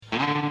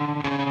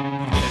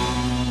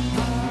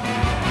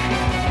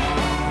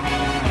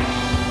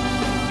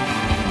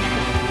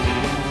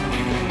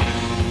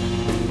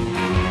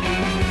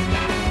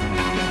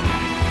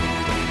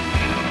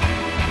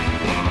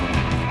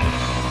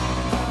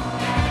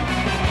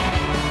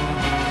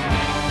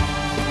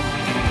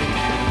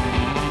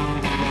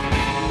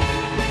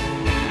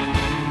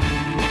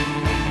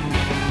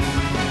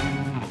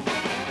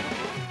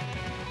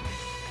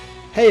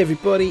Hey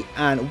everybody,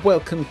 and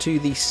welcome to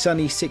the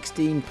Sunny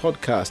 16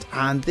 podcast,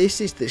 and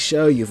this is the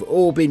show you've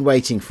all been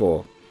waiting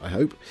for, I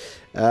hope.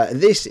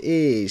 This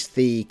is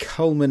the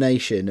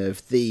culmination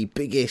of the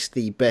biggest,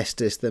 the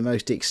bestest, the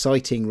most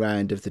exciting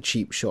round of the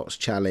Cheap Shots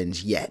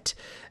Challenge yet.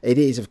 It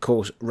is, of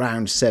course,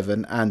 round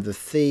 7, and the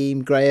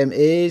theme, Graham,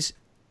 is...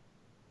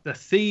 The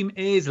theme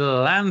is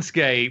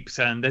landscapes,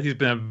 and that has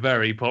been a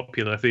very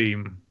popular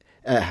theme.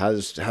 It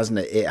has, hasn't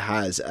it? It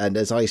has. And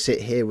as I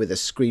sit here with a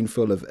screen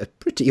full of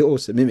pretty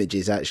awesome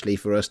images, actually,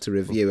 for us to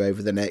review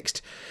over the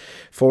next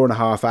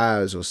 4.5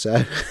 hours or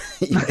so,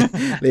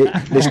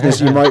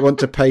 listeners, you might want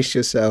to pace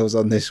yourselves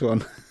on this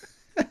one.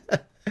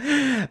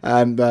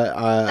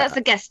 That's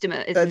a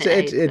guesstimate, isn't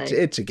it?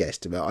 It's a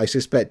guesstimate. I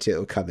suspect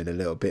it'll come in a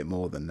little bit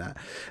more than that.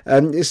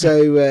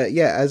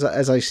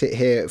 As I sit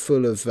here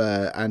full of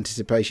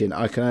anticipation,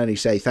 I can only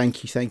say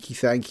thank you.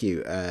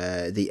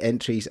 The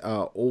entries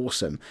are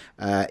awesome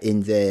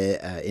in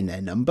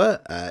their number,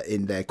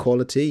 in their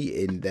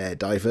quality, in their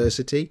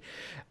diversity.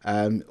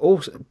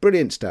 Also,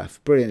 brilliant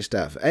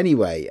stuff.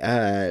 Anyway,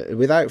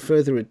 without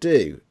further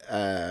ado,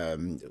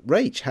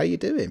 Rach, how you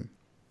doing?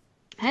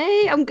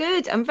 Hey, I'm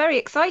good. I'm very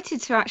excited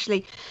to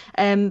actually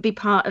be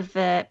part of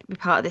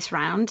this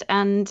round,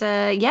 and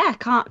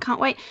can't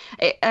wait.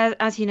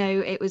 As you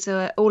know, it was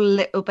all a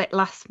little bit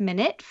last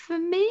minute for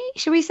me,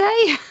 shall we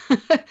say?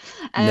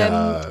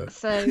 No.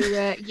 So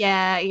the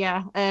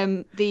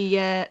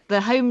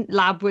home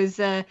lab was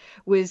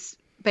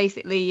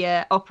basically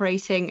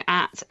operating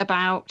at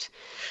about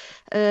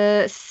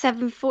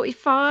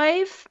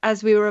 7:45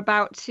 as we were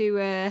about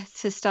to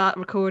start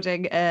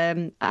recording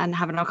and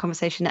having our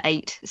conversation at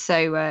 8.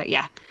 So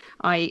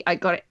I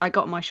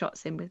got my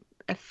shots in with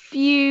a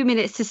few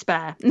minutes to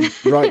spare.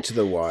 Right to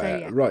the wire.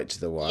 Yeah,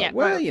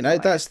 well,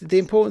 that's the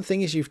important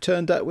thing is you've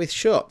turned up with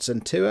shots,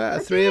 and 2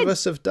 out of 3 of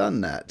us have done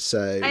that.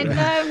 So I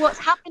know what's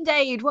happened,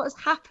 Aid. What's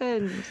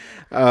happened?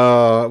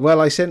 Well,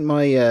 I sent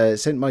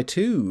my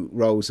 2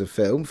 rolls of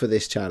film for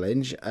this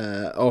challenge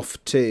off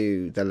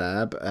to the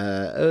lab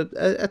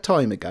a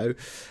time ago,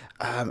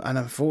 and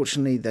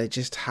unfortunately they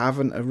just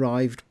haven't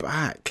arrived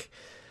back.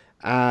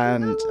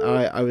 And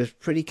I was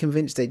pretty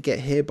convinced they'd get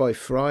here by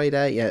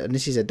Friday. Yeah, and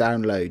this is a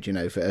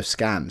download, for a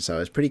scan. So I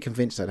was pretty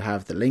convinced I'd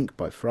have the link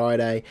by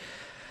Friday,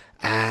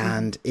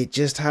 and it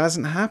just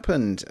hasn't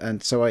happened.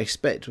 And so I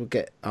expect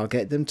I'll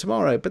get them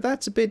tomorrow. But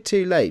that's a bit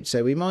too late.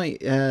 So we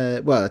might.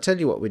 I'll tell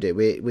you what we do.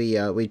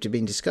 We've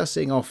been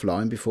discussing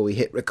offline before we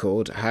hit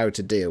record how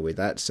to deal with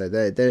that. So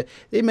there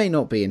may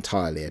not be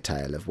entirely a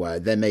tale of woe.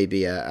 There may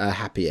be a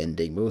happy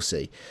ending. We'll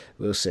see.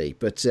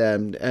 But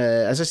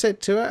as I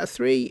said, 2 out of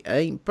 3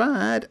 ain't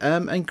bad.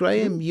 And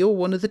Graham, you're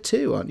one of the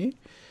 2, aren't you?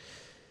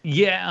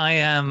 Yeah, I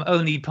am.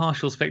 Only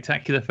partial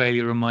spectacular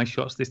failure on my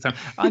shots this time.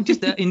 I'm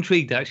just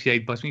intrigued, actually,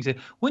 by something you said.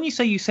 When you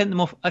say you sent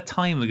them off a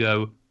time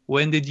ago,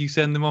 when did you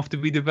send them off to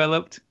be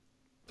developed?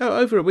 Oh,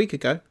 over a week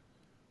ago.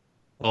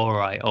 All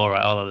right,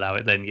 I'll allow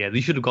it then. Yeah,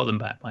 you should have got them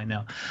back by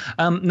now.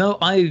 No,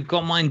 I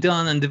got mine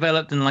done and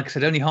developed, and like I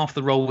said, only half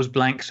the roll was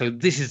blank, so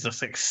this is a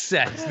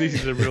success. This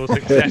is a real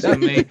success for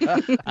me.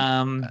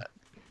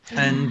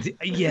 And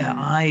yeah,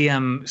 I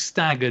am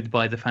staggered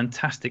by the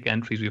fantastic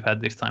entries we've had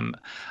this time.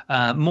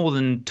 More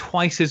than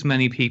twice as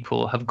many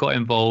people have got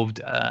involved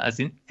as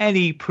in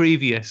any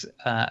previous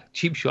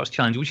Cheap Shots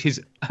challenge, which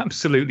is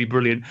absolutely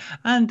brilliant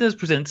and does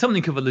present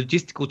something of a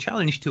logistical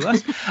challenge to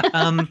us.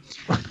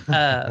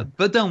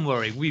 But don't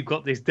worry, we've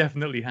got this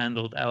definitely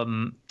handled.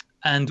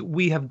 And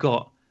we have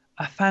got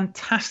a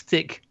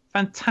fantastic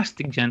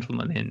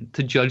gentleman in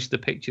to judge the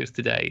pictures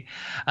today.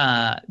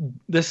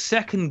 The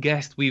second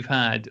guest we've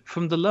had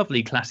from the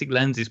lovely Classic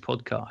Lenses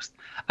podcast,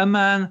 a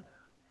man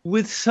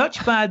with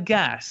such bad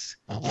gas,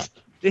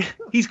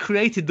 he's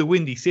created the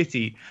Windy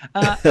City.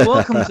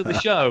 Welcome to the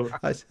show,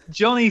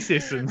 Johnny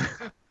Sisson.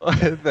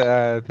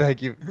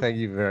 Thank you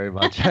very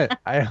much.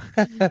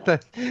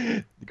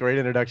 Great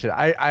introduction.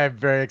 I am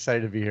very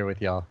excited to be here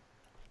with y'all.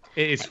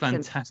 It is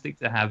fantastic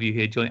to have you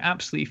here, Johnny.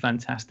 Absolutely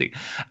fantastic.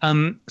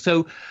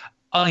 So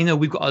I know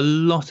we've got a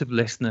lot of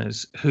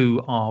listeners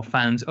who are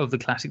fans of the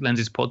Classic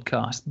Lenses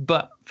podcast,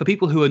 but for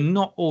people who are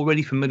not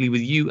already familiar with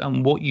you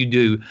and what you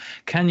do,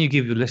 can you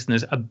give your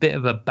listeners a bit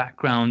of a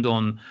background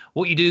on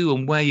what you do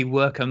and where you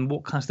work and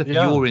what kind of stuff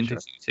you're into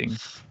shooting?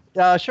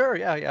 Sure.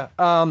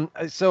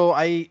 So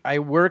I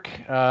work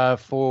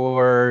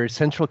for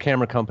Central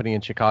Camera Company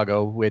in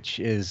Chicago, which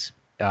is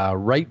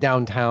right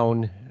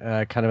downtown,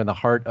 kind of in the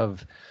heart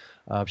of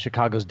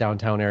Chicago's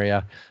downtown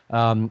area.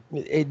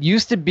 It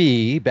used to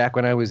be, back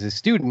when I was a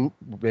student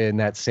in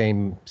that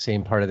same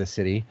part of the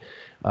city,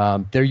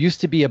 there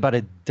used to be about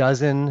a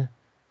dozen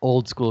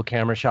old school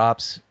camera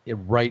shops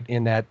right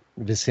in that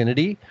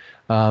vicinity.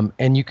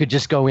 And you could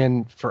just go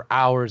in for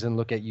hours and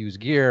look at used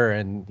gear,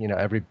 and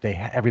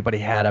everybody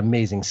had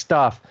amazing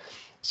stuff.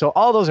 So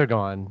all those are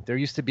gone. There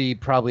used to be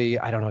probably,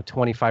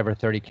 25 or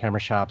 30 camera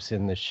shops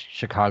in the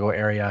Chicago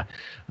area.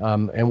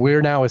 And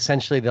we're now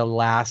essentially the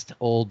last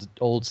old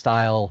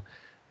style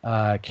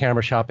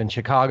camera shop in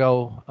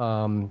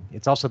Chicago.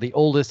 It's also the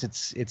oldest.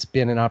 It's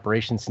been in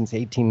operation since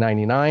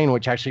 1899,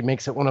 which actually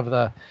makes it one of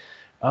the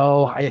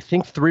I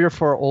think 3 or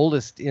 4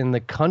 oldest in the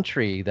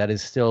country that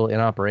is still in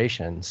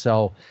operation.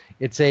 So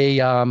it's a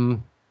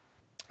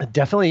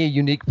definitely a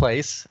unique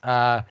place.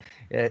 I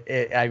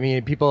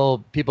mean,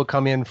 people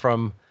come in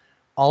from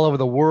all over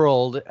the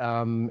world,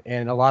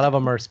 and a lot of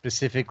them are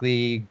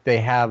specifically, they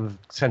have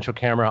Central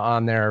Camera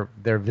on their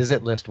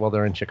visit list while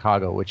they're in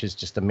Chicago, which is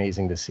just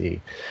amazing to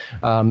see.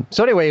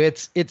 So anyway,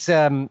 it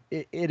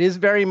is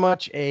very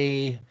much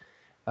a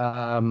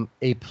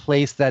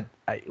place that,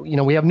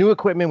 we have new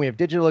equipment, we have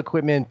digital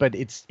equipment, but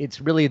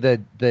it's really the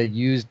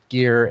used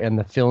gear and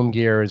the film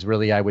gear is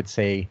really, I would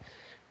say,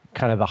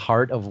 kind of the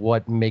heart of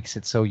what makes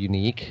it so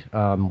unique.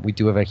 We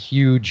do have a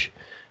huge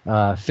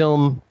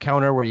film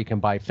counter where you can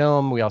buy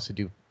film. We also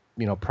do,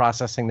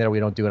 processing there. We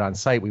don't do it on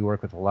site. We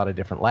work with a lot of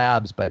different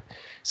labs, but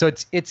so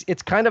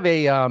it's kind of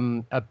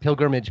a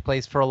pilgrimage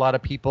place for a lot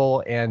of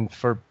people, and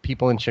for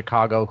people in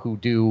Chicago who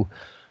do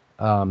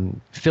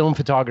film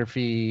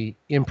photography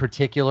in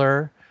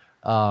particular.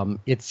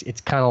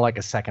 It's kind of like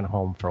a second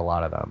home for a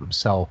lot of them.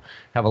 So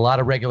have a lot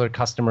of regular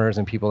customers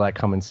and people that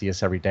come and see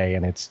us every day,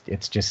 and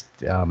it's just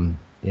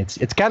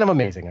it's kind of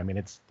amazing. I mean,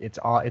 it's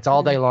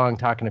all day long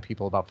talking to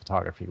people about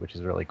photography, which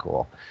is really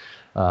cool.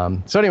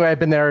 So anyway, I've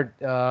been there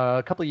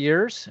a couple of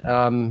years.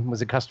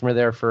 Was a customer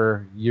there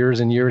for years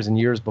and years and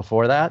years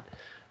before that,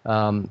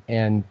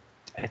 and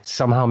it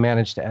somehow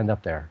managed to end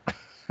up there.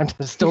 I'm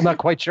still not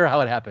quite sure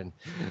how it happened.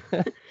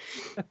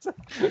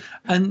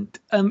 And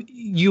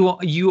you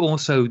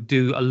also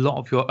do a lot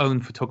of your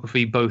own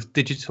photography, both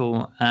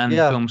digital and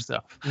film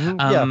stuff.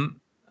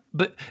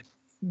 But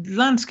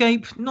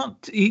landscape,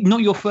 not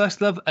your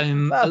first love.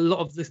 A lot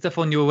of the stuff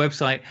on your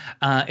website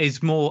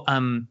is more,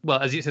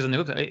 as it says on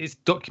the website, it's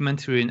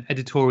documentary and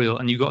editorial,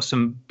 and you've got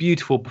some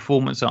beautiful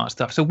performance art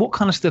stuff. So what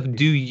kind of stuff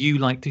do you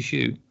like to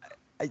shoot?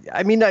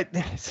 I mean,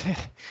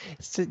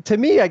 to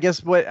me, I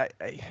guess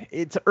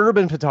it's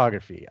urban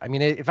photography. I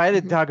mean, if I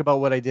had to talk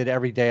about what I did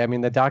every day, I mean,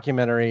 the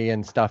documentary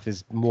and stuff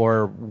is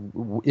more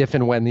if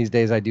and when these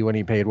days I do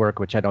any paid work,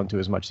 which I don't do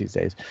as much these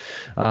days.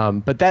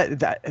 But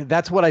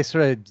that's what I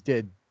sort of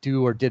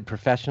did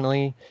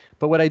professionally.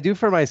 But what I do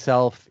for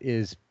myself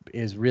is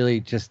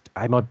really just,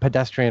 I'm a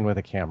pedestrian with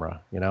a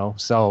camera,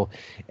 So,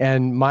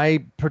 and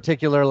my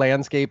particular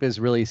landscape is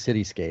really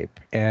cityscape,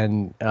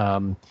 and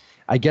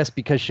I guess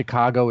because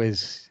Chicago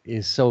is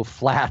so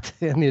flat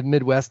and the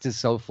Midwest is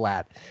so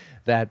flat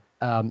that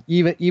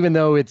even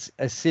though it's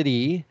a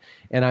city,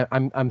 and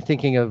I'm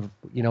thinking of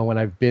when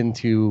I've been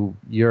to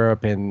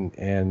Europe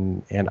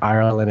and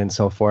Ireland and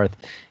so forth,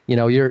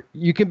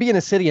 you can be in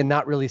a city and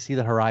not really see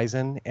the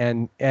horizon,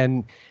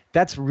 and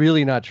that's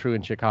really not true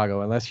in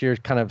Chicago unless you're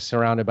kind of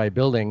surrounded by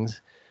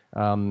buildings.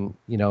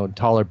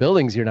 Taller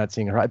buildings, you're not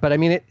seeing horizon. But I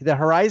mean, the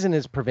horizon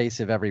is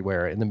pervasive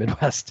everywhere in the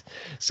Midwest.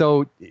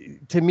 So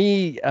to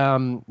me,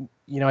 I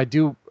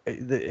do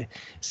the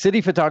city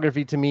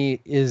photography to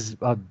me is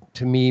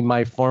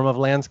my form of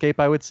landscape,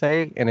 I would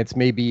say. And it's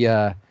maybe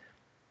a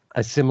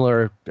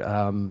similar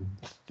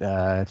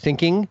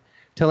thinking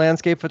to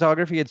landscape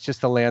photography. It's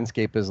just the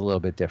landscape is a little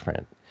bit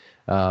different.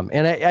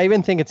 And I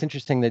even think it's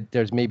interesting that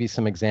there's maybe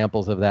some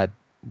examples of that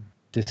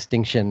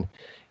distinction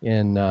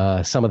in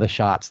some of the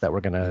shots that we're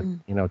going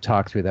to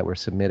talk through that were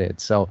submitted.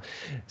 So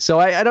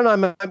I don't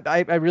know.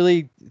 I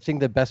really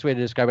think the best way to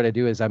describe what I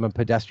do is I'm a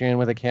pedestrian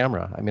with a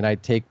camera. I mean, I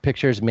take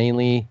pictures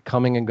mainly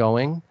coming and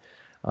going,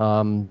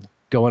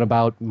 going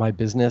about my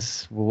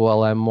business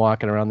while I'm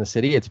walking around the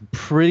city. It's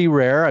pretty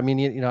rare. I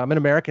mean, I'm an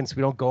American, so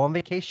we don't go on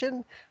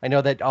vacation. I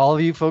know that all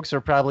of you folks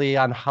are probably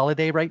on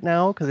holiday right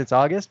now because it's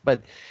August,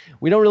 but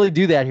we don't really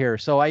do that here.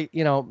 So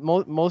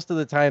most of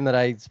the time that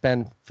I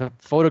spend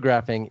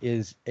photographing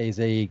is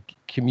a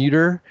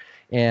commuter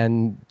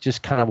and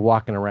just kind of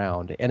walking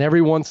around. And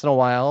every once in a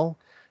while,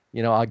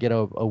 I'll get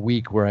a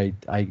week where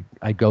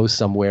I go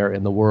somewhere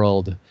in the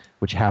world,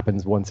 which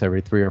happens once every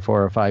 3 or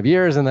 4 or 5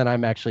 years, and then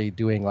I'm actually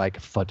doing like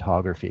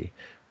photography.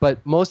 But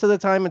most of the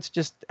time,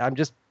 I'm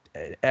just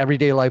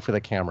everyday life with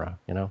a camera,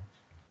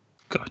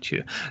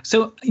 Gotcha.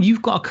 So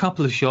you've got a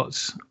couple of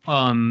shots.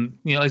 As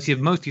you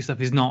have, most of your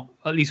stuff is not,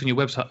 at least on your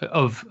website,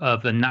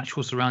 of the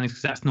natural surroundings,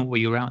 because that's not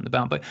where you're out and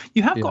about. But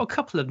you have got a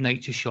couple of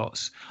nature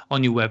shots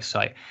on your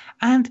website,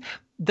 and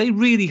they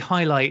really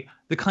highlight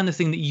the kind of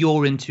thing that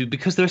you're into,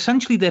 because they're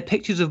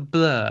pictures of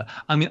blur.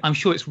 I mean, I'm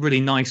sure it's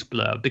really nice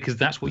blur because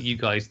that's what you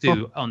guys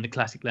do on the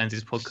Classic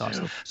Lenses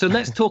podcast. So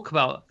let's talk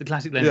about the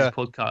Classic Lenses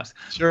podcast.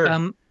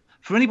 Sure.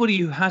 For anybody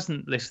who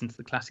hasn't listened to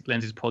the Classic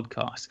Lenses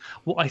podcast,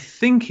 what I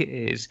think it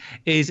is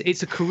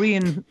it's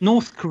a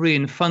North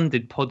Korean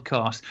funded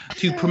podcast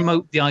to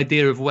promote the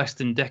idea of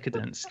Western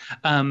decadence,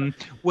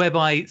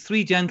 whereby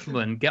 3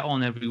 gentlemen get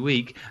on every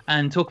week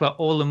and talk about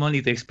all the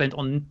money they spent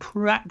on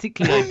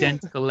practically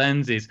identical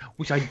lenses,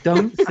 which I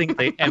don't think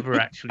they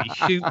ever actually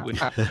shoot with.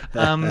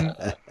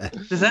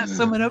 Does that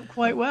sum it up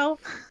quite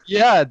well?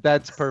 Yeah,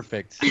 that's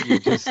perfect.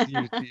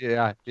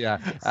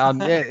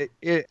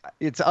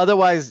 It's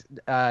otherwise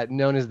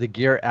known as the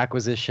Gear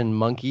Acquisition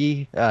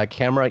Monkey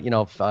camera,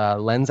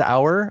 Lens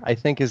Hour, I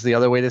think is the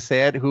other way to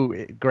say it.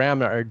 Who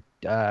Graham, our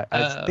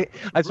Rabbit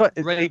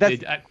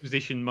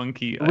Acquisition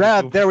Monkey.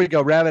 There we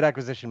go. Rabbit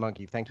Acquisition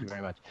Monkey. Thank you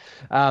very much.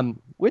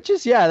 Which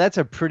is, that's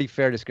a pretty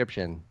fair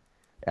description,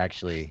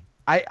 actually.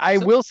 I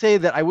will say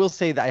that I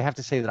have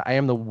to say that I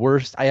am the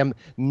worst. I am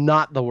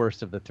not the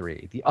worst of the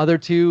three. The other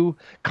two,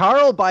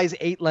 Carl buys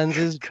 8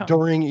 lenses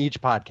during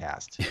each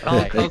podcast.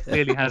 Carl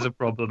clearly has a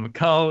problem.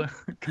 Carl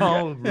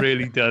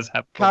really does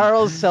have problems.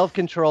 Carl's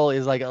self-control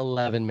is like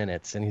 11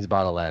 minutes and he's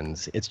bought a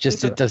lens. It's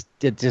just, he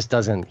just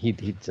doesn't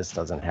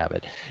have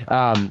it.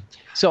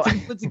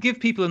 But to give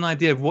people an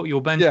idea of what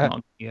your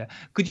benchmark here,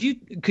 could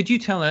you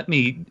tell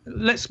me,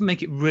 let's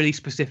make it really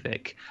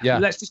specific. Yeah.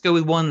 Let's just go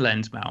with one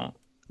lens mount.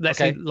 Let's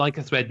say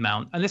Leica thread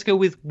mount, and let's go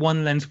with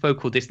one lens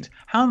focal distance.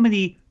 How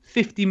many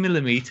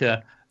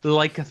 50mm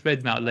Leica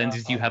thread mount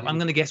lenses do you have? I'm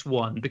going to guess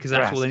one because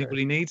that's all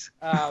anybody needs.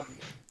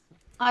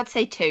 I'd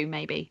say 2,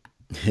 maybe.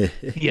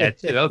 Yeah,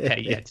 2.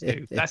 Okay, yeah,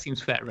 2. That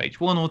seems fair,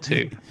 Rach. 1 or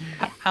 2?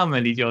 How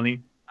many,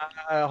 Johnny?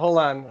 Hold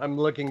on, I'm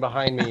looking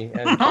behind me.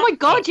 And... Oh my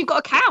God, you've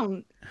got to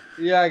count.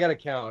 Yeah, I got to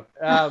count.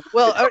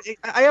 Well,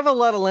 I have a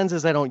lot of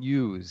lenses I don't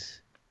use.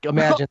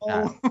 Imagine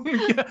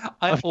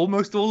that.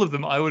 Almost all of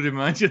them, I would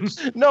imagine.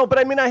 No, but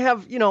I mean, I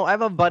have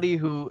a buddy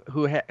who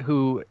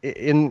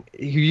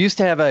used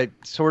to have a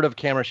sort of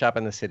camera shop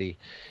in the city,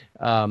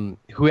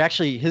 who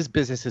actually his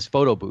business is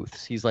photo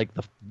booths. He's like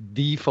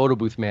the photo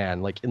booth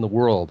man, like in the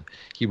world.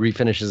 He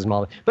refinishes them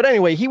all. But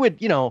anyway, he would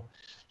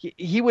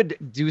he would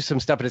do some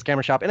stuff at his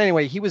camera shop. And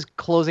anyway, he was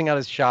closing out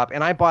his shop,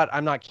 and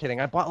I'm not kidding,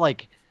 I bought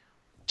like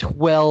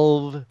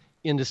 12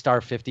 Industar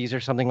 50s or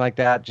something like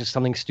that, just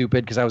something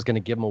stupid because I was going to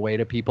give them away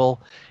to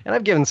people, and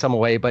I've given some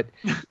away, but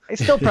I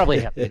still probably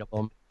have 8 of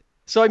them.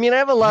 So I mean, I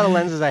have a lot of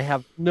lenses I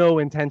have no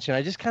intention.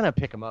 I just kind of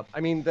pick them up.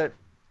 I mean, to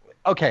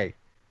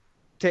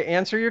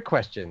answer your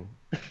question,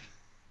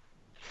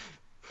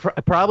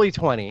 probably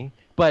 20.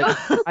 But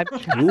but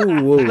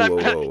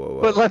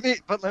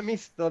let me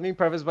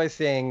preface by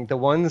saying the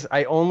ones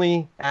I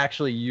only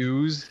actually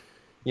use,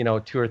 2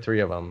 or 3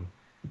 of them,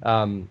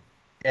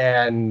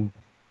 and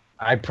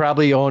I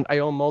own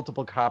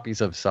multiple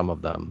copies of some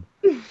of them.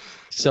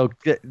 So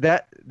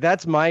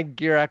that's my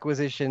gear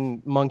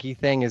acquisition monkey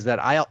thing, is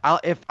that I'll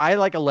if I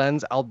like a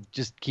lens, I'll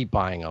just keep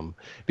buying them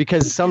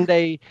because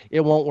someday it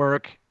won't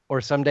work,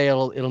 or someday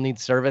it'll need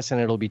service and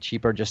it'll be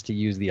cheaper just to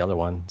use the other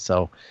one.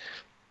 So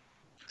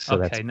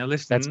okay, now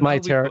listen. That's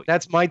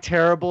my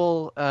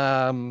terrible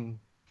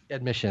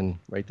admission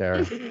right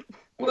there.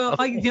 Well,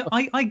 I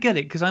get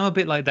it, because I'm a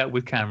bit like that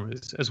with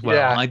cameras as well.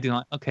 Yeah. I do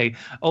like,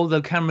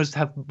 although cameras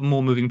have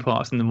more moving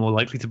parts and they're more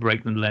likely to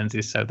break than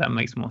lenses, so that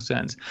makes more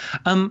sense.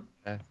 Unless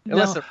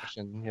they're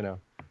Russian,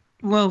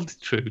 Well,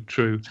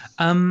 true.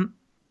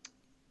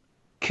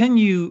 Can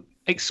you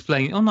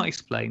explain, or not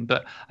explain,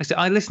 but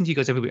I listen to you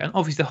guys every week, and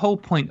obviously the whole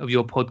point of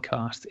your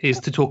podcast is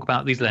to talk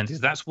about these lenses.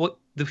 That's what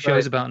the show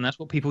is about, and that's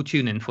what people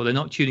tune in for. They're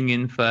not tuning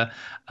in for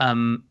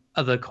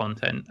other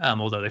content,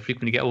 although they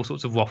frequently get all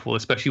sorts of waffle,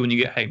 especially when you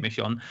get Hamish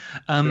on.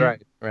 Right.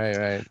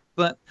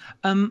 But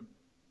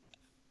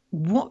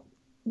what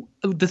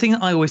the thing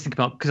that I always think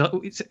about, because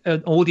it's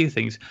audio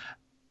things,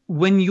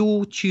 when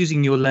you're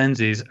choosing your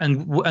lenses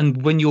and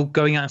when you're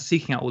going out and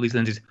seeking out all these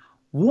lenses,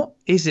 what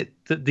is it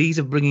that these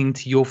are bringing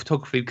to your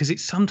photography? Because it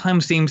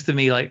sometimes seems to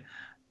me like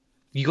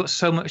you got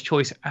so much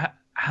choice.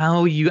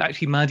 How are you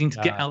actually managing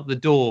to get out the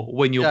door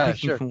when you're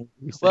picking from all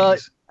these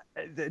things?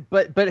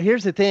 But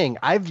here's the thing: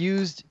 I've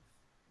used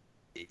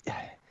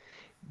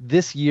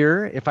this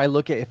year. If I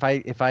look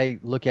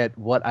at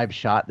what I've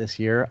shot this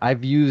year,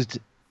 I've used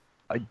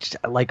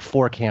like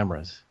 4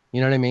 cameras.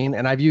 You know what I mean?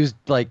 And I've used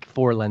like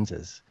 4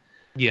 lenses.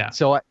 Yeah.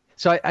 So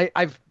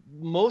I've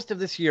most of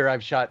this year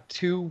I've shot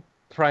 2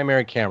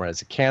 primary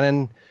cameras: a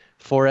Canon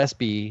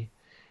 4SB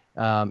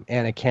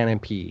and a Canon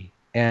P.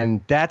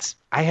 And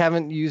I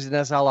haven't used an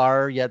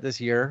SLR yet this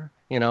year.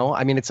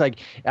 I mean, it's like,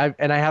 I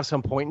have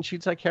some point and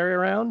shoots I carry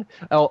around.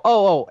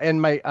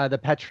 And my the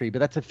Petri, but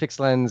that's a fixed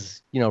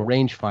lens,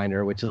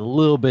 rangefinder, which is a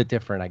little bit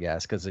different, I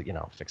guess, because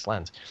fixed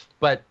lens.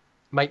 But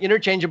my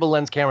interchangeable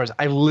lens cameras,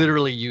 I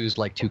literally used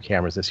like 2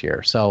 cameras this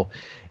year. So,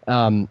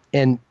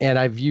 and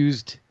I've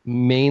used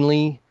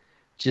mainly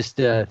just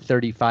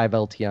 35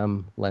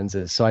 LTM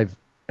lenses. So I've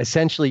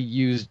essentially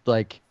used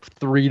like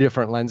 3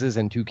 different lenses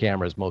and 2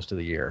 cameras most of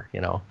the year.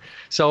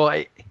 So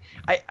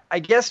I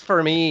guess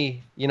for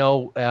me,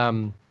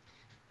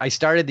 I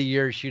started the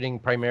year shooting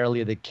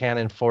primarily the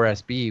Canon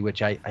 4SB,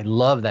 which I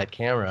love that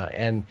camera.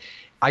 And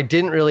I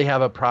didn't really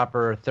have a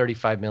proper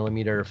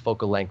 35mm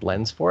focal length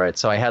lens for it.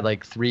 So I had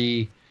like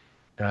 3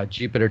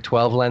 Jupiter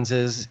 12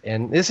 lenses.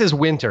 And this is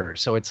winter,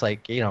 so it's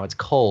like, it's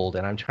cold.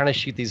 And I'm trying to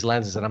shoot these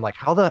lenses. And I'm like,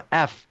 how the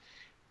F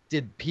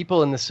did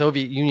people in the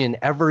Soviet Union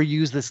ever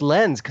use this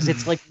lens? Because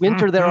it's like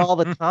winter there all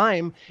the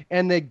time,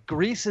 and the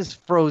grease is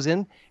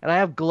frozen, and I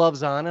have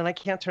gloves on, and I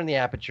can't turn the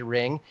aperture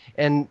ring,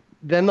 and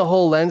then the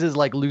whole lens is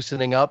like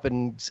loosening up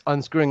and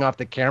unscrewing off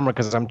the camera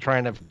because I'm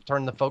trying to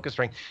turn the focus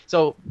ring.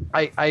 So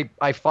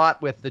I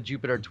fought with the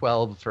Jupiter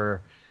 12 for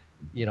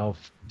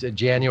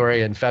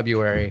January and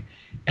February,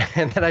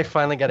 and then I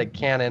finally got a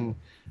Canon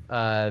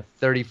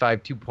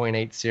 35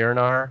 2.8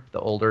 Ceranar, the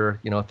older,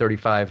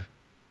 35.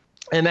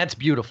 And that's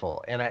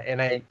beautiful. And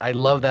I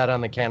love that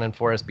on the Canon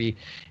 4SB.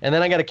 And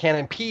then I got a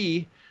Canon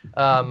P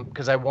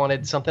because I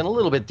wanted something a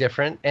little bit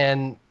different.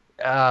 And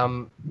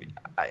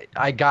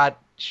I got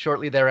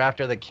shortly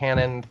thereafter the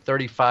Canon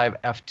 35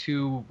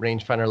 f2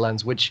 rangefinder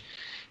lens, which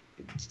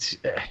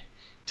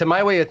to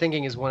my way of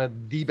thinking is one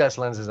of the best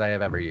lenses I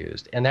have ever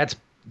used. And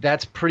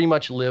that's pretty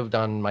much lived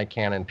on my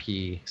Canon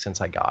P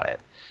since I got it.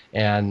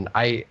 And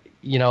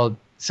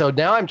so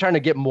now I'm trying to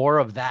get more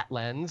of that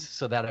lens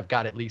so that I've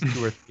got at least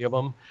 2 or 3 of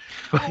them.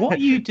 What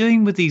are you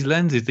doing with these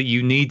lenses that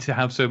you need to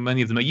have so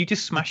many of them? Are you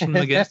just smashing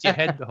them against your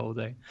head the whole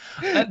day?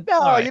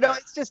 No, right.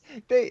 It's just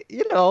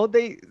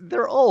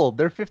they're old.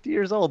 They're 50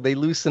 years old. They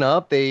loosen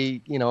up.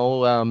 They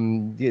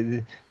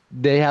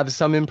have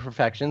some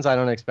imperfections. I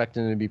don't expect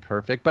them to be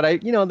perfect, but they're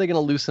going to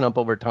loosen up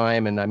over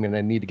time, and I'm going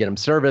to need to get them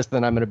serviced.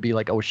 Then I'm going to be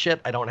like, oh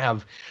shit, I don't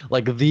have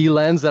like the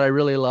lens that I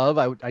really love.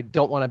 I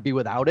don't want to be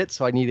without it,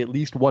 so I need at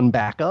least one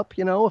backup,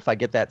 if I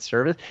get that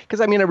service. Because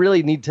I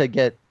really need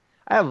to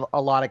I have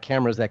a lot of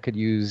cameras that could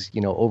use,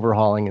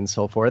 overhauling and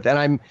so forth,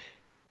 and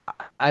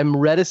I'm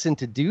reticent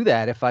to do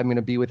that if I'm going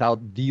to be without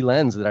the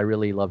lens that I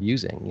really love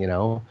using,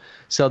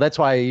 So that's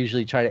why I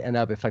usually try to end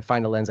up, if I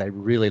find a lens I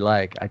really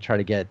like, I try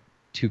to get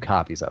 2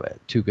 copies of it,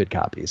 2 good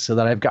copies, so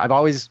that I've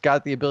always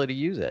got the ability to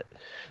use it.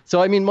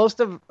 So most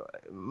of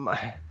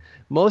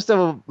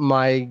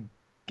my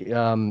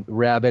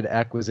rabbit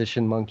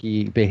acquisition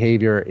monkey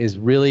behavior is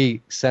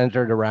really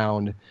centered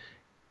around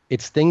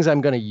it's things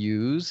I'm going to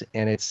use,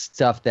 and it's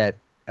stuff that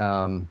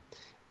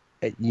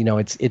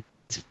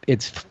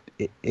it's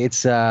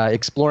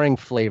exploring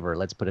flavor.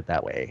 Let's put it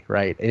that way,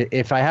 right?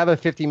 If I have a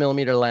 50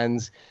 millimeter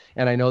lens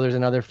and I know there's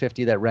another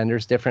 50 that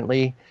renders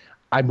differently,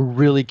 I'm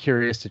really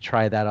curious to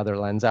try that other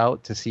lens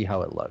out to see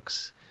how it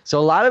looks. So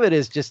a lot of it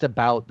is just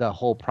about the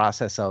whole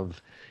process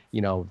of,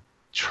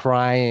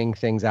 trying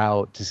things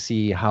out to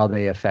see how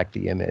they affect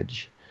the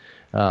image.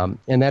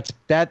 And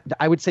that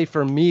I would say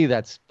for me,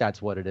 that's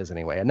what it is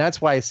anyway. And that's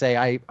why I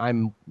say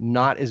I'm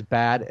not as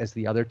bad as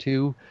the other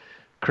 2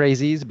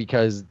 crazies,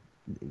 because,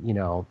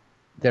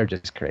 they're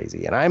just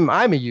crazy. And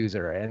I'm a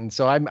user. And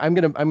so I'm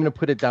gonna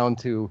put it down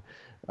to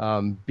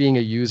being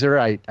a user.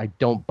 I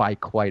don't buy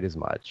quite as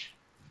much.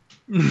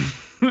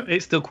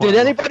 It's still quite. Did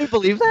anybody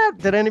believe that?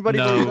 Did anybody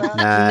believe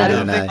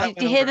that? No.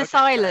 Did you hear the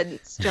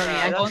silence, Johnny?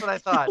 Yeah, that's what I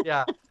thought.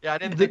 Yeah, I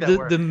didn't think that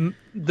worked.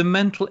 The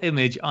mental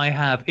image I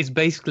have is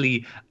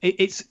basically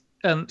it's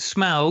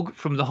Smaug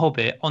from The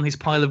Hobbit on his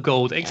pile of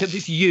gold, except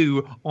it's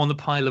you on the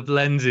pile of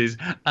lenses.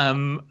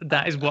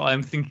 That is what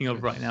I'm thinking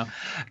of right now.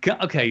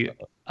 Okay,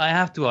 I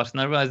have to ask,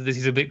 and I realize this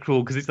is a bit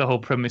cruel because it's the whole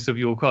premise of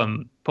your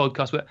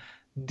podcast, but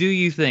do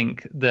you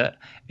think that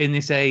in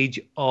this age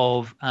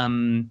of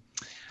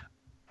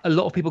a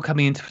lot of people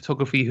coming into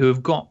photography who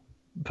have got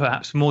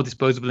perhaps more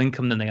disposable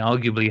income than they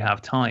arguably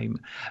have time,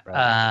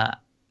 right,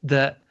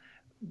 that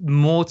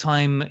more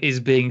time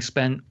is being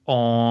spent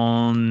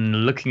on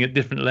looking at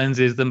different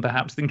lenses than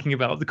perhaps thinking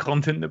about the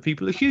content that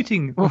people are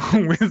shooting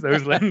with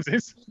those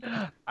lenses?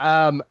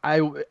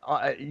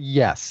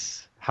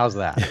 Yes. How's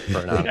that for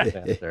an honest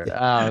answer?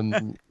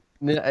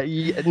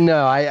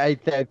 No, I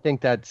think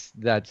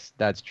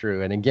that's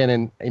true. And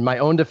again, in my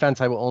own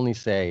defense, I will only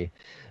say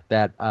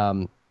that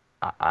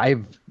I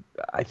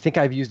think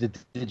I've used a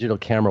digital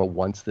camera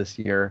once this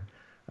year,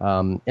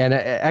 and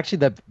actually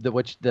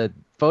the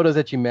photos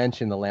that you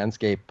mentioned, the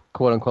landscape,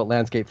 quote unquote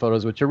landscape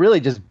photos, which are really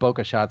just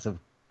bokeh shots of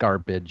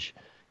garbage,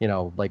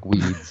 like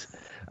weeds.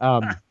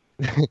 I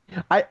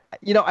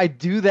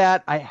do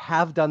that. I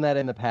have done that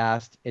in the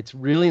past. It's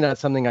really not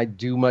something I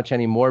do much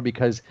anymore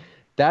because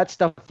that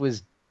stuff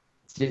was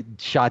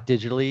shot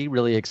digitally,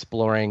 really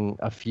exploring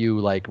a few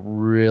like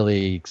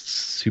really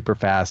super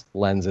fast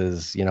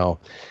lenses.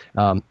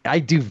 I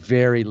do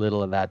very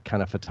little of that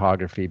kind of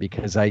photography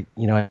because I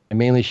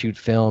mainly shoot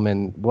film,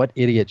 and what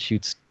idiot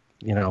shoots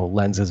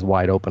lenses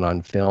wide open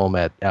on film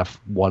at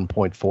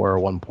f1.4 or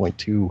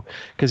 1.2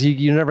 because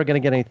you're never going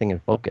to get anything in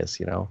focus,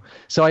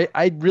 so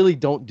I really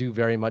don't do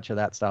very much of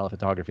that style of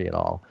photography at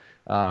all.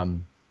 But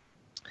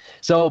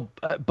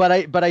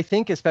I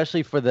think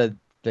especially for the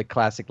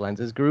classic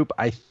lenses group,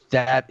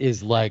 that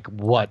is like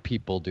what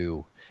people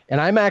do. And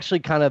I'm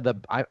actually kind of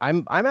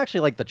I'm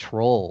actually like the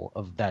troll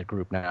of that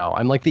group now.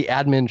 I'm like the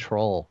admin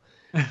troll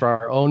for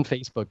our own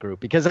Facebook group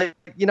because I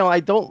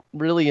don't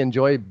really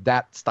enjoy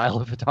that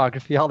style of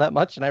photography all that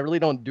much, and I really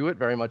don't do it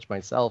very much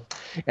myself.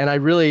 And I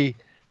really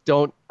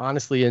don't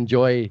honestly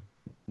enjoy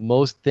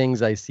most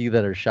things I see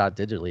that are shot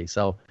digitally.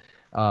 So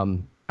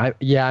I'm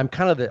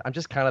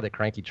just kind of the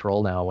cranky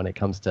troll now when it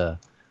comes to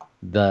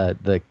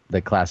the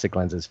classic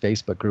lenses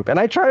Facebook group, and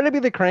I try to be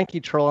the cranky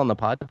troll on the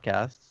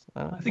podcast.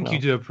 I think you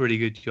do a pretty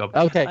good job.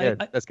 Okay,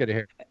 good. That's good to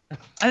hear.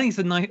 I think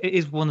it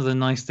is one of the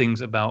nice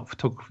things about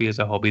photography as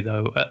a hobby,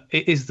 though.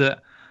 It is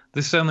that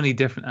there's so many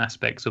different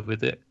aspects of it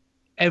that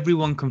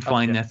everyone can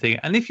find their thing.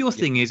 And if your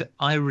thing is,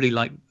 I really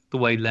like the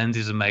way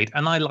lenses are made,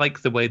 and I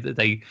like the way that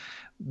they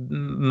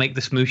make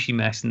the smooshy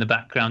mess in the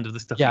background of the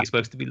stuff that you're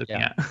supposed to be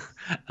looking at.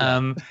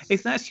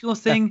 If that's your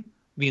thing,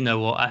 you know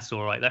what, that's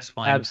all right, that's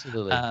fine.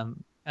 Absolutely.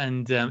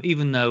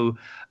 Even though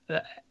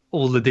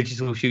all the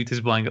digital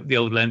shooters buying up the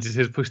old lenses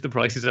has pushed the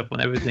prices up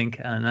on everything,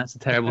 and that's a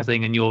terrible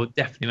thing, and you're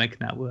definitely making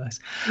that worse.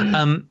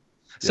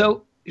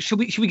 So should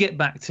we get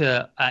back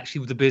to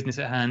actually the business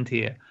at hand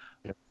here?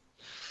 Yeah.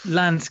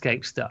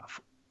 Landscape stuff.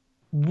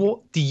 What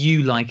do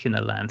you like in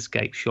a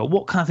landscape shot?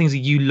 What kind of things are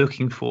you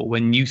looking for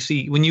when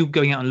you're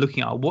going out and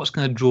looking at it? What's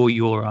going to draw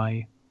your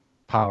eye?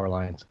 Power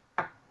lines.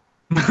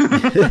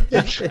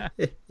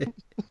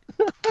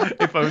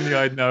 If only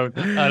I'd known.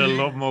 I had a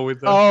lot more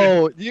with that.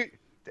 Oh,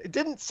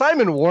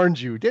 Simon warn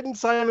you? Didn't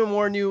Simon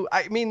warn you?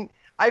 I mean,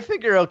 I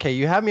figure, okay,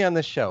 you have me on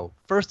this show.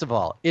 First of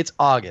all, it's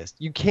August.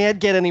 You can't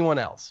get anyone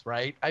else,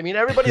 right? I mean,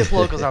 everybody's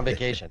locals on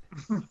vacation.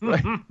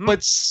 Right?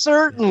 But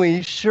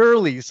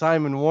surely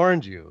Simon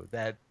warned you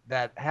that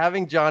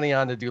having Johnny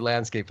on to do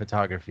landscape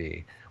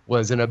photography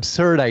was an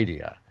absurd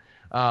idea.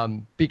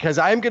 Because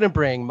I'm going to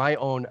bring my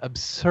own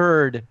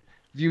absurd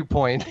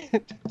viewpoint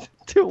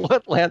to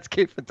what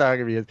landscape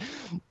photography is.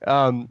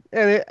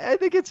 I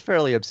think it's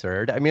fairly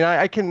absurd. I mean,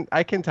 I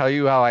can tell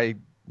you how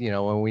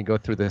when we go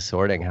through this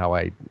sorting, how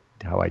I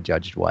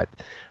judged what.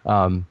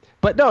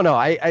 But no,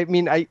 I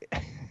mean, I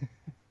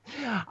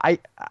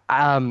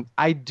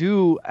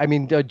do. I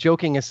mean,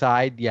 joking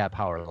aside, yeah,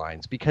 power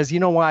lines, because you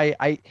know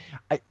why?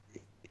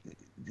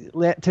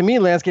 To me,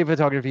 landscape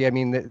photography, I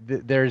mean,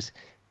 there's,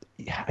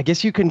 I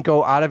guess you can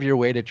go out of your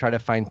way to try to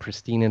find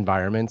pristine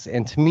environments.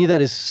 And to me,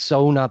 that is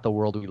so not the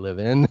world we live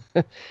in.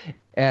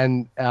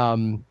 And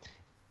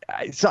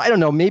so I don't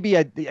know, maybe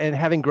and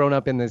having grown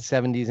up in the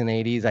 70s and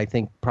 80s, I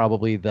think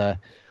probably the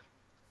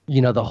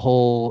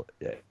whole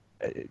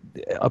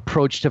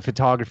approach to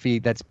photography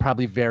that's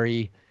probably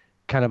very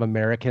kind of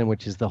American,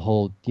 which is the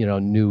whole,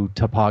 new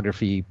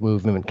topography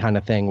movement kind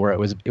of thing, where it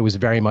was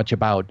very much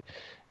about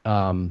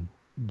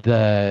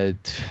the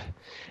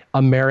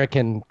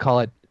American, call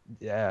it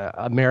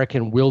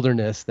American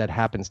wilderness that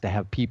happens to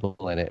have people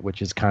in it,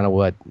 which is kind of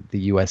what the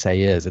USA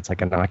is. It's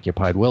like an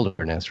occupied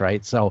wilderness,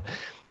 right? So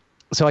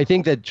I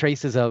think that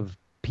traces of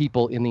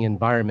people in the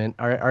environment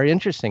are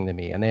interesting to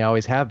me, and they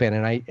always have been.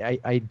 And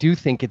I do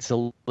think it's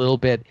a little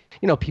bit,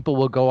 people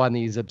will go on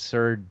these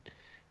absurd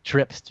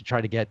trips to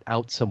try to get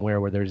out somewhere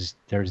where there's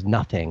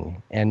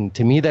nothing. And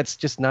to me, that's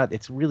just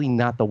it's really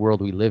not the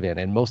world we live in.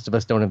 And most of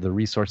us don't have the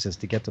resources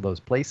to get to those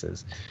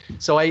places.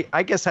 So I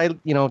guess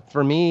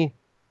for me,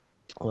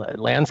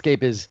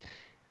 landscape is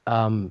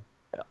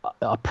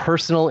a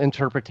personal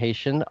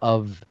interpretation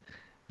of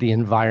the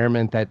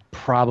environment that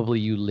probably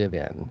you live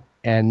in.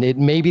 And it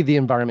may be the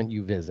environment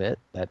you visit,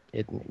 that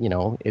it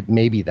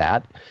may be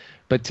that.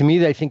 But to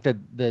me, I think that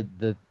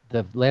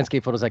the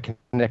landscape photos I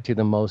connect to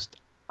the most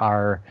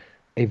are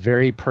a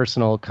very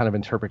personal kind of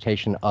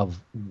interpretation of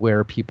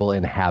where people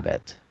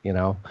inhabit,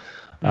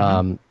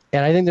 Mm-hmm.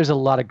 And I think there's a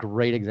lot of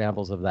great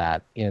examples of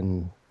that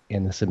in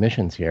the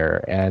submissions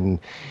here. And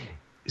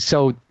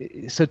so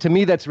to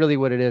me, that's really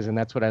what it is. And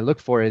that's what I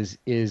look for is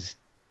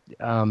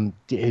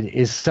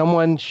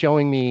someone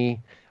showing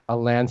me a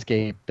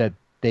landscape that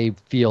they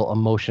feel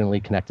emotionally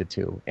connected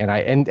to.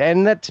 And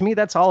that, to me,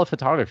 that's all of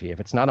photography.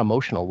 If it's not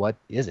emotional, what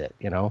is it,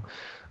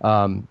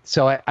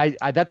 So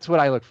I that's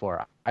what I look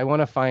for. I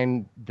want to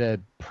find the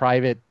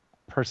private,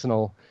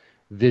 personal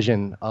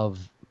vision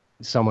of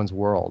someone's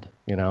world,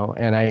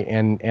 and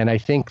I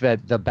think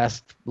that the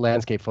best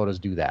landscape photos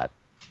do that.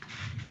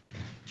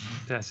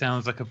 That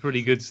sounds like a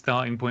pretty good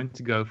starting point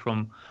to go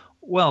from.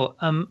 Well,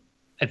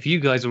 if you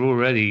guys are all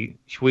ready,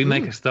 should we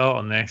make a start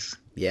on this?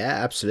 Yeah,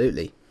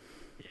 absolutely.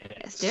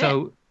 Let's do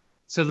it.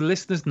 So the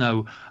listeners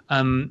know,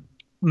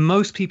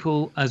 most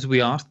people, as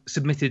we asked,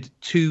 submitted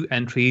 2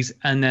 entries,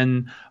 and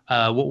then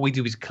what we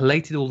do is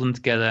collated all of them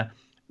together,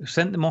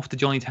 sent them off to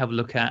Johnny to have a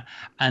look at,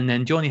 and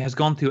then Johnny has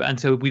gone through, and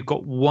so we've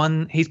got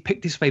he's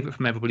picked his favorite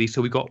from everybody,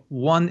 so we've got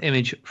one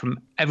image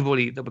from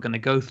everybody that we're going to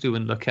go through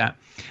and look at.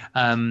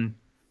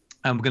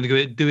 And we're going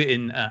to do it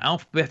in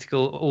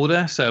alphabetical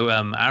order. So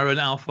Aaron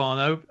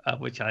Alfano,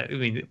 which I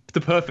mean,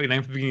 the perfect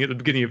name for being at the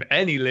beginning of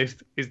any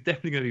list, is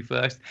definitely going to be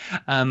first.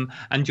 And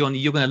Johnny,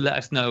 you're going to let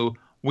us know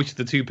which of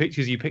the 2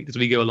 pictures you picked as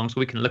we go along, so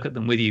we can look at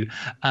them with you.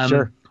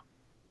 Sure.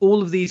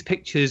 All of these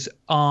pictures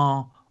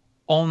are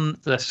on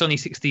the Sunny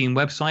 16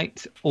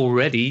 website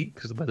already,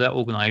 because they're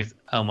organized.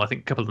 I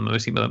think a couple of them are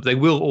missing, but they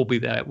will all be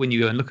there when you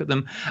go and look at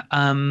them.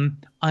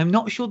 I'm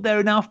not sure they're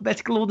in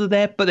alphabetical order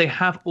there, but they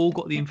have all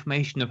got the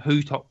information of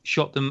who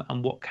shot them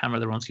and what camera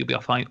they're on, so you'll be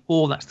able to find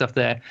all that stuff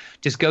there.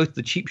 Just go to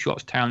the Cheap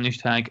Shots challenge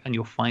tag and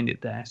you'll find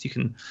it there, so you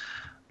can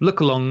look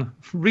along,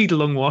 read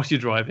along whilst you're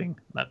driving.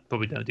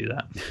 Probably don't do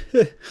that.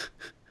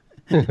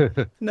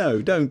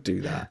 No, don't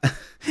do that.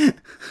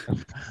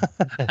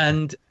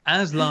 And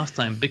as last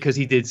time, because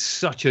he did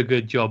such a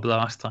good job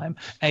last time,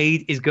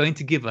 Aid is going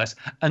to give us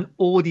an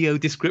audio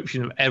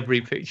description of every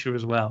picture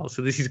as well.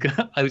 So this is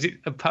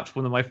perhaps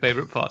one of my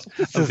favorite parts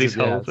of this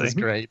whole thing. This is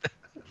great.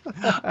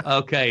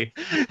 Okay.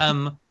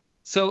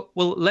 So,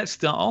 let's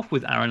start off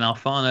with Aaron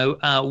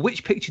Alfano.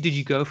 Which picture did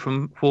you go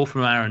for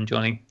from Aaron,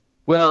 Johnny?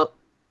 Well,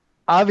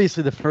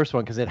 obviously the first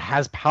one because it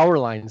has power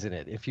lines in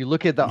it. If you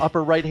look at the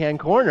upper right-hand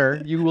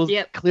corner, you will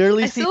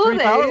clearly see 3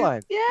 power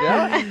lines.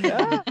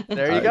 Yeah.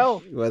 There you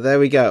go. Well, there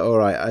we go. All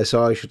right.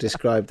 So I shall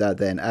describe that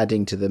then,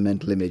 adding to the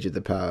mental image of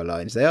the power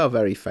lines. They are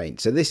very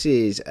faint. So this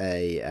is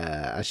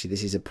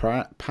a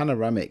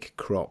panoramic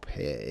crop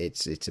here.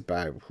 It's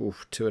about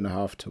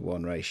 2.5 to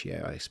 1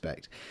 ratio, I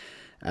expect.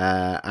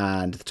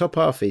 And the top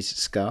half is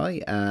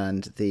sky,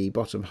 and the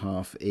bottom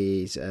half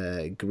is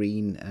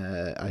green,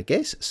 I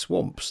guess,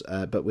 swamps,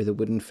 but with a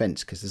wooden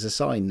fence, because there's a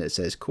sign that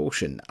says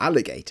 "Caution,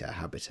 Alligator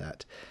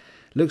Habitat."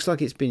 Looks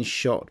like it's been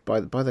shot by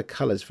the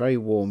colours, very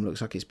warm.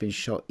 Looks like it's been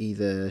shot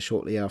either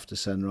shortly after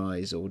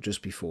sunrise or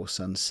just before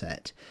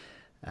sunset.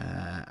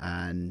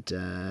 There's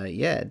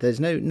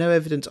no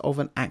evidence of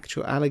an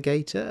actual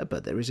alligator,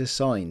 but there is a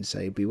sign,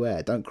 so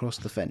beware, don't cross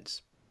the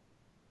fence.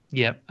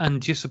 Yeah,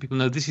 and just so people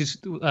know, this is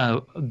the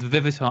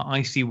Vivitar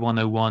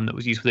IC101 that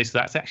was used for this. So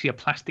that's actually a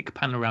plastic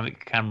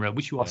panoramic camera,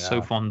 which you are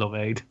so fond of,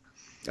 Aid.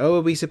 Oh,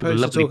 are we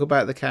supposed to talk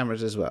about the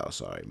cameras as well?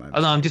 Sorry, my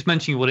no, I'm just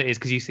mentioning what it is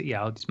because you said,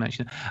 I'll just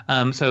mention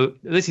it. So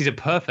this is a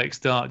perfect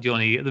start,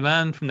 Johnny. The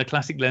man from the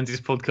Classic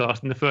Lenses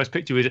podcast, and the first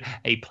picture is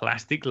a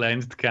plastic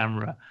lensed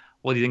camera.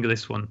 What do you think of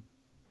this one?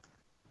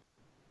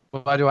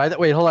 Why do I?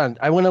 Wait, hold on.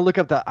 I want to look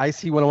up the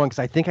IC101 because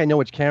I think I know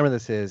which camera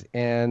this is.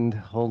 And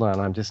hold on,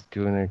 I'm just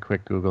doing a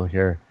quick Google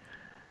here.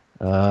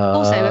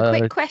 Also, a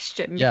quick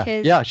question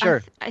because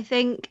sure. I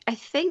think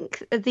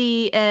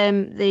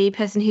the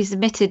person who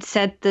submitted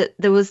said that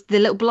there was the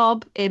little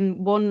blob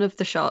in one of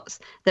the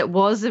shots that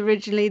was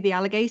originally the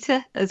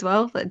alligator as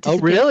well. Oh,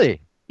 really?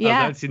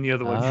 Yeah, that's in the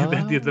other one.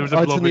 There was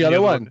a blob in the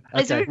other one.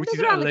 Okay. Which is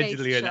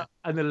allegedly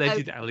an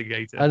alleged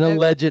alligator. An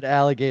alleged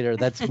alligator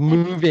that's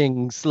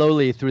moving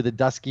slowly through the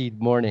dusky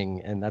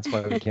morning, and that's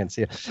why we can't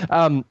see it.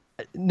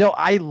 No,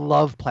 I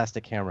love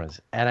plastic cameras,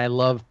 and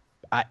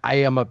I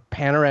am a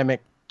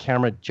panoramic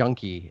camera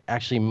junkie,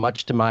 actually,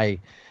 much to my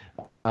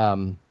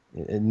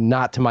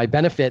not to my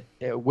benefit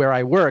where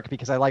I work,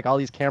 because I like all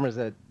these cameras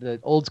that the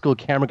old school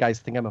camera guys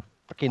think I'm a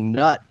freaking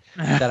nut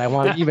that I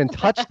want to even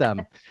touch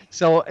them.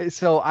 So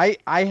I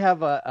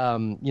have a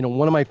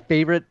one of my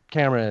favorite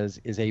cameras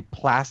is a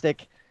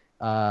plastic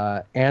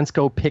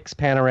Ansco Pix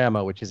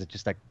Panorama, which is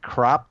just a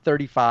crop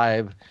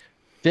 35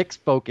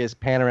 fixed focus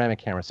panoramic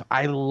camera. So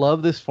I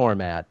love this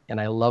format, and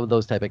I love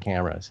those type of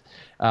cameras.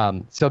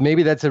 So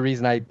maybe that's the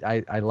reason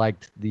I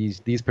liked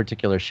these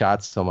particular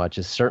shots so much,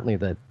 is certainly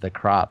the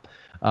crop.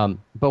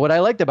 But what I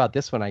liked about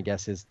this one, I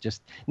guess, is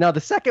just now the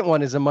second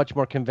one is a much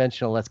more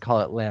conventional, let's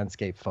call it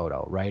landscape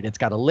photo, right? It's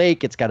got a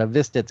lake, it's got a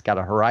vista, it's got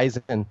a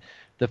horizon.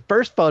 The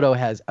first photo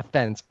has a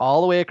fence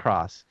all the way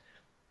across.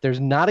 There's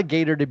not a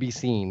gator to be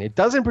seen. It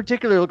doesn't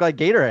particularly look like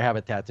gator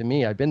habitat to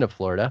me. I've been to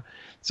Florida.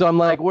 So I'm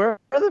like, where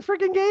are the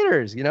freaking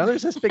gators?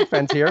 There's this big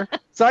fence here.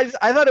 So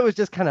I thought it was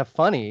just kind of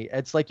funny.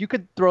 It's like you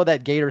could throw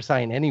that gator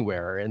sign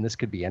anywhere, and this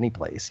could be any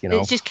place,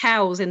 It's just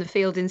cows in the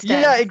field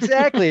instead. Yeah,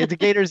 exactly. The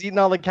gator's eating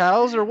all the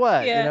cows or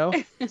what,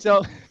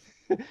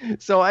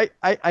 So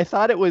I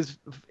thought it was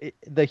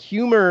the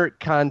humor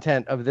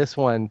content of this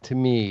one, to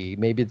me,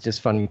 maybe it's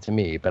just funny to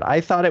me, but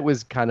I thought it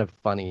was kind of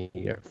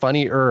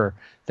funnier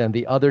than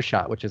the other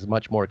shot, which is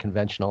much more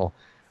conventional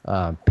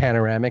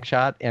panoramic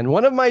shot. And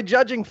one of my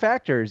judging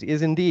factors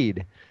is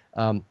indeed,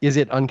 is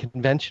it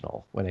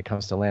unconventional when it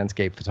comes to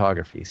landscape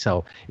photography?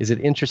 So is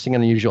it interesting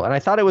and unusual? And I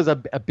thought it was a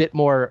bit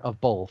more of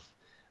both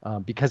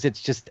because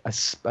it's just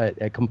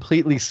a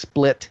completely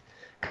split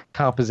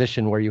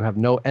composition where you have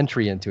no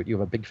entry into it. You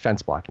have a big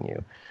fence blocking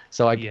you.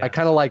 So I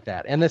kind of like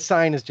that. And the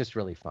sign is just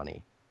really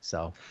funny.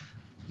 So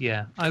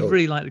yeah, I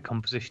really like the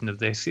composition of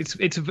this. It's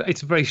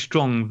a very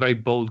strong, very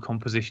bold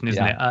composition,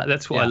 isn't it?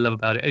 That's what I love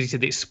about it. As you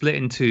said, it's split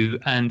in two,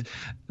 and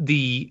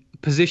the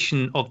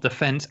position of the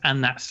fence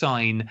and that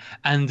sign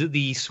and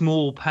the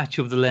small patch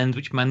of the lens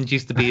which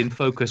manages to be in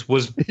focus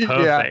was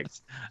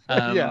perfect.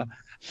 I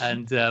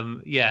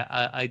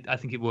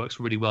think it works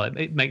really well.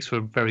 It makes for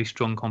a very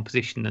strong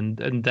composition,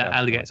 and that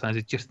alligator sign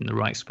is just in the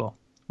right spot.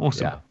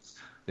 Awesome.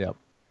 Yeah.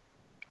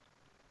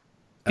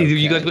 Either of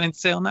you guys got anything to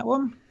say on that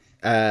one?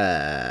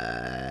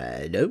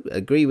 No,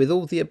 agree with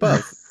all the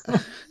above.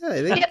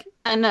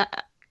 And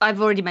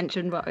I've already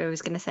mentioned what I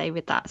was going to say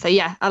with that. So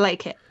yeah, I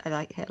like it. I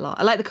like it a lot.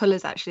 I like the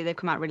colours actually. They've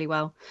come out really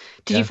well.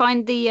 Did you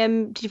find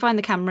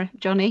the camera,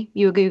 Johnny?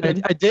 You were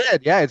Googling. I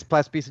did. Yeah, it's a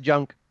plastic piece of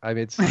junk. I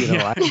mean, it's I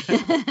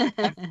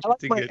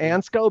like my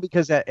Ansco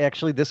because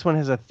actually this one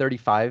has a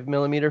 35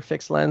 millimeter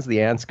fixed lens. The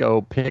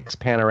Ansco Pix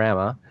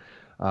Panorama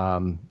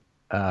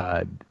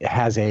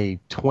has a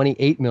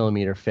 28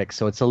 millimeter fixed,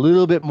 so it's a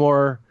little bit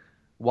more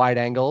wide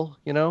angle,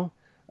 but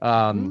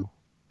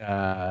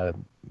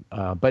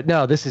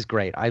no, this is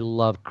great. I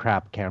love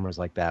crap cameras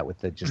like that with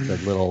the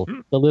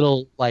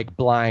little like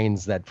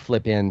blinds that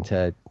flip in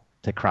to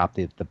crop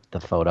the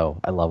photo.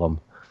 I love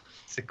them.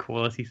 It's a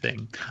quality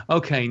thing.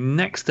 Okay,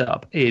 next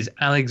up is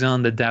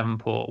Alexander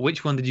Davenport.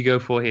 Which one did you go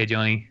for here,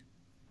 Johnny?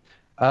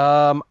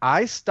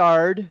 I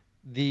starred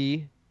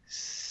the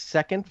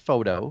second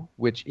photo,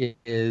 which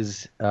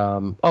is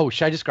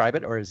should I describe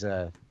it, or is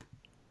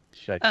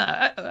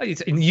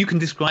You can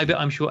describe it.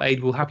 I'm sure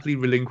Aid will happily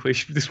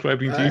relinquish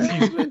describing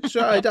duties.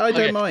 I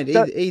don't mind.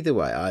 Either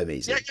way, I'm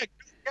easy. Yeah.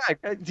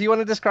 Do you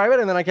want to describe it,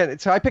 and then I can?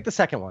 So I picked the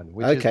second one.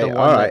 Which is the one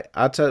all right.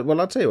 I'll tell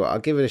you what. I'll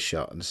give it a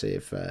shot and see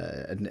if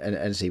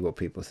and see what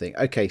people think.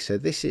 Okay, so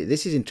this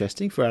is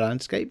interesting for a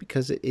landscape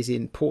because it is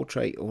in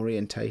portrait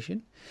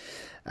orientation.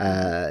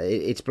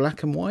 It's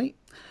black and white.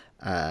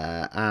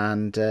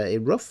 And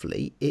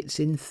roughly it's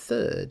in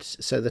thirds.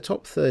 So the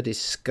top third is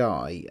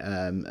sky,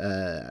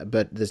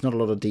 but there's not a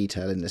lot of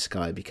detail in the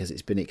sky because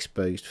it's been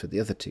exposed for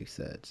the other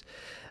 2/3.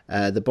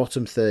 The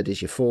bottom third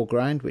is your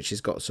foreground, which has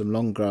got some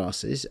long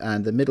grasses,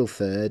 and the middle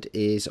third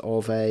is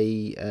of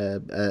a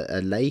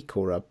lake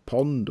or a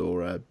pond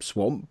or a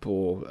swamp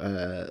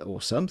or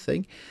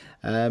something.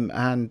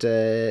 And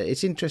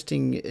it's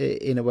interesting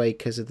in a way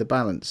because of the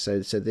balance. So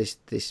this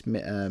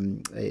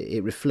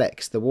it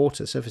reflects the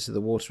water. The surface of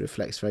the water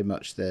reflects very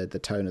much the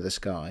tone of the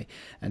sky,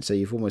 and so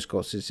you've almost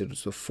got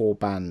sort of 4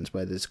 bands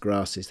where there's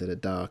grasses that are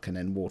dark and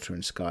then water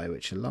and sky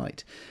which are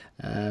light.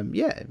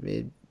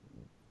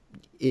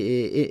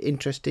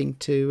 Interesting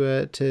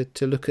to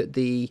look at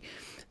the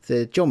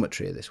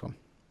geometry of this one.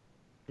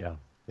 Yeah.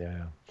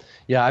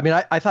 I mean,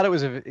 I thought it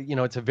was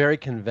it's a very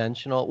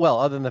conventional. Well,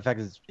 other than the fact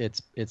that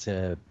it's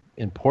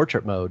in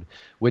portrait mode,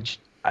 which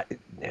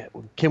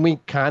can we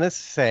kind of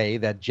say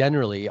that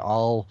generally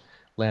all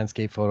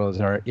landscape photos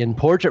are in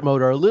portrait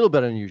mode are a little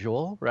bit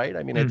unusual, right?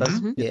 I mean, it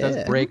does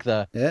break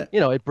the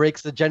it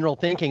breaks the general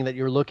thinking that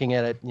you're looking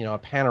at a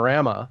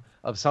panorama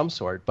of some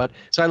sort. But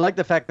so I like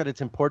the fact that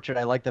it's in portrait.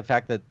 I like the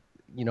fact that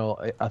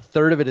a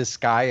third of it is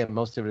sky and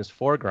most of it is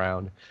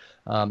foreground.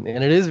 And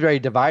it is very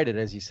divided,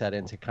 as you said,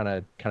 into kind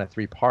of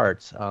 3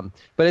 parts.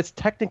 But it's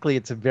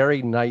a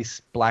very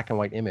nice black and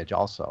white image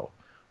also.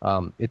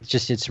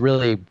 It's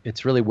really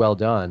well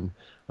done.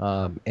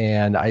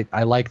 And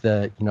I like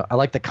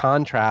the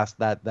contrast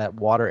that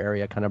water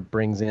area kind of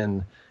brings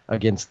in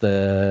against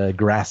the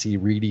grassy,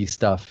 reedy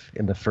stuff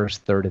in the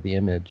first third of the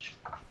image.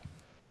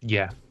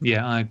 Yeah,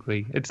 I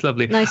agree. It's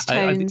lovely. Nice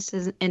tones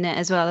in it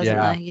as well, isn't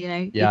there?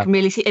 You can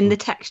really see in the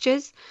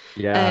textures.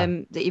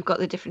 That you've got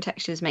the different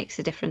textures makes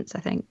a difference,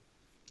 I think.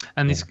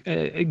 And it's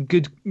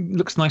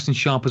looks nice and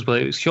sharp as well.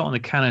 It was shot on the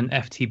Canon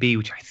FTB,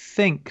 which I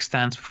think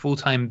stands for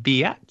full-time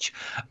BH.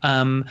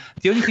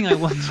 The only thing I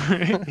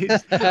wonder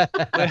is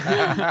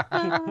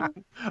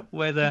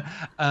whether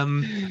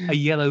a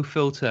yellow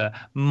filter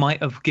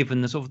might have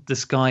given the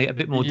sky a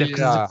bit more depth.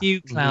 Because there's a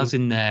few clouds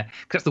in there.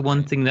 Because that's the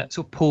one thing that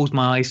sort of pulls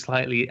my eyes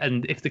slightly.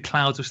 And if the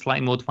clouds were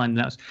slightly more defined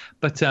than that,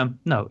 but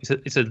no,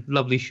 it's a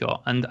lovely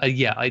shot. And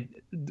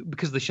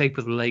because of the shape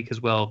of the lake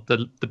as well,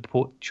 the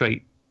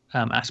portrait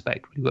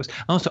aspect really works.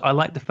 And also, I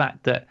like the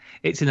fact that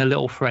it's in a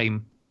little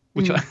frame,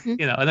 which I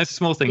know it's a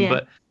small thing,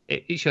 but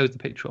it shows the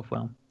picture off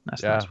well.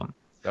 That's the nice one.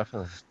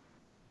 Definitely.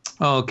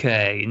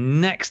 Okay,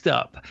 next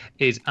up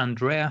is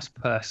Andreas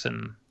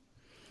Persson.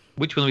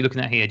 Which one are we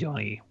looking at here,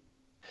 Johnny?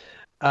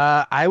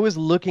 I was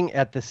looking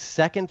at the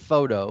second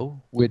photo,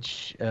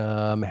 which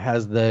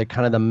has the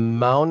kind of the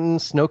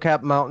mountains,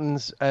 snow-capped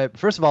mountains.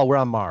 First of all, we're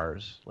on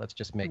Mars. Let's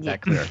just make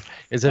that clear.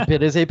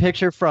 It is a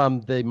picture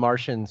from the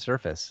Martian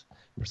surface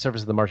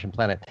of the Martian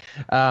planet.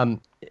 So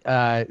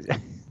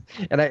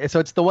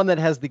it's the one that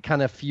has the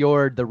kind of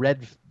fjord, the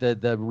red,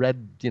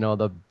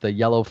 the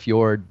yellow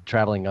fjord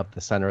traveling up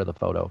the center of the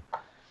photo.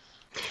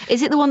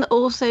 Is it the one that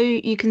also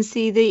you can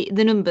see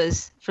the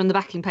numbers from the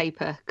backing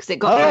paper because it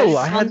got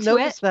I hadn't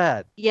noticed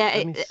that. Yeah,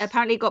 it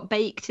apparently got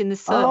baked in the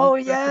sun. Oh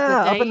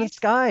yeah, up in the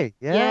sky.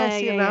 Yeah, I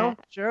see it now.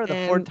 Sure,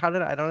 the Ford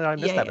Town. I don't know. I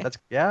missed that, but that's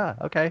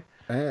okay.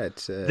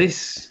 It's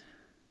this.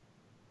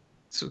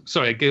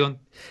 Sorry, go on.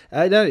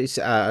 No, it's.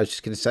 I was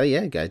just going to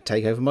say, go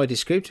take over my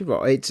descriptive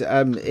role. It's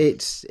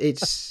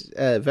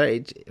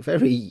very,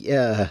 very,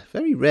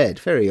 very red,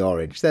 very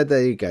orange.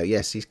 There you go.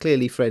 Yes, he's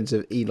clearly friends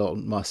of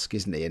Elon Musk,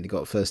 isn't he? And he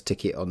got first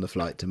ticket on the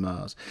flight to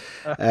Mars,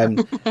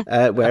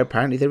 where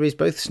apparently there is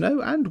both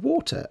snow and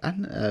water,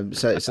 and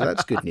so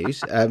that's good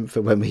news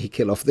for when we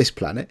kill off this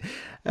planet.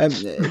 I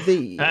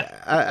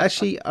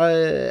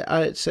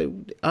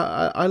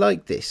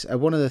like this.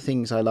 One of the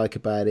things I like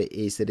about it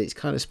is that it's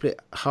kind of split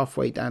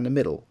halfway down the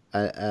middle.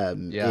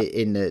 In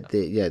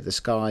the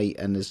sky,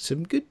 and there's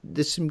some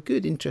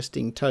good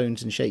interesting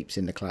tones and shapes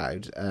in the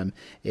clouds.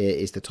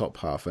 Is the top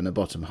half, and the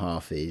bottom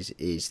half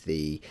is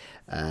the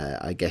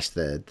I guess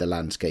the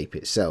landscape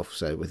itself.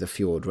 So with a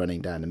fjord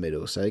running down the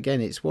middle. So again,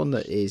 it's one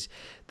that is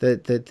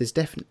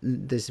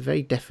there's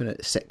very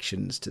definite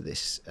sections to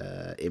this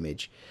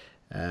image.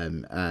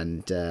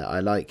 And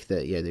I like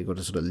that. They've got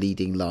a sort of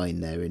leading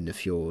line there in the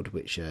fjord,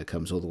 which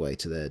comes all the way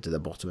to the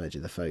bottom edge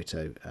of the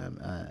photo,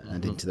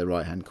 and into the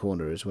right hand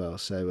corner as well.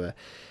 So,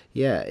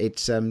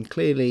 it's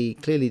clearly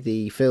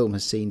the film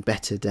has seen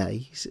better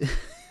days.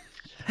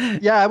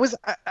 I was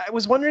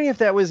wondering if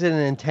that was an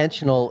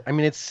intentional. I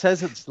mean, it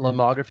says it's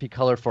Lomography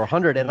Color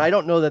 400, and I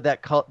don't know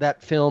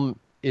that film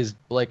is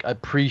like a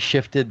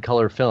pre-shifted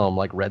color film,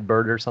 like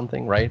Redbird or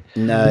something, right?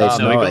 No, it's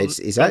No, not. it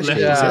It's got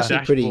actually left it's on the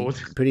actually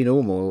dashboard. pretty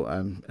normal.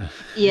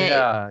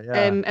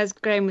 As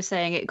Graham was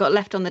saying, it got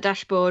left on the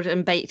dashboard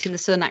and baked in the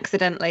sun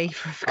accidentally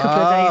for a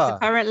couple of days,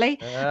 apparently,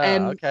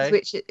 Okay.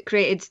 which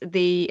created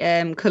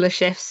the color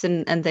shifts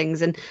and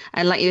things. And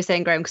like you were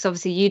saying, Graham, because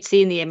obviously you'd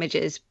seen the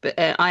images, but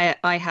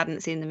I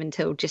hadn't seen them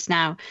until just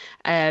now.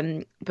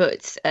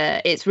 But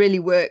it's really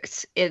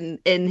worked in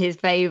his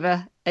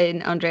favor,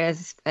 in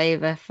Andreas'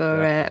 favor,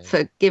 for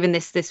giving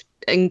this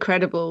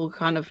incredible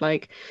kind of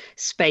like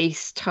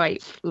space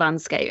type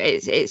landscape.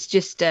 It's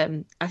just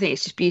I think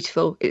it's just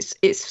beautiful.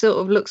 It sort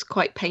of looks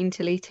quite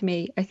painterly to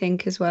me, I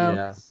think, as well.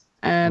 Yeah.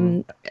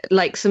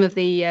 Like some of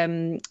the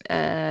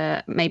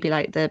maybe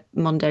like the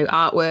Mondo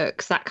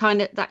artworks, that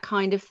kind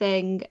of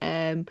thing,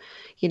 or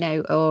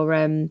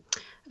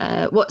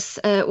what's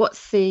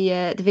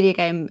the video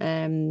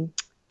game,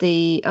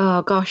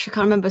 oh gosh, I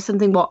can't remember,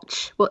 something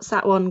watch. What's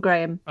that one,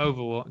 Graham?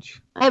 Overwatch.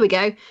 There we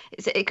go.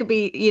 It could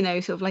be,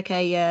 sort of like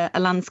a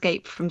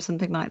landscape from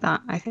something like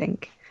that, I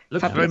think.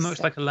 Looks very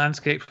much like a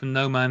landscape from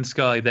No Man's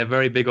Sky. They're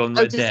very big on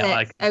Red Dead.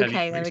 I can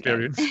tell you from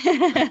experience.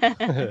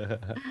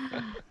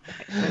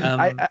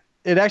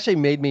 It actually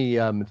made me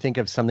think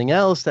of something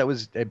else that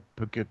was, I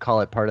could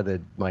call it part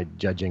of my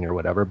judging or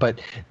whatever,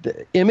 but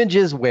the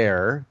images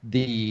where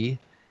the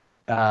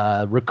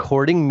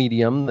recording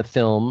medium, the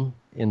film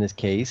in this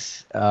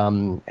case,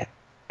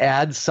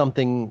 adds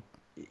something.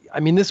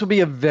 I mean, this would be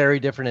a very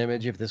different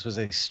image if this was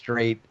a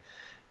straight,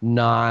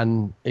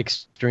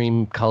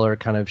 non-extreme color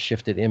kind of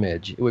shifted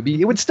image.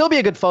 It would still be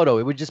a good photo.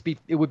 It would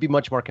be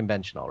much more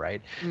conventional,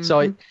 right?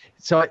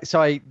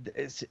 Mm-hmm.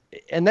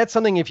 And that's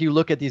something, if you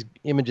look at these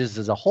images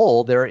as a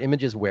whole, there are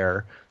images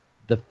where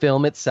the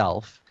film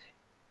itself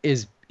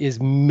is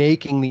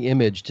making the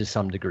image to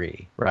some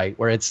degree, right?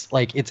 Where it's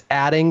like it's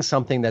adding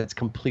something that's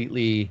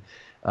completely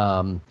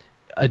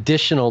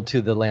additional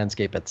to the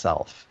landscape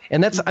itself.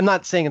 And that's, I'm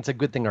not saying it's a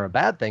good thing or a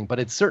bad thing, but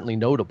it's certainly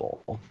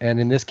notable.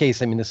 And in this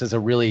case, I mean, this is a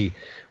really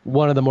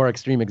one of the more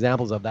extreme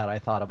examples of that, I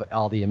thought, of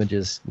all the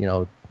images,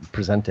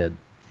 presented.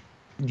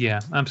 Yeah,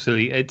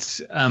 absolutely.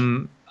 It's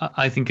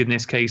I think in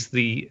this case,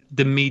 the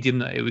medium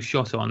that it was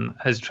shot on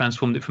has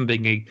transformed it from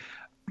being a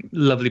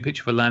lovely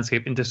picture of a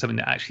landscape into something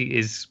that actually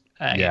is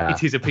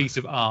it is a piece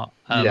of art.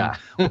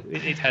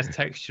 It has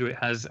texture. It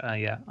has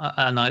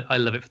and I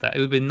love it for that.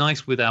 It would be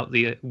nice without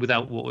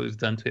what was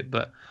done to it,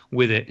 but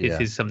with it, it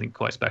is something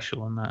quite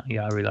special on that.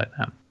 Yeah, I really like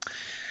that.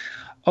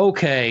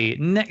 Okay,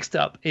 next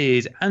up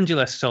is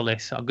Angela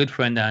Solis, our good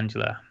friend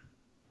Angela.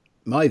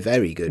 My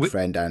very good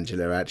friend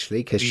Angela,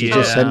 actually, because she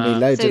just sent me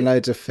loads and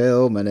loads of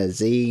film and a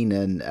zine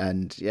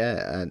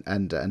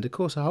and of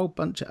course a whole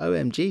bunch of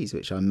OMGs,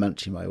 which I'm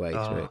munching my way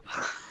through.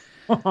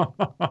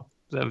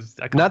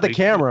 Not the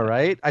camera,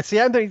 right? I see.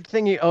 I'm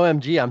thinking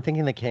OMG. I'm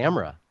thinking the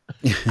camera.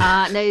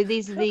 No,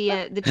 these are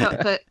the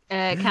chocolate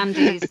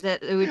candies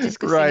that we were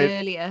discussing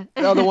earlier.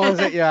 No, the ones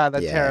that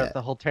tariff,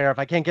 the whole tariff.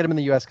 I can't get them in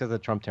the U.S. because of the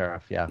Trump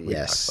tariff. Yeah.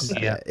 Yes.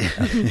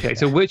 Okay,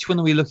 so which one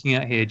are we looking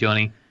at here,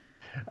 Johnny?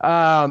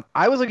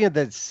 I was looking at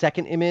the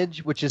second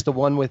image, which is the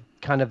one with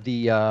kind of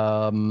the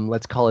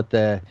let's call it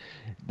the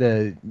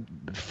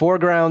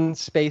foreground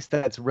space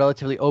that's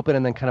relatively open,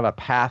 and then kind of a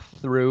path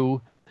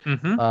through.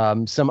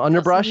 Mm-hmm. Some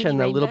underbrush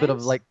and a little bit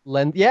of like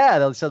lens.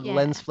 Yeah, so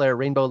lens flare,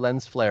 rainbow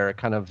lens flare,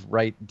 kind of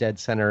right dead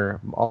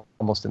center,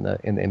 almost in the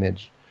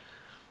image,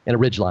 and a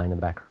ridge line in the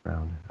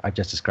background. I've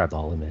just described the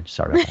whole image.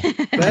 Sorry about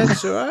that.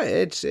 That's all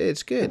right.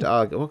 It's good.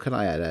 What can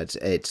I add?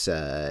 It's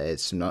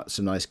not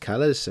some nice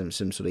colours, some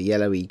sort of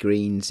yellowy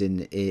greens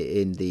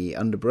in the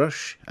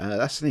underbrush.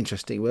 That's an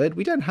interesting word.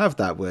 We don't have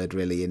that word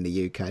really in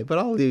the UK, but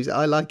I'll use it.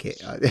 I like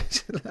it.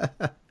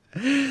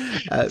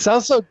 It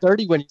sounds so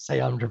dirty when you say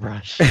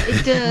underbrush.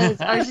 It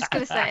does. I was just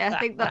going to say, I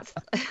think that's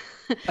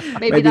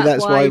maybe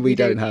that's why we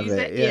don't have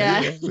it.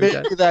 Yeah.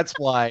 Maybe that's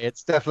why.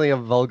 It's definitely a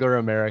vulgar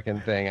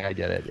American thing. I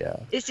get it. Yeah.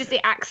 It's just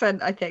the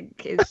accent, I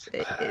think, it's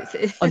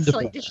a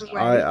slightly different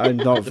way. I'm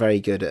not very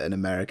good at an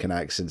American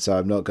accent, so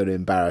I'm not going to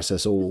embarrass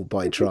us all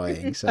by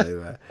trying.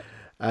 So.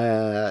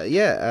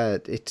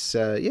 It's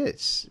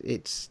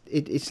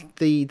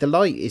the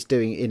light is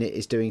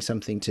doing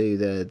something to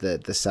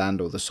the sand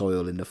or the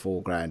soil in the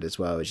foreground as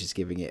well, which is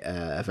giving it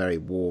a very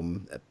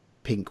warm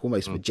pink,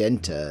 almost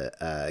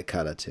magenta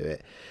color to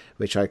it,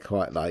 which I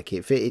quite like.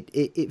 It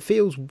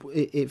feels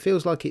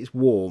like it's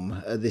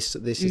warm. This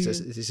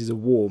is a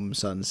warm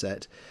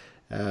sunset,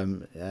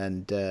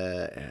 and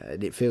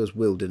it feels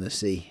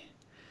wildernessy.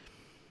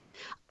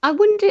 I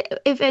wonder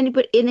if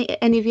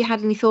any of you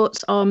had any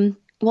thoughts on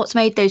what's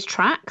made those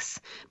tracks,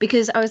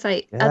 because I was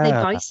like, are they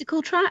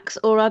bicycle tracks,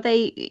 or are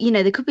they,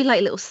 they could be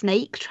like little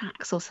snake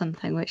tracks or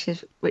something, which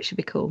would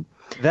be cool.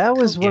 That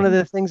was one of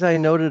the things I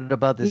noted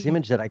about this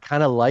image, that I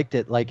kind of liked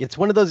it. Like, it's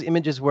one of those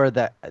images where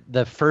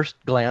the first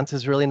glance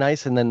is really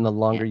nice, and then the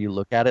longer you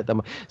look at it,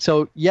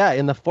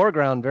 in the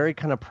foreground, very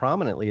kind of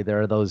prominently,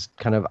 there are those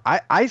kind of,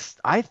 I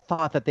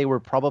thought that they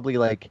were probably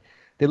like,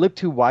 they look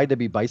too wide to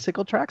be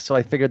bicycle tracks, so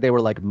I figured they were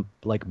like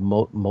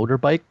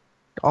motorbike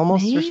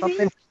almost or Maybe?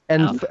 something.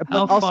 And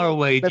How also far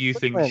away the do you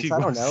think footprints, she I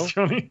don't was, know.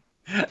 Johnny?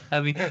 I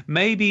mean,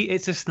 maybe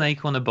it's a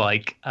snake on a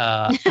bike.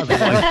 Otherwise,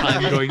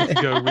 I'm going to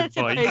go with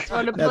bike. It's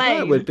on a Now, that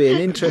plane. would be an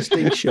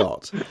interesting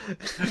shot.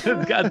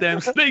 Goddamn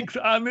snakes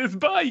on this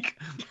bike.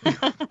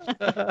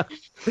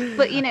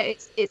 But you know,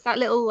 it's that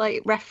little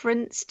like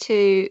reference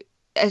to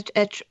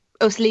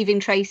us leaving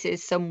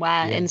traces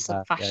somewhere in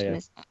some fashion, yeah.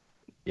 isn't it?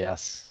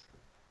 Yes.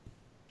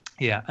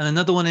 Yeah, and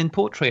another one in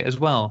portrait as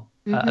well.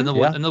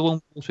 Another one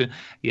portrait.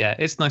 Yeah,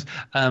 it's nice.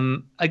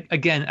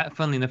 Again,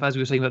 funnily enough, as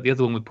we were saying about the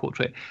other one with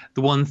portrait,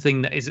 the one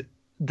thing that is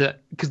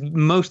that because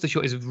most of the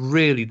shot is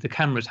really the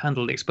camera's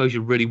handled exposure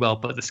really well,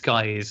 but the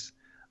sky is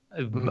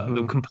a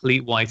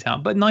complete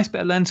whiteout. But nice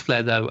bit of lens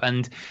flare though,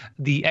 and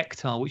the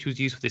Ektar, which was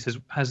used for this,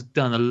 has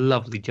done a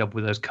lovely job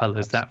with those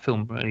colours. That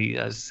film really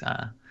does.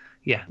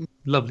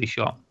 Lovely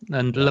shot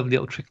and lovely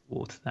little trick of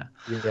water there.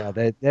 Yeah,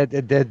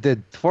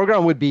 the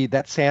foreground would be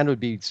that sand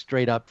would be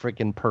straight up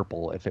freaking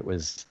purple if it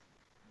was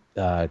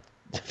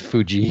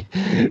Fuji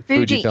film. Yes,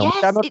 it just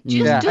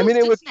does, I mean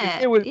it was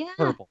yeah.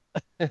 purple,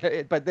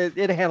 but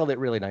it handled it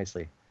really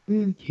nicely.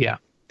 Yeah.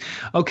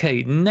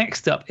 Okay,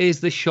 next up is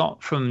the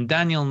shot from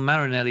Daniel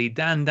Marinelli,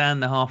 Dan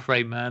the Half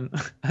Frame Man,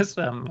 as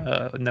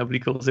nobody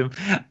calls him,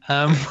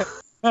 from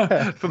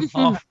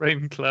Half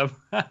Frame Club.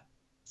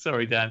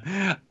 Sorry, Dan.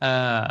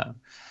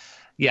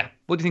 Yeah,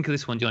 what do you think of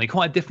this one, Johnny?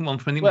 Quite a different one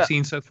from anything we've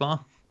seen so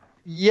far.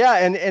 Yeah,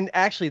 and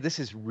actually this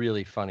is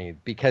really funny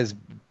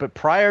but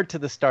prior to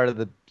the start of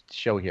the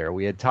show here,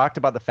 we had talked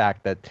about the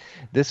fact that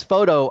this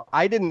photo,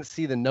 I didn't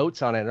see the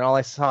notes on it, and all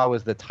I saw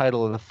was the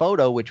title of the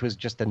photo, which was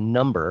just a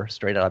number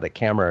straight out of the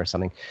camera or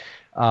something,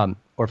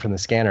 or from the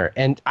scanner.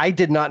 And I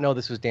did not know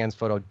this was Dan's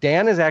photo.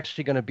 Dan is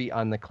actually going to be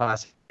on the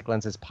Classic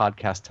Lenses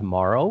podcast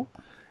tomorrow.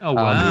 Oh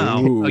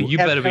wow! You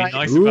better be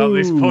nice about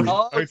this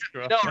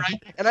photograph. No,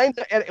 right?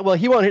 And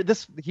he won't hear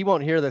this. He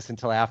won't hear this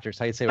until after.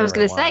 So I'd say. I was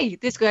going to say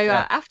this go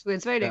out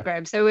afterwards, won't it,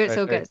 Graham? So it's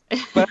all good.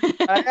 But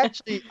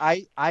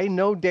I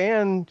know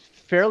Dan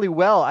fairly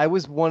well. I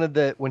was one of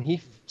the when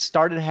he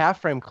started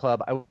Half Frame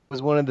Club. I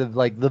was one of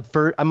the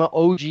first. I'm an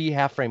OG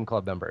Half Frame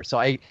Club member, so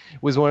I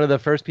was one of the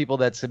first people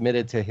that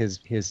submitted to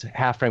his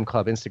Half Frame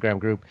Club Instagram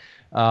group.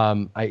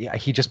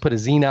 He just put a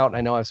zine out, and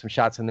I know I have some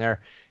shots in there.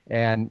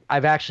 And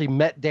I've actually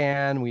met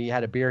Dan. We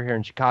had a beer here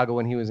in Chicago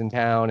when he was in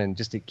town, and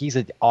he's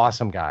an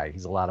awesome guy.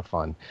 He's a lot of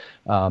fun,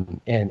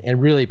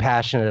 and really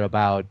passionate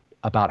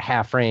about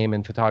half frame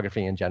and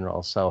photography in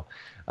general. So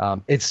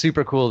it's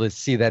super cool to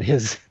see that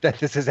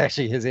this is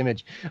actually his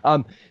image.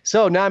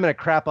 So now I'm gonna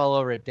crap all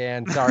over it,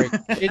 Dan. Sorry.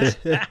 It's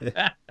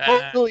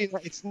totally.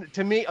 It's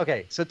to me.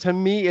 Okay, so to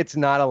me, it's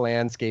not a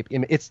landscape.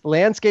 It's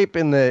landscape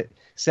in the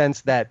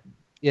sense that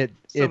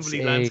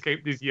somebody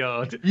landscaped his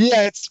yard.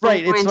 Yeah, it's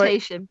right.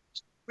 Orientation.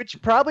 Which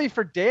probably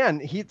for Dan,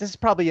 this is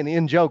probably an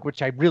in joke,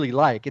 which I really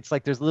like. It's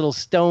like there's a little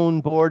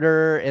stone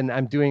border, and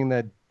I'm doing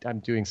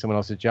someone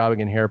else's job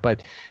again here,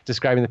 but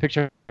describing the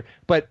picture.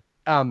 But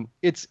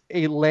it's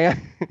a land,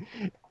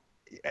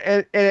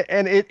 and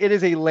it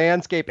is a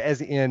landscape,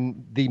 as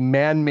in the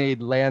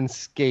man-made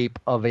landscape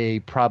of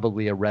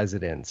probably a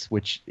residence,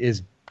 which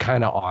is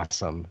kind of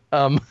awesome.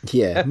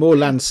 Yeah, more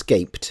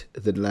landscaped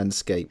than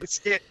landscape.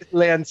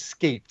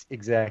 Landscaped,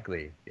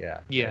 exactly.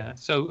 Yeah.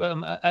 So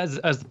as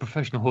the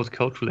professional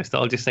horticulturalist,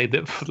 I'll just say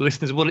that for the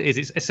listeners, what it is,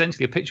 it's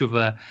essentially a picture of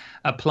a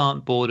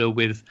plant border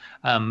with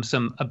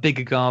a big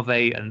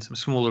agave and some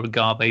smaller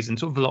agaves and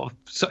sort of a lot of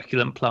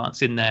succulent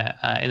plants in there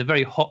in a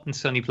very hot and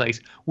sunny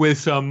place with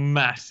some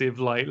massive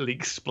light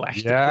leaks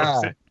splashed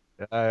across it.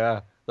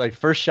 Yeah. Like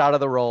first shot of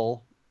the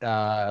roll,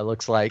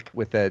 looks like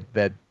with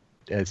that.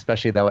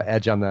 Especially the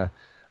edge on the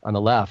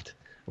left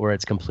where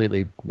it's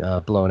completely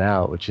blown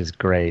out, which is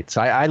great.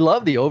 So I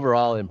love the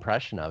overall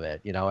impression of it,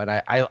 and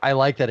I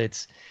like that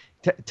it's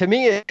to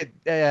me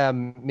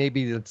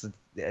maybe it's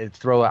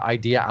throw an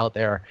idea out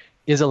there.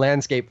 Is a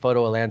landscape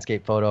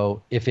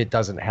photo if it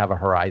doesn't have a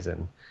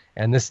horizon?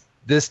 And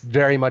this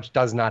very much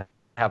does not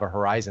have a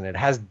horizon. It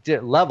has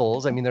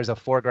levels. I mean, there's a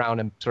foreground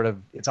and sort of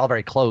it's all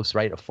very close,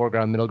 right? A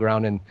foreground, middle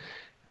ground, and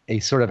a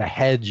sort of a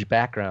hedge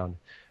background.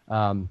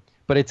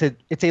 But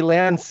it's a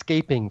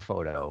landscaping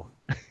photo,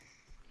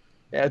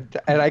 and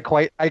I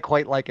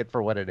quite like it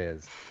for what it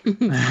is.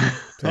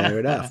 Fair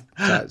enough.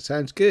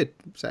 Sounds good.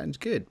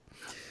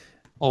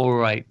 All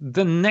right.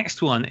 The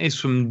next one is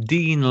from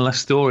Dean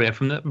Lastoria,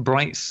 from the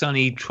bright,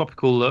 sunny,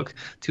 tropical look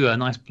to a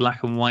nice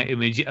black and white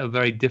image. A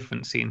very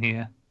different scene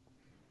here.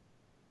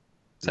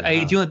 So,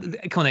 Aid, do you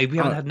want? Come on, Aid. We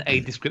haven't had an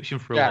Aid description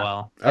for a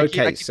while.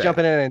 Okay, I keep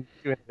jumping in and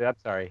doing it. I'm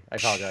sorry. I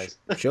apologize.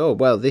 Sure.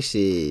 Well, this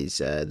is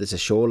there's a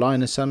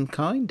shoreline of some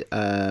kind.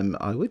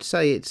 I would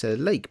say it's a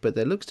lake, but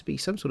there looks to be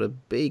some sort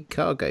of big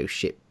cargo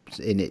ship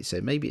in it.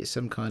 So maybe it's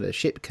some kind of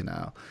ship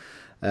canal.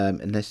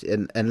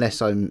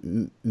 unless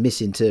I'm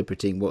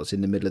misinterpreting what's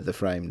in the middle of the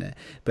frame there.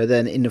 But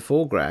then in the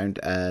foreground,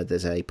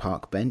 there's a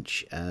park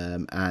bench,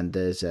 and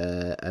there's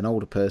an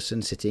older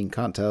person sitting.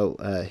 Can't tell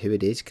who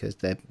it is because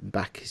their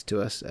back is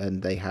to us,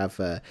 and they have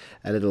a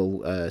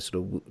little sort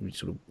of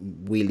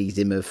wheelie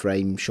Zimmer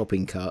frame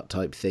shopping cart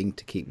type thing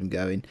to keep them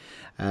going.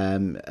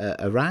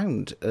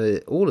 Around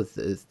all of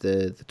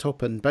the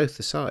top and both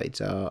the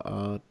sides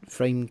are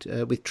framed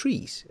with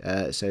trees.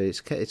 So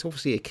it's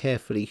obviously a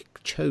carefully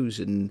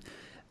chosen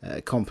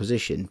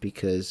composition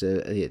because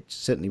it's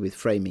certainly with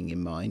framing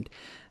in mind.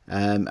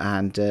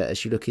 And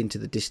as you look into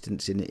the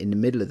distance in the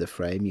middle of the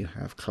frame, you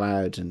have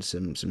clouds and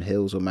some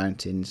hills or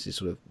mountains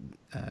sort of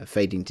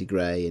fading to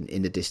grey, and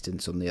in the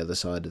distance on the other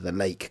side of the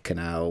lake,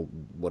 canal,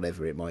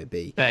 whatever it might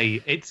be.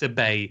 Bay. It's a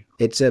bay.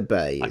 It's a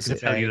bay. I can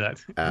tell you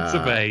that. It's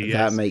a bay, yes.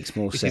 That makes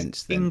more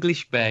sense then.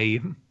 English Bay.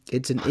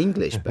 It's an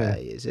English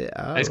bay, is it?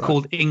 Oh, it's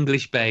called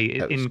English Bay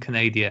in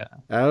Canada.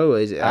 Oh,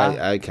 is it?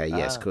 Okay,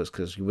 yes,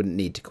 because you wouldn't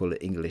need to call it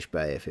English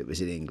Bay if it was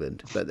in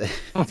England. But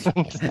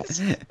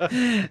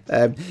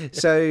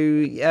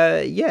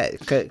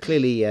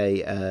clearly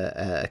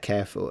a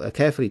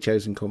carefully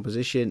chosen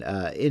composition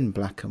in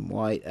black and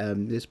white.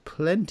 There's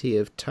plenty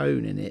of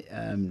tone in it.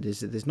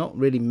 There's not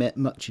really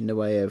much in the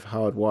way of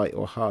hard white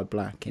or hard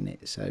black in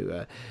it.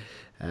 So,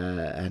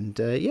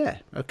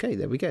 okay,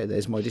 there we go.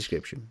 There's my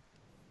description.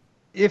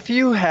 If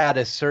you had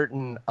a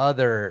certain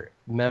other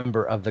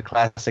member of the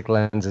Classic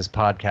Lenses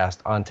podcast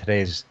on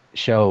today's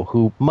show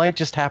who might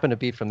just happen to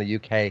be from the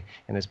UK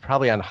and is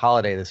probably on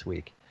holiday this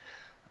week,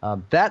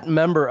 that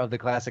member of the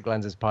Classic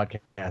Lenses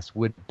podcast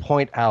would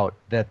point out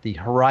that the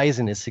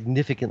horizon is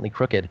significantly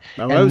crooked.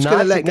 I was going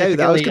to let go.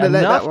 I was going to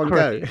let that one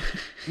go.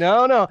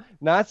 No,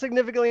 not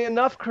significantly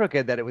enough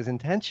crooked that it was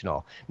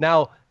intentional.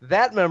 Now,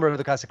 that member of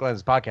the Classic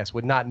Lenses podcast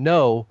would not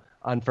know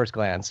on first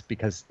glance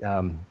because...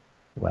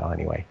 well,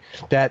 anyway,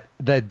 that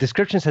the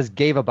description says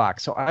Geva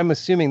box. So I'm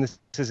assuming this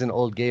is an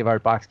old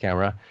Gavart box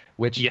camera,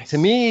 which to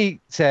me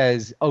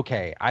says,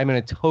 okay, I'm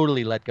going to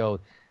totally let go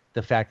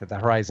the fact that the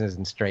horizon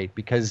isn't straight,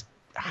 because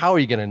how are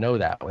you going to know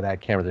that with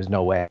that camera? There's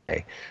no way.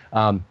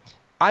 I'm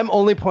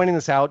only pointing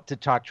this out to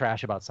talk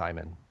trash about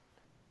Simon.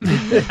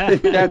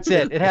 That's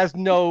it. It has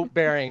no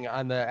bearing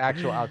on the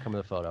actual outcome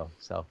of the photo.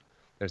 So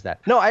there's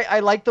that. No, I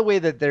like the way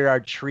that there are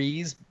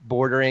trees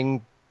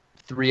bordering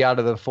 3 out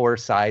of the 4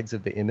 sides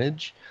of the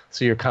image,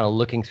 so you're kind of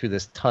looking through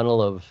this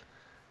tunnel of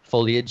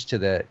foliage to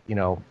the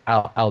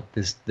out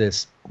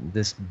this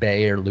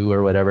bay or loo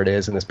or whatever it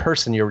is, and this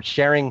person you're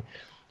sharing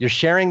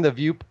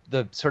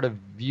the sort of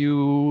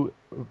view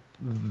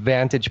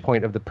vantage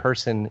point of the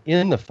person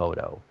in the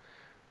photo.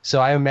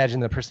 So I imagine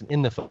the person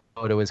in the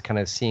photo is kind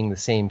of seeing the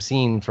same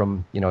scene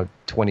from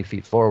 20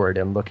 feet forward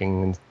and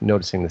looking and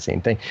noticing the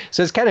same thing.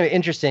 So it's kind of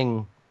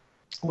interesting.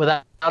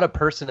 Without a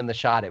person in the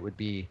shot, it would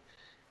be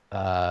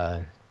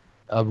a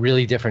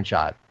really different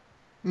shot.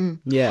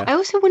 Yeah. I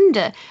also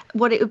wonder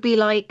what it would be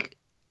like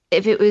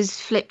if it was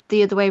flipped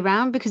the other way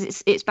around, because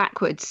it's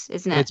backwards,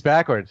 isn't it? It's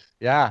backwards.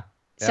 Yeah.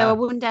 So I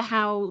wonder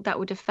how that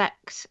would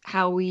affect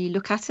how we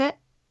look at it.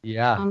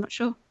 Yeah. I'm not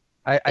sure.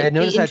 I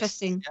noticed that.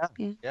 Interesting.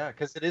 Yeah,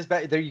 because it is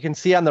back there. You can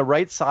see on the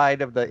right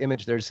side of the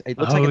image. It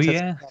looks like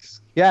it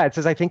says. Yeah. It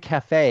says, I think,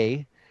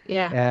 cafe.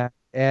 Yeah.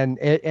 And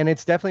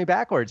it's definitely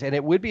backwards, and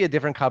it would be a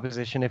different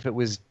composition if it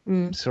was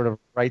sort of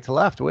right to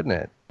left, wouldn't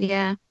it?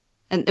 Yeah,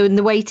 and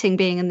the weighting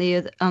being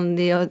on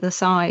the other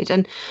side,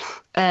 and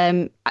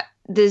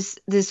there's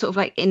sort of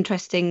like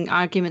interesting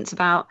arguments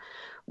about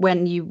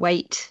when you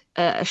weight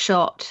a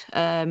shot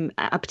at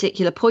a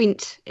particular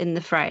point in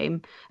the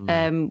frame,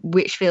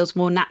 which feels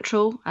more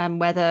natural,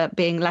 whether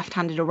being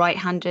left-handed or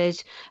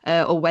right-handed,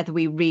 or whether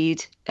we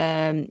read,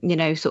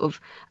 sort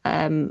of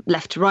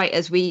left to right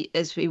as we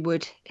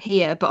would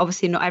here. But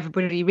obviously, not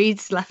everybody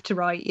reads left to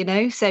right,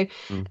 So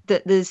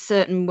that there's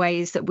certain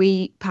ways that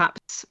we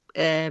perhaps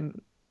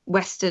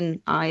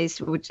Western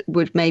eyes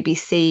would maybe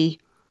see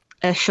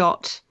a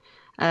shot,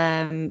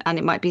 and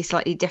it might be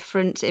slightly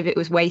different if it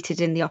was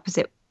weighted in the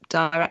opposite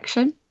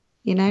direction,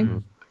 Yeah.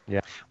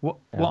 What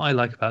I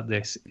like about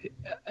this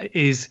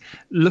is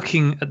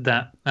looking at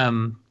that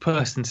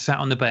person sat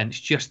on the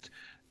bench, just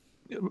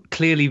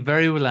clearly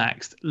very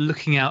relaxed,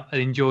 looking out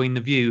and enjoying the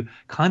view,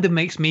 kind of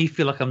makes me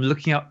feel like I'm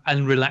looking out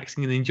and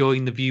relaxing and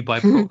enjoying the view by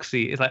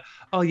proxy. It's like,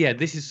 oh yeah,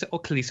 this is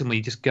clearly somewhere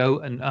you just go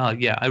and I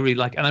really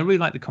like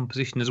the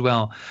composition as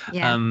well.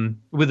 Yeah.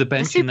 With the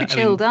bench. They're super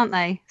chilled, aren't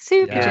they?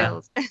 Super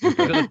chilled. You've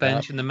got the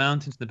bench and the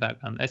mountains in the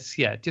background. It's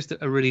just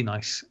a really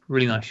nice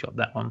shot,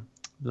 that one.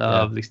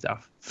 Lovely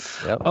stuff.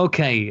 Yep.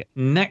 Okay,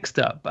 next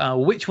up,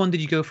 which one did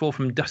you go for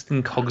from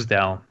Dustin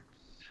Cogsdale?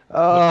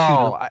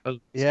 I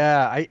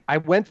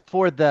went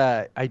for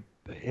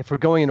if we're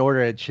going in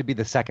order, it should be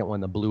the second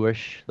one, the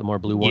more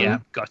blue one. Yeah,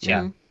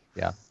 gotcha.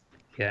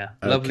 Yeah,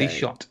 lovely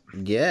shot.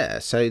 Yeah,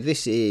 so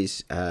this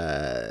is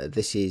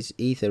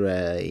either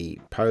a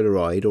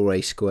Polaroid or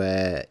a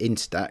Square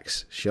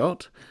Instax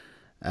shot.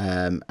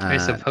 I'm going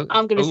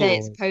to say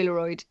it's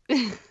Polaroid.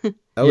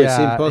 It's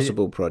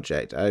Impossible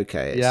Project.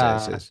 Okay. It's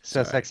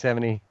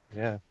SX70.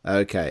 Yeah.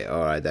 Okay,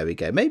 all right, there we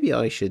go. Maybe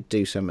I should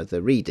do some of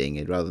the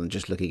reading rather than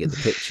just looking at the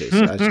pictures,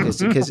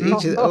 because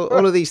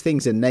all of these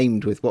things are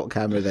named with what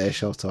camera they're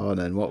shot on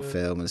and what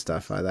film and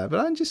stuff like that.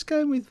 But I'm just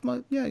going with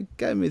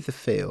going with the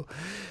feel.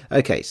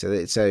 Okay,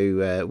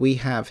 so we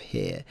have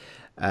here,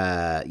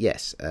 a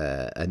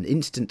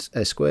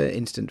square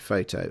instant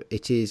photo.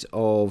 It is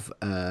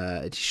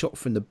it's shot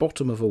from the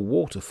bottom of a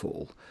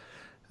waterfall.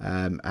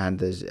 And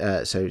there's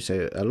so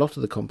a lot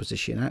of the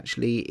composition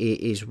actually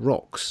is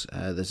rocks.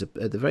 There's at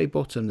the very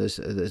bottom. There's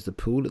the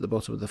pool at the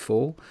bottom of the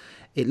fall.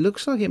 It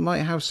looks like it might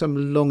have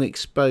some long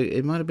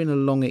It might have been a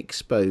long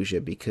exposure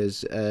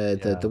because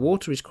the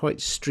water is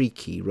quite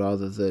streaky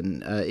rather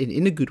than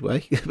in a good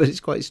way, but it's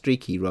quite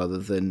streaky rather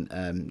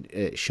than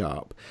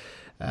sharp.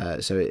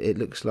 So it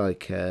looks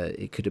like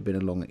it could have been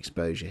a long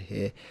exposure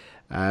here.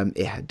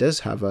 It does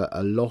have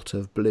a lot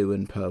of blue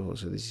and purple,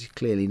 so this is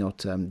clearly not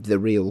the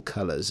real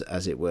colours,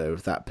 as it were,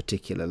 of that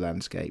particular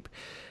landscape.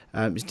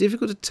 It's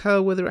difficult to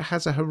tell whether it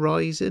has a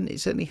horizon. It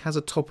certainly has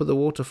a top of the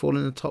waterfall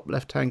in the top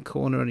left-hand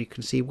corner, and you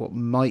can see what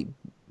might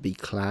be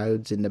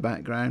clouds in the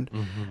background.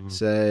 Mm-hmm.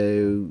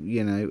 So,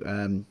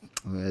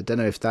 I don't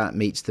know if that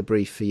meets the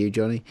brief for you,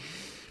 Johnny.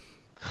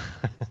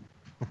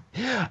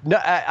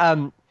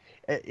 No,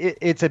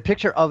 it's a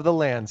picture of the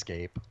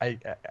landscape. I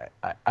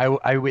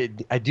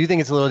do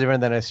think it's a little different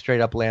than a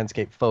straight up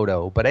landscape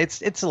photo, but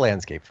it's a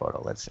landscape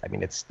photo.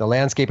 It's the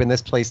landscape in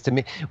this place to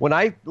me. When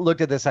I looked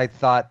at this, I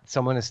thought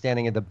someone is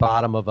standing at the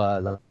bottom of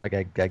a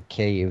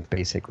cave,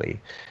 basically.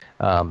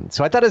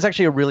 So I thought it was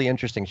actually a really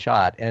interesting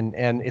shot, and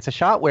it's a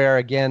shot where,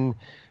 again,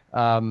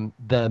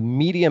 the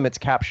medium it's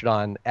captured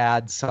on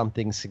adds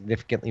something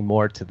significantly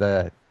more to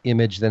the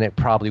image than it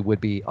probably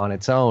would be on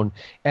its own.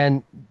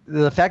 And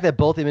the fact that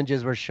both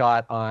images were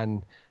shot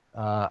on,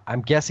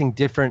 I'm guessing,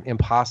 different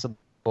Impossible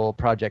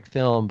project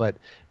film, but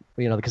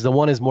because the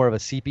one is more of a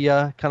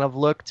sepia kind of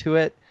look to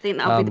it. I think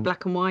that'll be the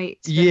black and white.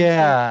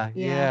 Yeah.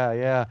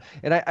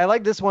 And I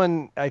like this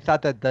one. I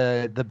thought that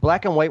the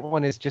black and white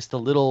one is just a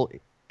little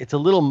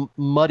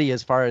muddy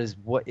as far as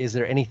what is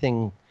there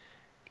anything.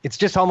 It's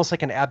just almost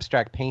like an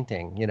abstract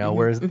painting,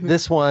 whereas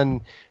this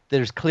one,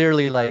 there's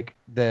clearly like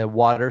the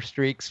water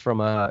streaks from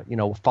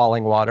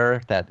falling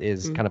water that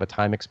is kind of a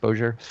time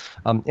exposure.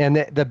 And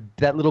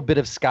that little bit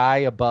of sky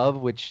above,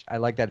 which I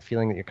like that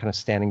feeling that you're kind of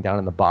standing down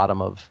in the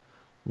bottom of,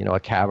 a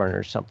cavern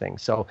or something.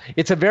 So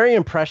it's a very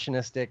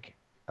impressionistic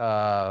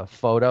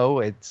photo.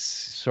 It's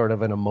sort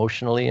of an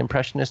emotionally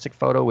impressionistic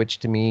photo, which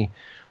to me,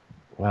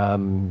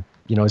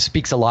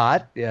 speaks a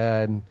lot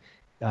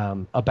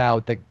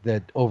about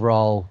the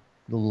overall,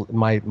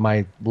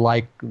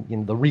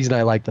 the reason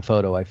I like the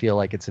photo. I feel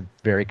like it's a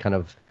very kind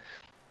of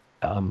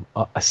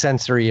a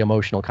sensory,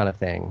 emotional kind of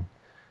thing.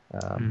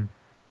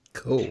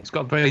 Cool. It's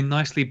got a very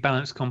nicely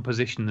balanced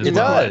composition as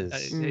well.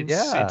 It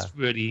does. It's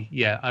really,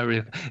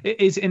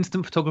 is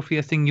instant photography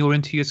a thing you're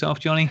into yourself,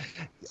 Johnny?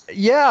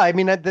 Yeah, I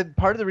mean,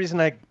 part of the reason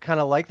I kind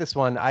of like this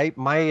one,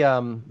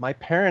 my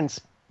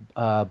parents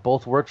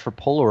both worked for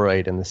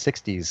Polaroid in the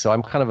 60s, so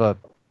I'm kind of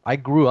I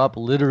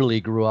literally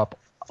grew up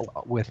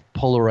with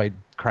Polaroid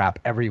crap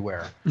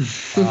everywhere.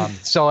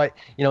 So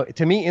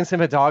to me,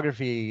 instant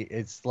photography,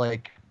 it's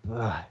like,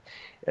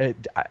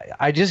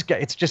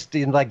 it's just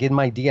in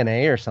my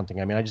DNA or something.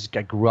 I mean, I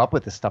grew up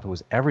with this stuff. It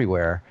was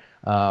everywhere.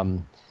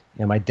 And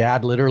my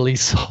dad literally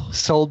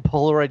sold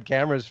Polaroid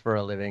cameras for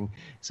a living.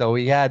 So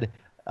we had,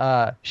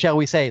 shall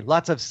we say,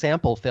 lots of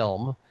sample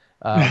film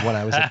when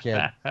I was a kid.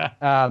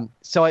 And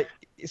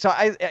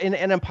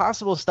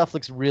Impossible stuff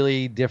looks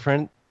really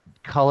different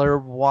color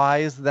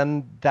wise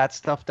than that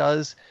stuff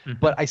does,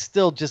 but I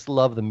still just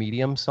love the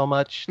medium so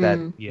much that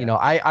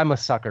I'm a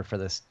sucker for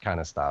this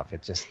kind of stuff.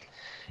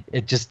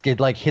 It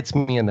like hits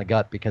me in the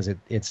gut because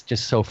it's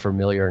just so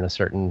familiar in a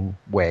certain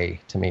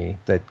way to me,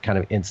 that kind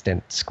of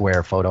instant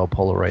square photo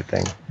Polaroid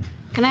thing.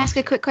 Can I ask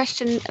a quick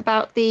question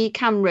about the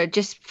camera,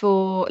 just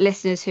for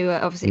listeners who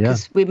are obviously,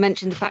 because we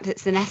mentioned the fact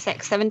it's an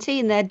SX70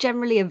 and they're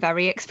generally a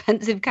very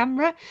expensive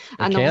camera,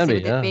 and obviously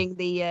with it being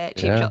the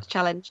Cheap Shots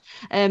Challenge.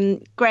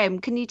 Graham,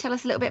 can you tell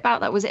us a little bit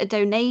about that? Was it a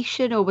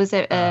donation, or was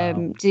it?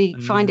 Did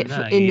you find it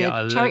in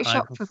the charity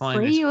shop for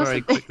free or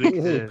something?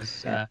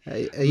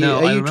 Are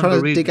you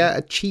trying to dig out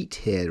a cheat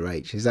here,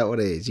 Rach? Is that what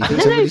it is? You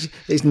think somebody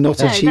it's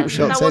not a Cheap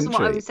Shots that wasn't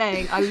entry? What I was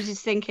saying. I was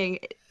just thinking.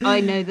 I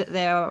know that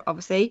they are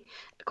obviously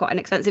quite an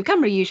expensive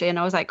camera usually, and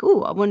I was like,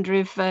 I wonder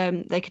if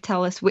they could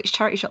tell us which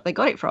charity shop they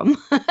got it from.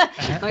 Nice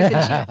and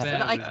cheap, so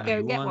that I could go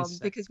and get one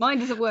because mine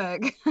doesn't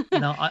work.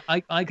 No,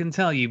 I can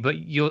tell you, but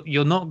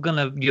you're not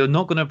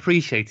gonna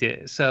appreciate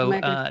it. So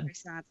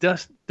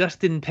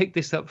Dustin picked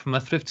this up from a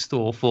thrift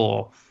store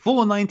for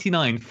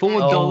 $4.99,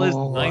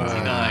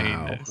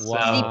 $4.99.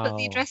 Wow. Did he put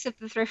the address of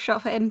the thrift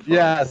shop for him?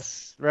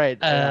 Yes, right.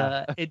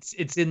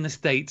 It's in the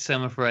States,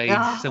 I'm afraid,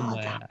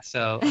 somewhere. Damn.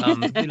 So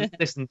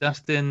listen,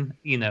 Dustin,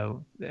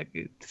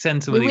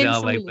 send somebody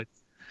our way, but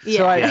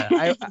So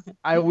Yeah.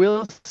 I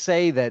will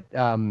say that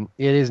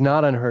it is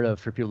not unheard of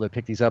for people to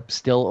pick these up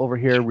still over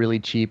here really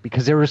cheap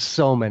because there were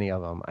so many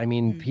of them. I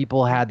mean,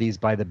 people had these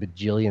by the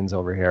bajillions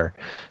over here.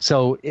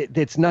 So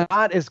it's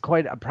not as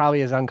quite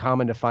probably as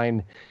uncommon to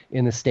find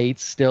in the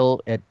States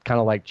still at kind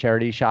of like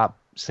charity shop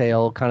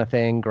sale kind of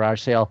thing,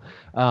 garage sale.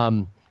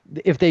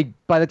 If they,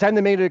 by the time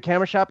they made it a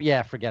camera shop,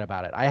 yeah, forget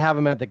about it. I have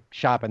them at the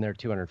shop and they're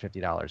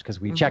 $250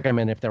 because we check them,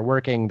 and if they're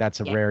working, that's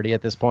a rarity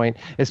at this point,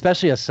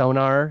 especially a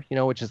sonar,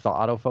 which is the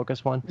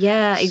autofocus one.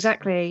 Yeah,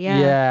 exactly. Yeah.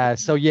 Yeah.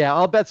 So yeah,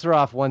 all bets are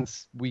off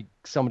once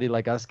somebody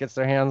like us gets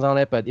their hands on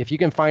it. But if you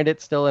can find it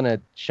still in a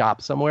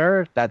shop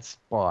somewhere, it's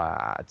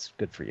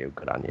good for you.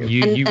 Good on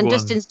you. And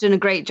Dustin's done a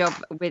great job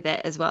with it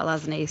as well,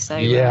 hasn't he? So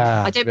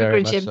yeah, I don't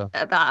begrudge him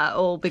at that at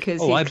all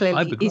because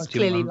he's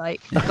clearly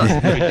like got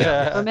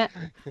some from it.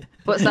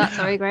 What's that?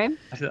 Sorry, Graham.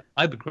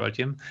 I begrudge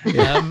him.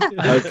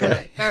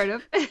 Okay. Fair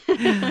enough.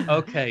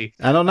 Okay.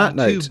 And on that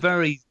note,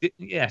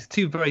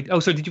 two very. Oh,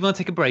 so did you want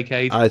to take a break,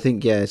 Aid? I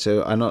think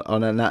So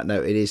on that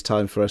note, it is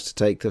time for us to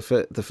take the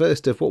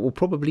first of what will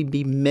probably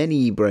be many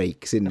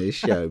breaks in this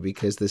show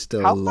because there's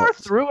still How lots.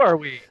 far through are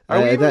we?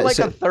 Are we even like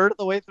a third of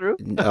the way through?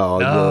 Oh,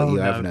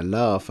 you're having a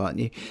laugh, aren't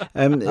you?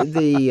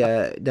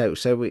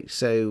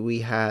 So we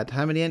had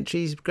how many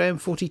entries, Graham?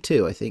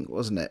 42, I think,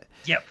 wasn't it?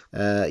 Yep.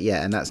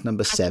 And that's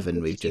number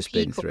 7 we've just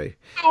been through.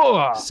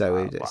 Oh, So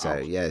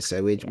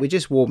we're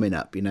just warming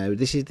up.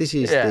 This is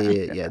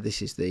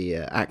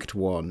the Act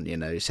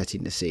 1.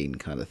 Setting the scene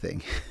kind of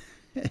thing.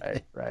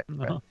 Right.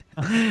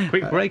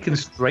 Quick break and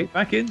straight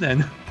back in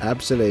then.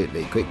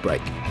 Absolutely, quick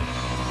break.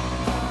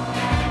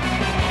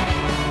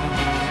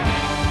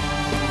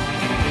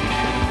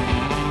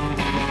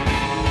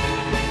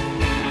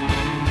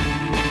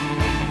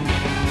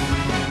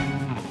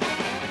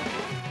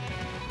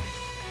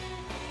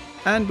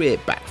 And we're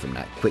back from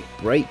that quick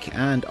break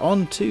and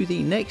on to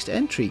the next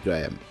entry,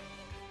 Graham.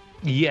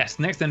 Yes,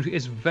 next entry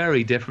is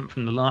very different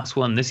from the last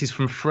one. This is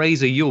from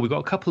Fraser Yule. We've got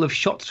a couple of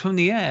shots from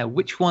the air.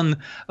 Which one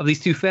of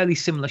these two fairly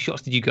similar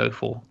shots did you go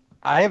for?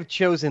 I have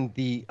chosen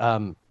the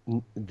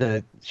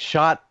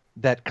shot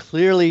that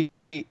clearly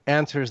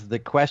answers the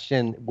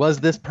question,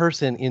 was this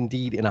person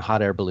indeed in a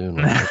hot air balloon?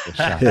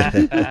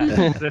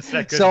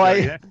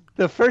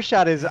 The first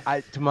shot is,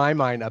 to my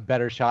mind, a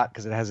better shot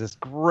because it has this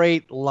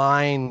great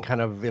line kind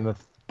of in the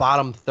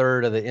bottom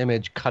third of the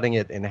image, cutting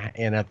it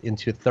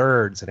into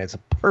thirds, and it's a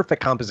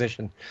perfect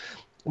composition.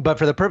 But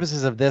for the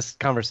purposes of this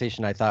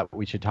conversation, I thought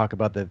we should talk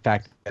about the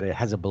fact that it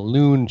has a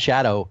balloon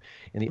shadow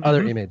in the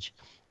other image,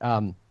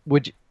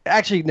 which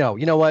actually, no,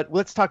 you know what?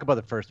 Let's talk about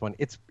the first one.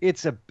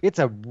 It's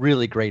a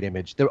really great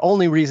image. The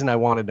only reason I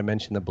wanted to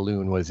mention the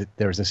balloon was that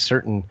there's a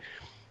certain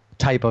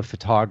type of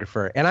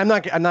photographer, and I'm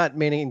not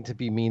meaning to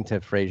be mean to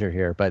Fraser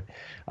here, but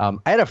I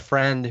had a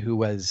friend who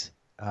was,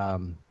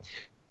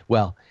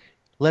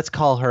 let's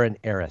call her an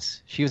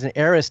heiress. She was an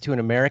heiress to an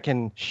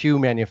American shoe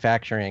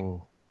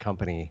manufacturing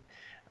company,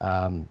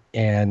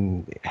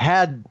 and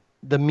had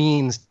the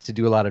means to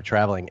do a lot of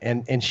traveling.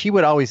 And she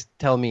would always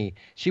tell me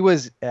she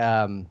was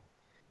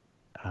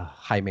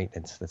high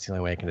maintenance. That's the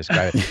only way I can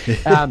describe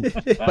it.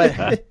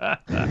 But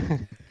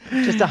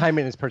just a high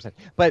maintenance person.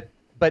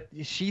 But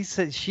she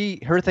said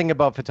her thing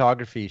about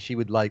photography, she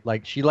would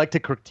she liked to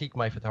critique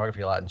my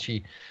photography a lot, and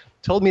she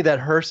told me that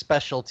her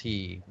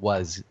specialty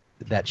was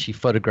that she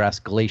photographs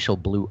glacial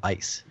blue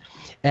ice,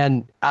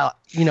 and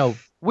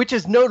which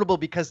is notable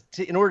because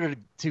in order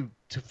to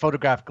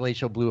photograph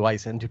glacial blue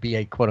ice and to be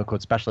a quote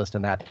unquote specialist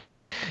in that,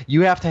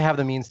 you have to have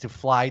the means to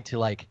fly to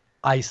like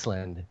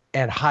Iceland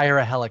and hire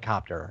a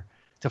helicopter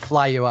to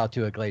fly you out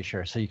to a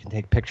glacier so you can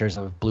take pictures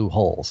of blue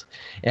holes.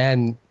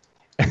 And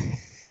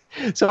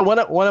so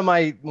one of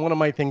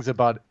my things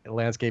about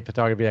landscape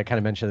photography I kind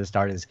of mentioned at the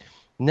start is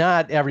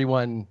not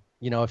everyone,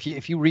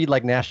 if you read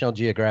like National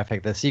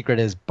Geographic, the secret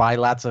is buy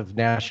lots of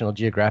National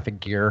Geographic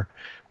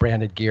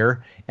branded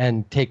gear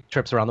and take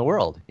trips around the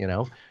world,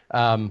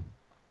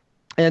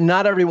 and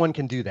not everyone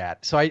can do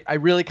that. So I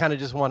really kind of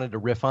just wanted to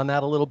riff on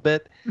that a little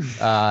bit.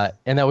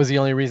 And that was the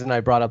only reason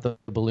I brought up the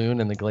balloon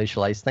and the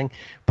glacial ice thing.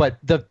 But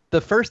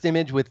the first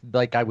image with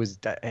I was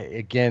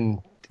again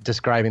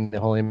describing the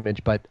whole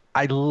image, but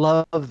I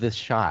love this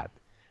shot.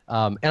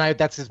 And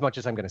that's as much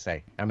as I'm going to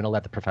say. I'm going to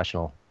let the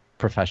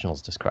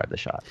professionals describe the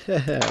shot.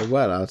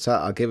 Well,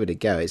 I'll give it a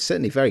go. It's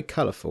certainly very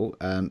colourful.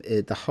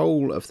 The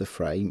whole of the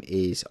frame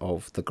is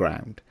of the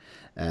ground.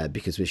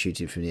 Because we're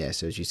shooting from the air,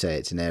 so as you say,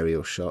 it's an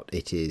aerial shot.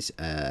 It's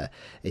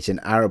an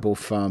arable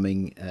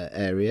farming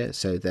area,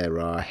 so there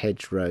are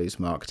hedgerows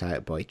marked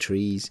out by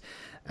trees,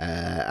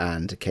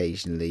 and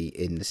occasionally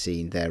in the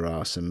scene there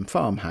are some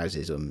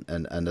farmhouses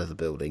and other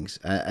buildings.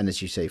 And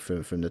as you say,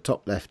 from the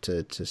top left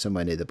to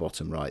somewhere near the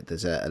bottom right,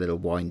 there's a little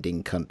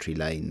winding country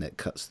lane that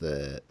cuts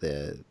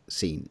the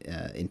scene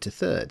into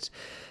thirds.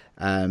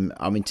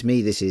 To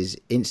me, this is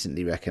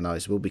instantly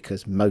recognisable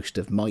because most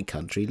of my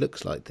country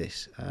looks like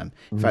this.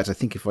 In fact, I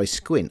think if I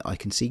squint, I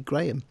can see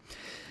Graham.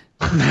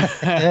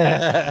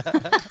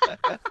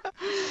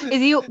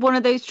 Is he up one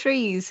of those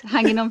trees,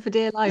 hanging on for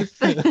dear life?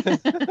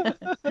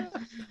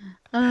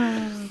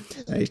 Oh.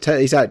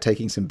 He's out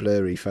taking some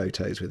blurry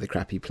photos with a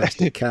crappy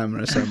plastic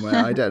camera somewhere.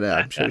 I don't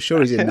know. I'm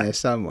sure he's in there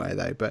somewhere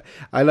though. But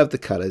I love the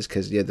colours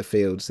because the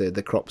fields,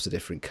 the crops are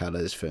different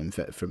colours from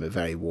a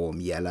very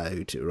warm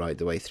yellow to right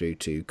the way through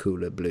to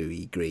cooler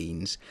bluey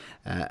greens,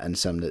 and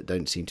some that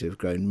don't seem to have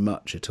grown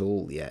much at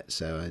all yet.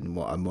 So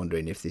I'm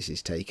wondering if this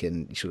is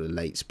taken sort of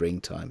late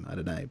springtime. I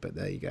don't know, but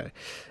there you go.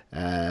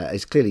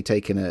 It's clearly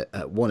taken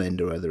at one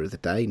end or other of the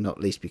day, not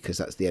least because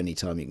that's the only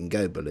time you can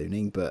go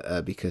ballooning,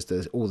 but because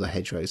all the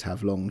hedgerows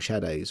have long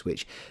shadows,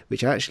 which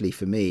actually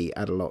for me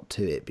add a lot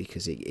to it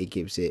because it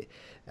gives it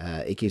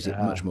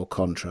much more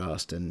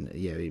contrast, and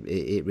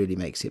it really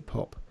makes it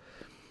pop.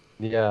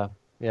 Yeah.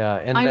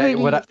 And I really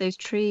love those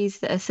trees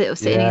that are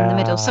sitting in the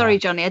middle. Sorry,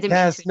 Johnny, I didn't.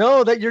 Yes,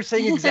 no, that you're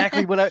saying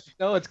exactly what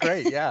No, it's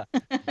great. Yeah.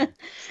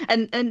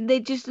 and they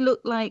just look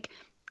like.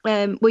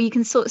 Where you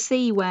can sort of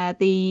see where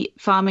the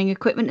farming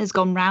equipment has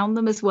gone round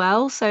them as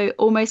well. So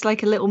almost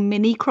like a little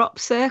mini crop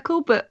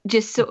circle, but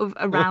just sort of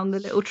around the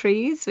little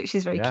trees, which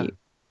is very cute.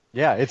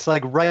 Yeah, it's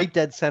like right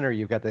dead center.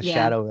 You've got the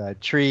shadow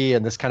tree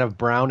and this kind of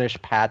brownish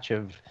patch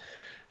of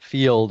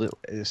field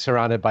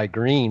surrounded by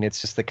green. It's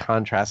just the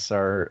contrasts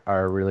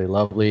are really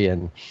lovely.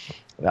 And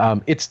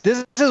this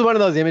is one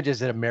of those images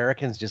that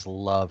Americans just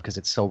love because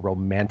it's so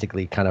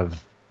romantically kind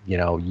of,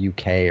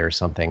 UK or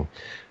something.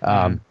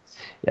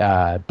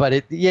 But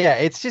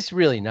it's just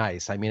really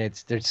nice. I mean,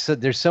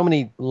 there's so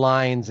many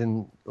lines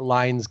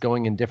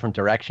going in different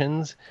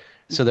directions.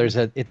 So there's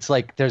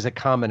a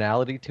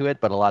commonality to it,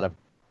 but a lot of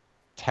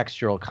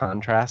textural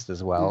contrast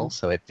as well.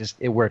 So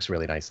it works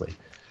really nicely.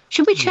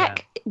 Should we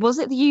check? Yeah. Was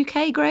it the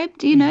UK, Graham?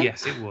 Do you know?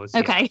 Yes, it was.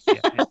 Okay. Yeah,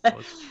 it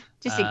was.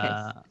 Just in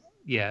case.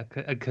 Yeah,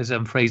 because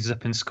Fraser's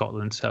up in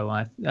Scotland, so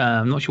I'm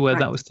not sure where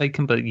that was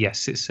taken, but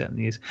yes, it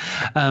certainly is.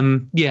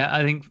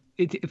 I think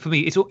for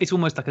me, it's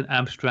almost like an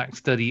abstract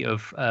study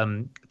of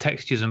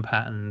textures and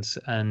patterns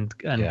and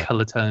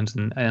color tones,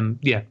 and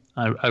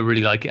I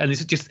really like it. And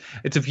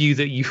it's a view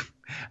that you,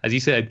 as you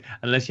said,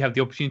 unless you have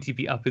the opportunity to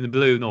be up in the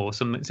balloon or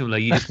something similar,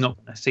 you're just not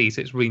going to see. So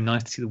it's really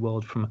nice to see the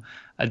world from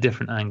a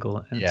different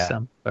angle. And it's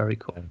very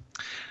cool.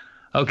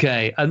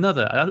 Okay,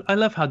 another. I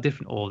love how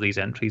different all these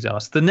entries are.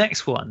 So the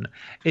next one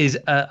is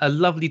a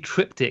lovely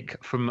triptych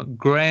from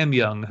Graham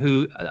Young,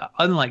 who,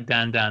 unlike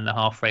Dan the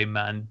Half Frame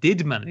Man,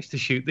 did manage to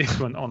shoot this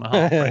one on a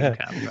half frame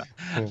camera,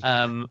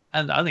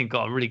 and I think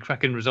got a really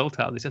cracking result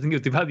out of this. I think it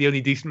was about the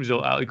only decent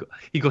result out.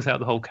 He got out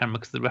the whole camera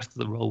because the rest of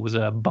the roll was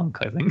a bunk,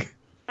 I think.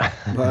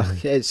 Well,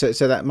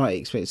 so that might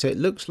explain. So it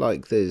looks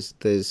like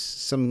there's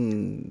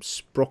some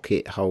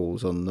sprocket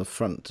holes on the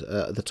front,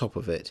 at the top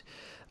of it.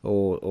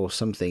 Or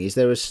something. Is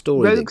there a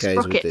story Rogue that goes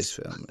sprockets. with this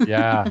film?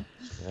 Yeah.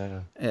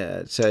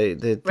 So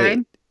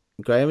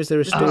Graham, is there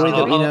a we story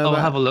that we know about? I'll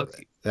have a look.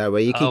 Well,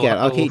 you can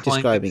I'll keep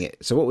describing it.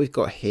 So what we've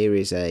got here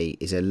is a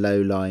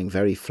low-lying,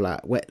 very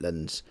flat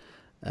wetlands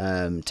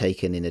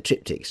taken in a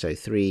triptych. So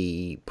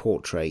 3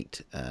 portrait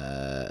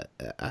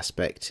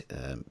aspect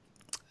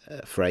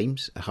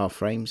frames, half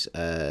frames,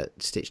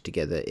 stitched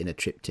together in a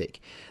triptych.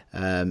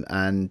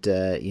 And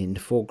in the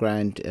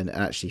foreground, and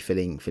actually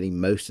filling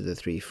most of the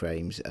 3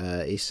 frames,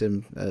 is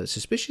some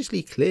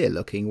suspiciously clear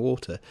looking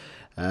water,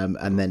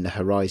 and then the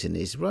horizon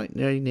is right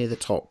very near the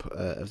top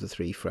of the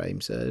 3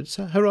 frames.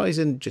 So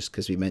horizon, just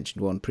because we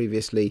mentioned one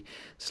previously,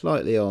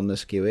 slightly on the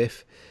skew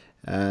if.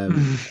 But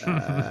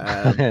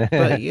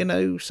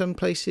some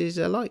places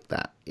are like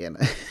that.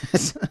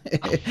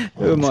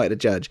 Who am I to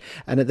judge?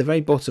 And at the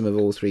very bottom of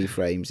all 3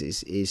 frames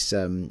is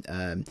some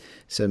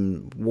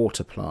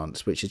water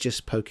plants which are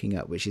just poking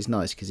up, which is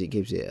nice because it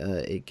gives it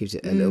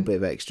a little bit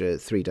of extra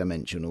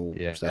 3-dimensional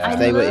stuff. If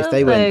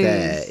they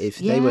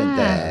weren't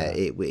there,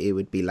 it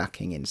would be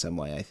lacking in some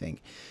way, I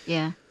think.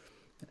 Yeah.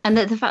 And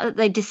the fact that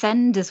they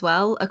descend as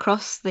well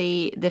across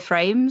the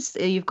frames,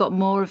 you've got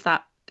more of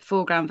that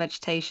foreground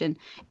vegetation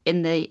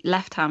in the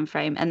left-hand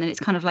frame, and then it's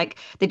kind of like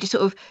they just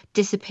sort of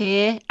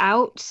disappear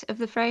out of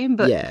the frame,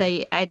 but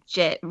they edge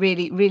it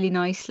really, really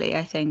nicely.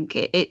 I think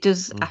it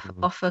does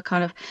offer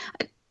kind of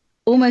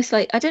almost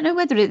like, I don't know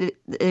whether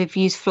they've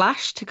used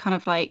flash to kind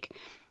of like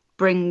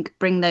bring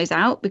those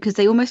out, because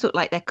they almost look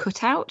like they're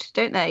cut out,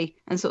 don't they,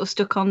 and sort of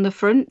stuck on the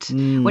front.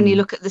 When you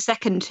look at the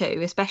second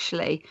 2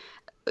 especially,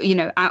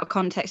 out of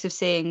context of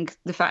seeing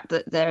the fact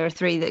that there are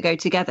 3 that go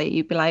together,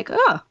 you'd be like,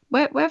 oh,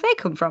 where have they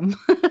come from?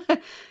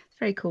 It's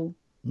very cool.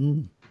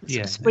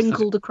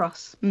 Sprinkled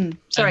across.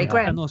 Sorry,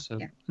 Graham. And also,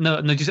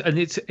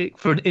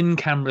 for an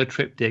in-camera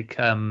triptych,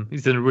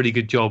 he's done a really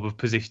good job of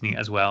positioning it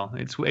as well.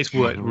 It's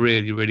worked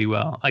really, really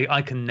well.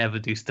 I can never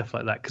do stuff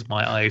like that because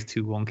my eye is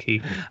too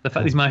wonky. The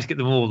fact he's managed to get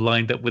them all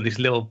lined up with this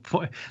little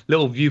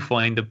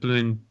viewfinder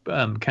balloon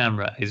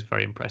camera is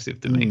very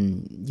impressive to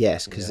me.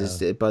 Yes,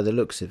 because by the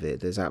looks of it,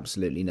 there's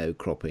absolutely no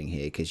cropping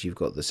here, because you've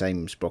got the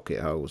same sprocket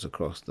holes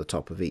across the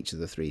top of each of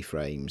the 3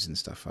 frames and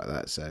stuff like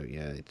that. So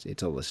yeah,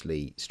 it's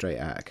obviously straight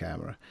out of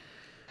camera.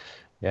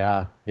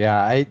 Yeah.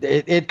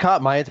 It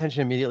caught my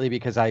attention immediately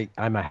because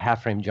I'm a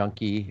half frame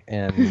junkie,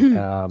 and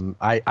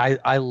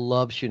I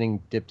love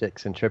shooting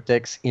diptychs and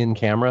triptychs in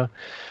camera,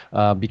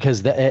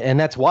 because and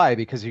that's why,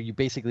 because you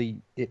basically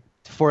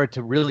for it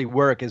to really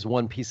work as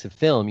one piece of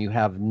film, you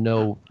have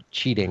no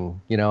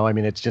cheating. I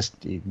mean, it's just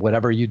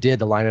whatever you did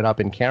to line it up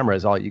in camera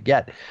is all you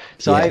get.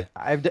 So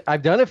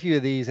I've done a few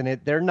of these, and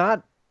they're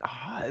not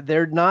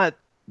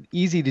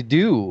easy to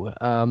do,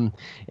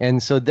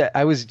 and so that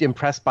I was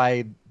impressed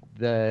by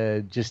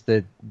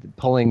the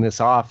pulling this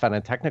off on a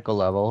technical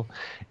level,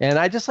 and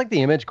I just like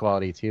the image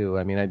quality too.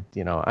 I mean,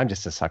 I'm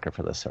just a sucker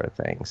for this sort of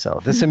thing. So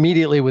this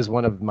immediately was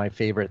one of my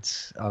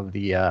favorites of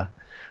the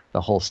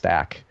whole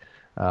stack.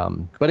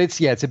 But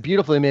it's a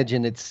beautiful image,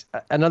 and it's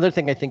another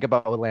thing I think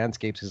about with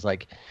landscapes is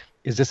like,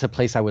 is this a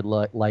place I would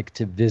like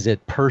to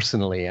visit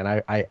personally?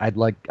 And I'd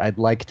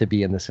like to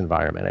be in this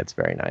environment. It's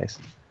very nice.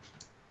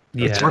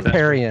 Yeah, it's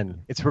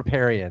riparian. It's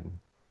riparian.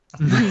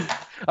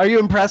 Are you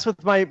impressed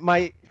with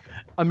my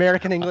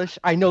American English?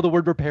 I know the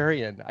word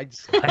riparian. I'm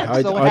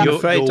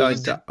afraid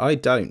I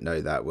don't know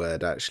that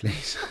word, actually.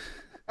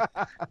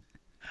 Are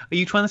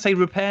you trying to say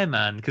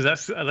repairman?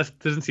 Because that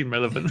doesn't seem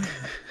relevant.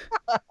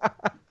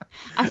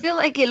 I feel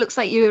like it looks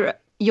like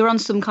you're on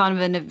some kind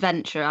of an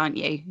adventure, aren't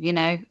you?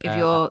 If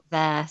you're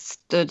there,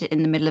 stood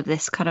in the middle of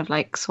this kind of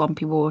like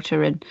swampy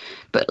water,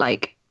 but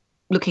like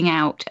looking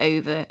out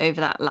over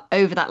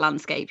that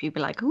landscape, you'd be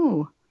like,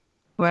 "Ooh,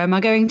 where am I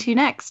going to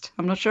next?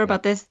 I'm not sure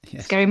about this.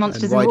 Yes. Scary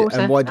monsters in the water."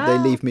 And why did they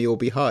leave me all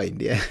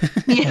behind? Yeah.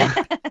 Yeah.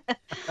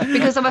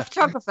 Because I'm a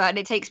photographer and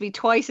it takes me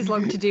twice as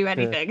long to do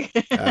anything.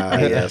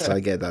 Yes, I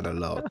get that a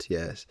lot.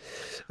 Yes.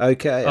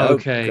 Okay.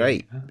 Okay.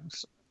 Great.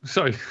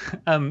 Sorry,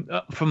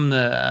 from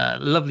the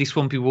lovely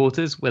swampy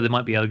waters where there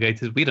might be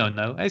alligators, we don't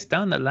know. It's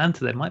down in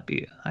Atlanta. There might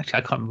be. Actually,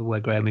 I can't remember where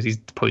Graham is. He's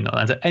probably not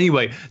Atlanta.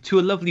 Anyway, to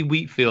a lovely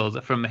wheat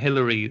field from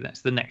Hillary.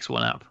 That's the next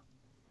one up.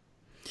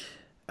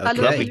 Okay. I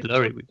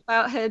love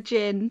about her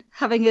gin,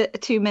 having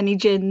too many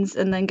gins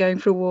and then going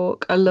for a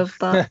walk. I love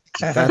that.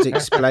 That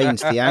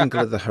explains the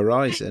angle of the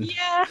horizon.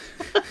 Yeah.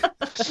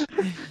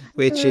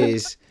 Which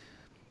is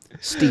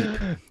steep.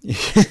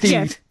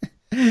 Yeah.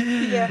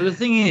 Yeah. But the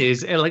thing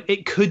is,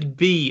 it could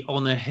be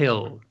on a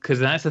hill, because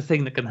that's a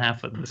thing that can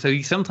happen. So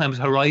sometimes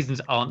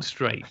horizons aren't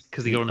straight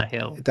because you're on a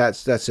hill.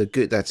 That's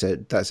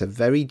a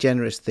very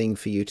generous thing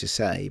for you to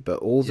say. But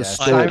all the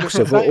stalks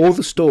of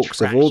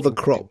all the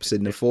crops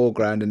in the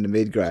foreground and the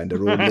midground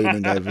are all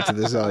leaning over to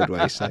the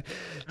sideways.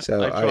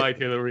 So I tried,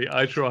 Hillary.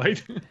 I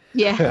tried.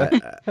 Yeah.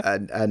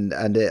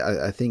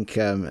 I think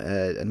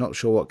I'm not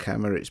sure what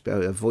camera it's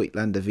a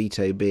Voigtlander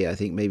Vito B. I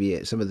think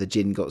maybe some of the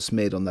gin got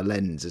smeared on the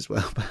lens as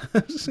well.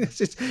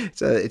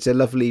 It's a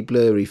lovely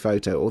blurry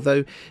photo,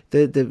 although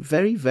the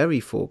very, very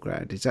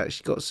foreground it's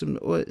actually got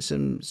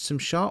some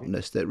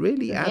sharpness that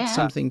really adds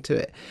something to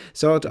it.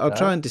 So I'll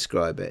try and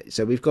describe it.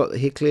 So we've got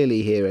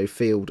clearly here a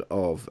field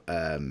of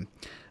I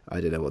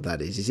don't know what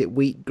that is it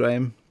wheat,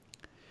 Graham?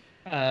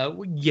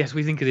 Yes,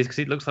 we think it is, because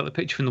it looks like the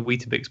picture from the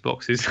Weetabix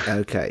boxes.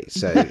 Okay,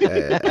 so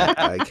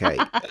okay,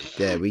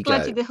 there we go.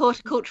 Plenty the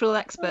horticultural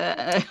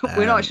expert.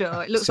 We're not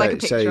sure. It looks like a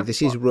picture. So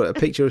this is a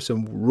picture of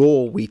some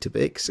raw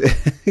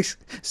Weetabix,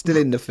 still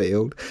in the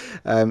field,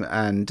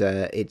 and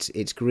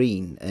it's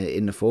green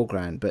in the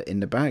foreground, but in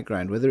the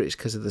background, whether it's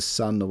because of the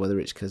sun or whether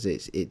it's because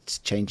it's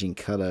changing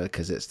colour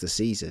because it's the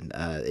season,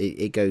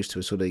 it goes to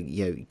a sort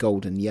of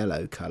golden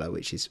yellow colour,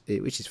 which is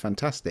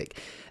fantastic.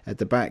 At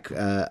the back,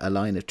 a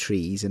line of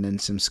trees and then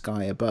some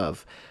sky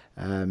above.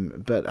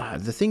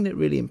 But the thing that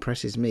really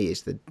impresses me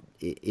is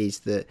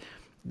that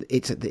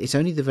it's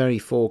only the very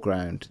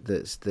foreground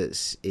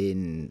that's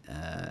in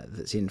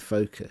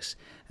focus,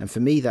 and for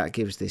me that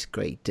gives this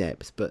great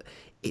depth. But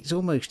it's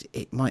almost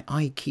my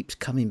eye keeps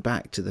coming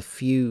back to the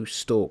few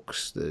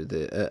stalks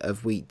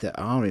of wheat that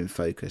are in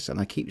focus, and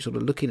I keep sort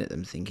of looking at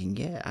them, thinking,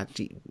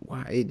 actually,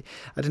 wow, I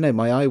don't know,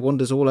 my eye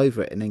wanders all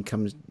over it and then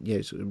comes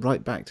sort of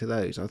right back to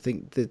those. I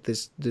think that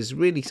there's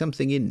really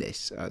something in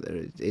this.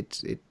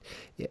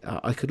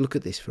 I could look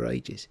at this for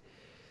ages.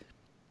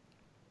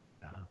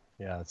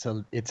 Yeah,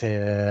 it's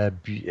a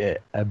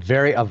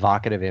very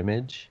evocative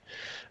image,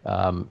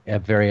 a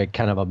very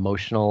kind of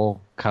emotional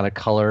kind of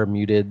color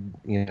muted,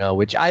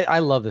 which I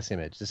love this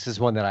image. This is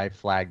one that I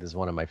flagged as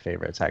one of my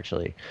favorites,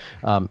 actually.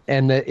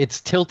 And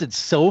it's tilted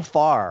so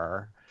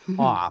far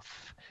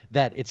off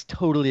that it's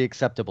totally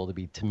acceptable to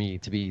be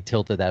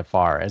tilted that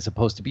far, as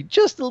opposed to be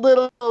just a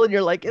little, and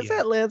you're like, is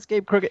that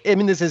landscape crooked? I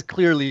mean, this is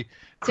clearly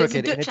crooked. So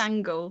it's a Dutch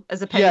angle,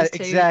 as opposed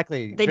to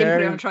exactly. They didn't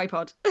put it on a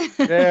tripod.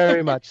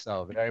 Very much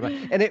so, very much.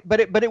 And but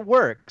it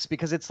works,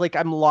 because it's like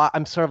I'm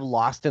sort of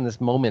lost in this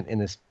moment, in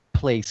this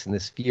place, in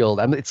this field.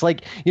 It's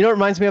like, it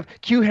reminds me of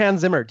cue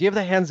Hans Zimmer. Do you have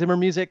the Hans Zimmer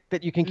music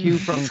that you can cue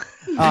from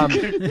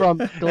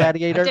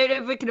Gladiator? I don't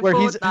know if we can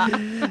afford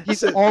that.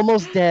 He's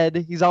almost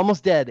dead. He's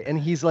almost dead, and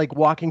he's like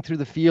walking through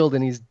the field,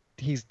 and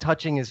he's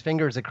touching his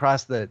fingers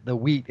across the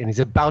wheat, and he's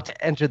about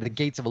to enter the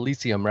gates of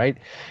Elysium, right?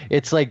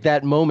 It's like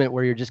that moment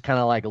where you're just kind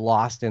of like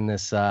lost in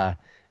this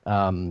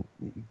kind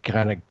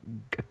of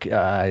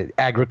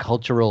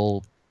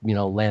agricultural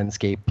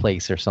landscape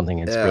place or something.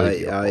 It's really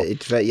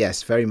beautiful.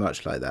 Yes, very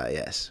much like that.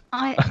 Yes.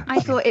 I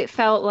thought it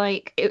felt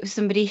like it was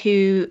somebody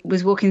who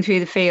was walking through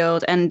the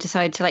field and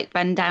decided to like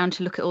bend down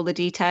to look at all the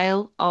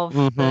detail of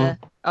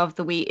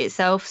the wheat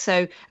itself.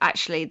 So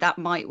actually, that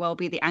might well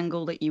be the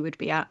angle that you would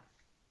be at.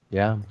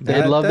 Yeah,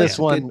 they love this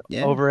one good,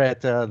 yeah. over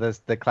at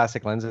the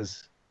Classic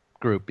Lenses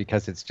group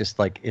because it's just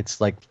like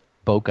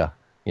bokeh,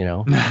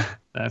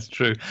 That's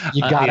true.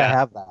 You gotta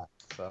have that.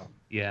 So.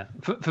 Yeah,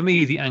 for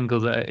me, the angle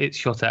that it's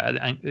shot at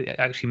it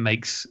actually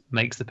makes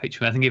the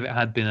picture. I think if it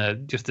had been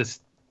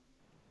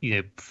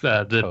the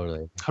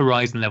Totally.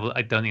 horizon level,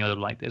 I don't think I would have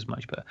liked it as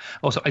much. But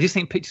also, I just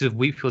think pictures of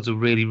wheat fields are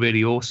really,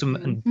 really awesome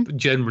and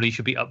generally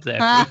should be up there.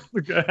 Yeah.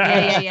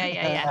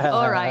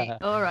 All right.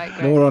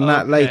 Great. More on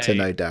that later,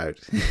 no doubt.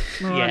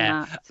 More on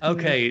that.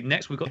 Okay,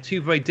 next we've got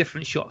two very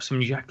different shots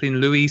from Jacqueline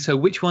Louis. So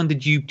which one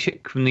did you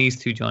pick from these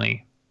two,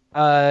 Johnny?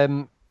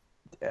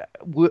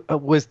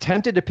 Was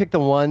tempted to pick the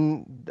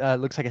one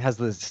looks like it has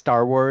the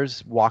Star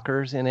Wars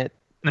walkers in it.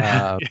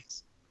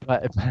 Yes.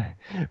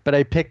 But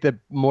I picked the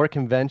more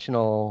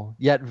conventional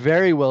yet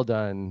very well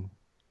done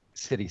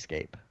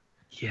cityscape.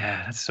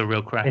 Yeah, that's a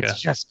real cracker.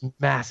 It's just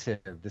massive,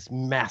 this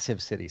massive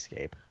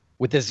cityscape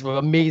with this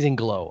amazing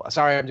glow.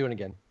 Sorry, I'm doing it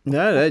again.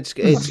 No, it's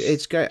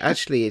great.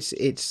 Actually,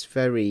 it's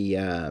very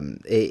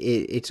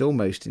it's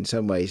almost in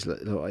some ways like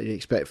what you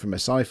expect from a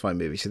sci-fi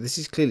movie. So this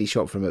is clearly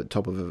shot from the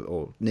top of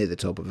or near the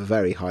top of a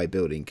very high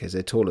building because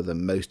they're taller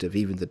than most of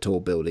even the tall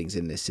buildings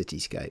in this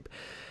cityscape.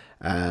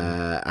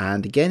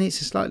 And again,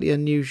 it's a slightly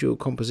unusual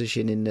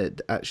composition in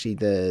that actually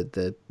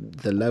the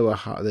lower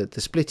half,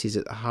 the split is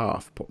at the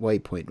halfway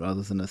point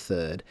rather than a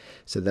third.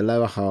 So the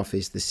lower half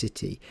is the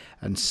city,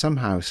 and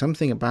somehow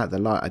something about the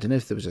light. I don't know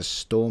if there was a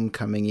storm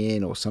coming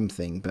in or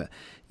something, but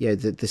yeah,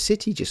 the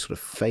city just sort of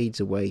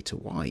fades away to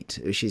white,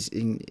 which is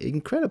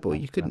incredible.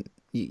 You couldn't.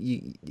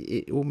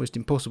 It's almost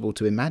impossible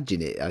to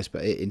imagine it, I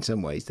suppose, in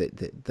some ways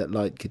that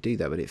light could do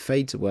that, but it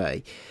fades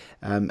away,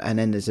 and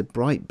then there's a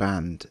bright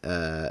band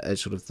at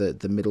sort of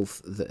the middle,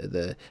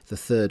 the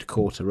third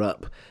quarter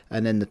up,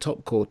 and then the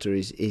top quarter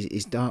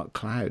is dark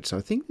cloud. So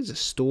I think there's a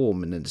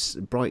storm and there's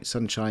bright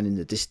sunshine in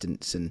the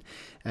distance, and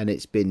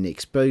it's been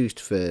exposed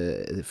for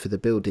the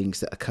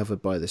buildings that are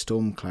covered by the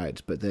storm clouds,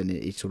 but then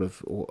it's sort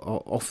of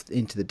off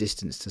into the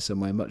distance to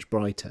somewhere much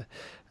brighter.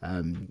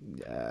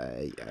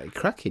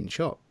 Cracking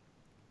shot.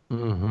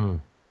 Mm-hmm.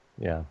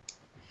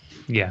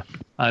 Yeah,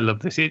 I love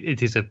this.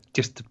 It is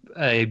just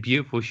a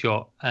beautiful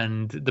shot,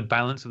 and the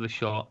balance of the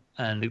shot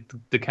and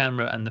the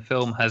camera and the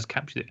film has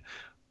captured it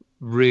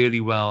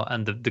really well,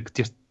 and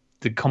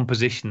the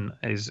composition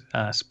is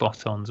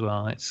spot on as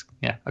well. It's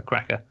a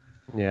cracker.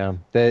 Yeah.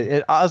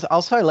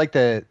 Also, I like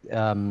the.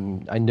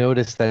 I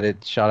noticed that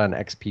it's shot on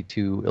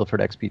XP2,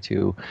 Ilford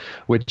XP2,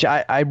 which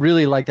I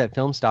really like that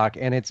film stock,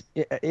 and it's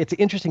an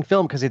interesting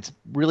film because it's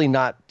really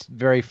not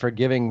very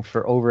forgiving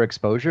for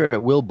overexposure.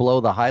 It will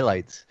blow the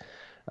highlights,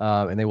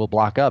 and they will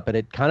block up, but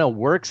it kind of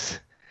works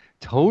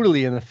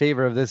totally in the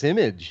favor of this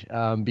image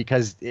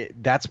because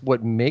that's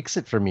what makes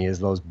it for me is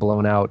those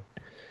blown out,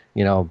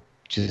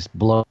 just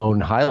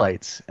blown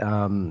highlights.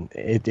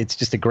 It's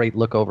just a great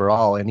look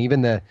overall, and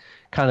even the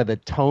kind of the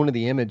tone of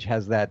the image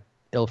has that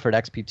Ilford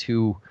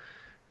XP2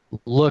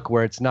 look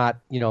where it's not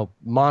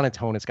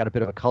monotone. It's got a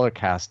bit of a color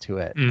cast to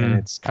it, and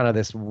it's kind of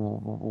this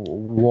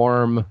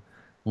warm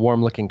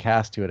looking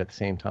cast to it at the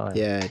same time.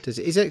 Yeah.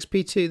 Is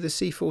XP2 the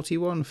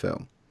C41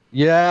 film?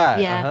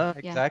 Yeah.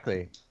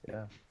 Exactly.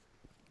 Yeah.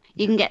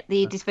 You can get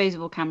the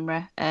disposable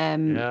camera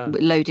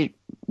loaded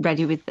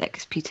ready with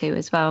XP2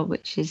 as well,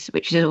 which is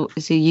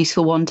a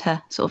useful one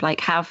to sort of like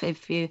have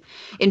if you're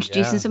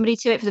introducing somebody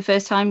to it for the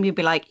first time. You'd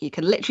be like, you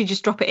can literally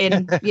just drop it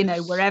in,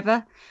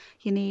 wherever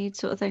you need,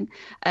 sort of thing.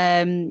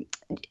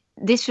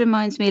 This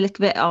reminds me a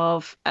little bit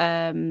of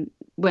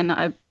when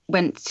I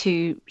went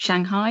to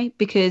Shanghai,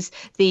 because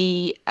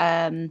the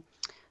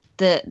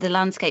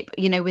landscape,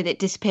 with it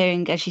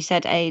disappearing, as you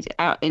said, Aid,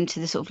 out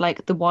into the sort of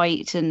like the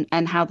white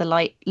and how the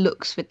light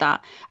looks with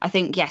that. I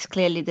think, yes,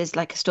 clearly there's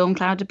like a storm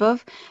cloud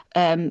above,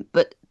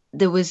 but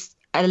there was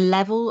a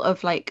level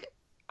of like,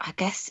 I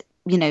guess,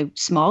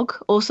 smog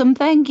or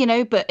something,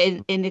 but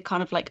in a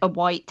kind of like a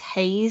white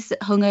haze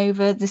that hung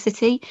over the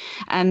city.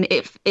 And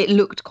it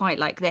looked quite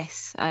like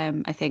this,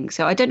 I think.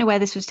 So I don't know where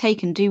this was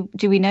taken. Do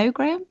we know,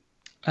 Graham?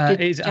 I'm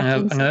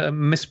going to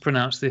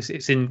mispronounce this.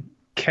 It's in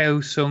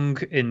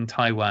Kaohsiung in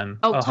Taiwan.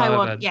 Oh,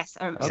 Taiwan. Yes.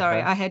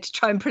 Sorry, I had to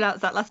try and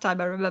pronounce that last time.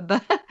 I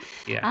remember.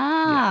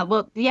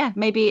 Well,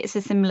 maybe it's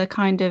a similar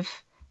kind of,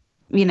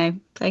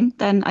 thing.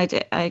 Then I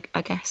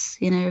guess,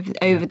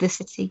 over the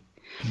city.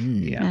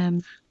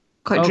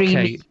 Quite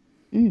dreamy.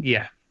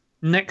 Yeah.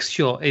 Next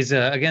shot is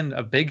again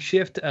a big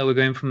shift. We're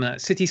going from that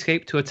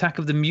cityscape to Attack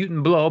of the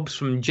Mutant Blobs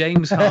from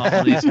James Hart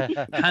on his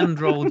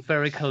hand-rolled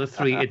Vericolor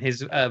 3 in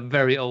his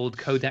very old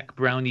Kodak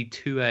Brownie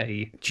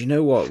 2A. Do you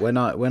know what? When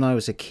I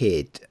was a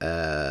kid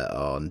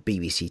on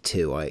BBC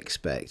Two, I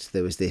expect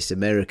there was this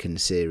American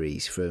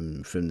series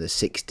from the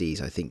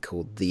 60s, I think,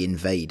 called The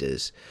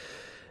Invaders.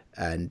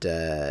 And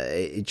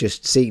it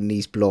just seeing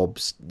these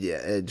blobs,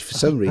 for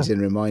some reason,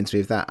 reminds me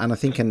of that. And I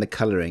think in the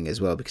colouring as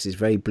well, because it's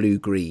very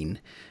blue-green.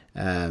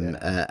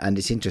 And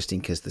it's interesting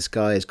because the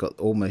sky has got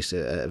almost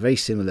a very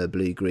similar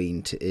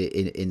blue-green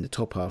in the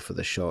top half of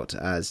the shot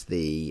as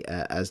the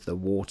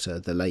water,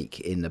 the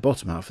lake, in the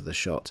bottom half of the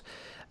shot.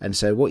 And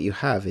so what you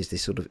have is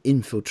this sort of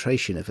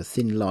infiltration of a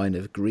thin line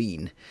of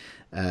green,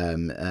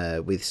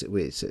 with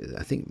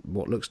I think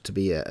what looks to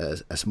be a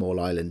small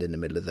island in the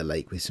middle of the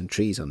lake with some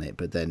trees on it,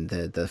 but then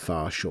the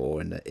far shore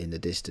in the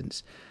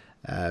distance.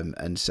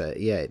 And so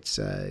it's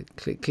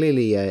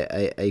clearly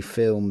a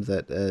film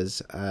that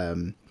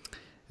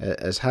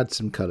has had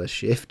some colour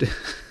shift,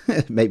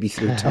 maybe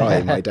through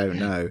time. I don't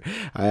know.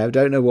 I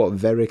don't know what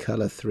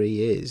Vericolor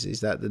 3 is. Is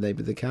that the name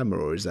of the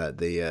camera, or is that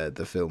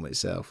the film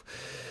itself?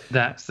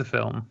 That's the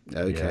film.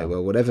 Okay,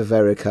 well, whatever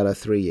Vericolor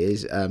 3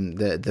 is,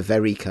 the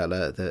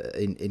Vericolor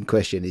in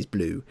question is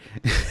blue.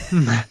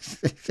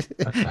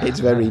 It's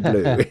very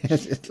blue.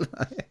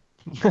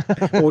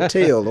 Or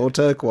teal or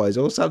turquoise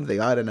or something,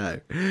 I don't know,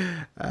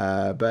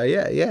 but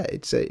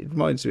it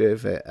reminds me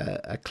of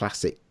a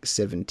classic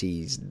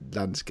 70s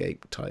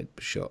landscape type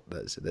shot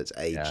that's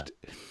aged.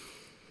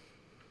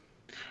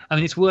 I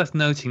mean, it's worth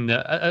noting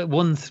that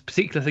one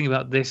particular thing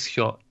about this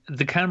shot,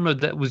 the camera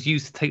that was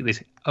used to take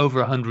this over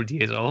 100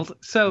 years old,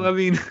 so I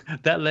mean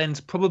that lens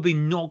probably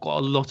not got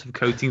a lot of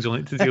coatings on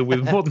it to deal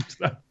with modern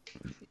stuff.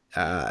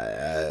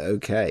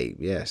 Okay,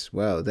 yes,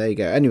 well, there you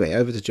go. Anyway,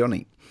 over to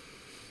Johnny.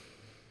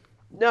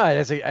 No,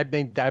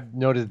 I've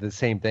noted the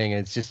same thing.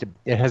 It's just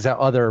it has that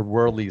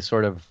otherworldly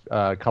sort of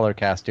color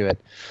cast to it.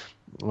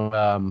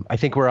 I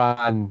think we're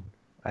on,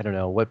 I don't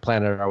know, what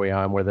planet are we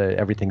on where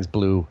everything's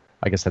blue?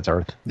 I guess that's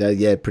Earth.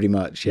 Yeah, pretty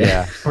much.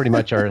 Yeah, pretty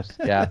much Earth.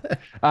 Yeah,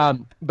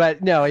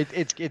 but no,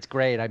 it's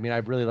great. I mean, I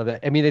really love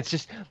it. I mean, it's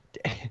just.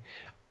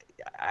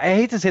 I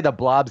hate to say the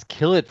blobs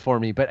kill it for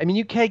me, but I mean,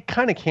 you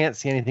kind of can't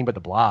see anything but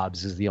the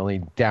blobs is the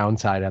only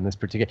downside on this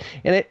particular.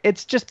 And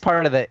it's just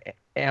part of the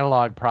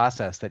analog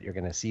process that you're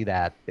going to see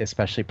that,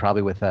 especially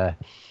probably with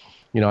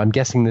I'm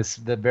guessing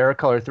the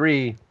Vericolor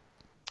 3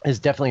 is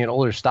definitely an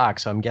older stock,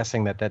 so I'm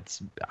guessing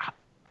that's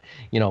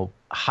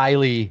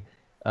highly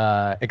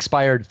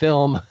expired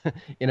film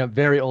in a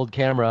very old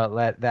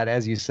camera that,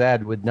 as you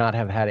said, would not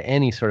have had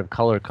any sort of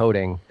color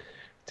coding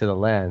to the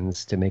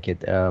lens to make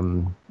it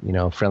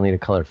friendly to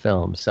color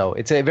film. So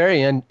it's a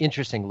very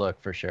interesting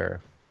look for sure.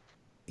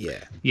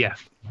 Yeah,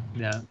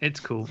 it's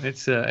cool.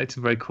 It's a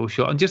very cool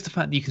shot, and just the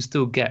fact that you can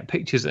still get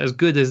pictures as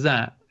good as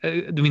that.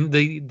 I mean,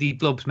 the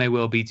blobs may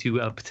well be to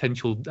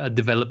potential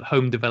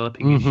home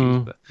developing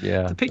issues, but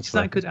the pictures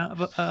that good out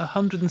of a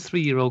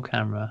 103-year-old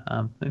camera.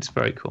 It's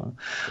very cool.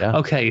 Yeah.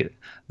 Okay,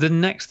 the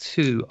next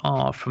two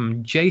are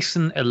from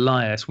Jason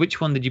Elias. Which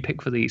one did you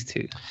pick for these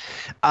two?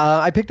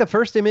 I picked the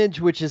first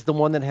image, which is the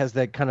one that has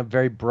that kind of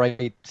very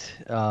bright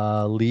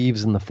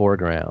leaves in the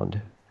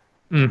foreground.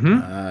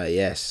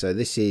 Yes. So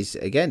this is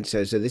again.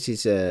 So this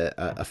is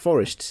a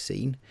forest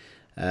scene,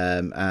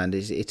 and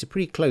it's a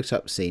pretty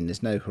close-up scene.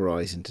 There's no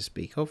horizon to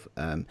speak of.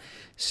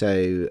 So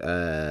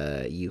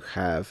you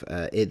have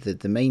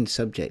the main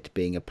subject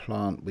being a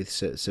plant with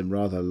some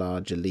rather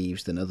larger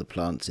leaves than other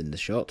plants in the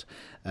shot,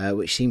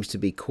 which seems to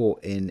be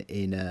caught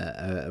in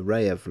a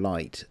ray of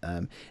light.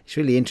 It's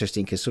really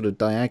interesting because sort of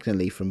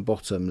diagonally from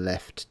bottom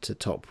left to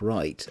top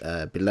right,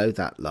 below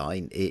that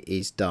line it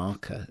is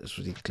darker. It's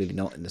really clearly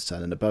not in the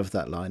sun, and above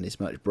that line is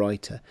much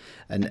brighter.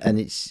 And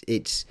it's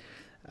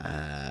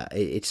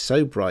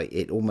so bright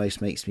it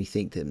almost makes me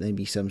think that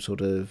maybe some sort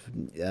of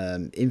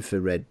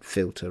infrared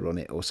filter on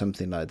it or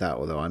something like that,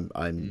 although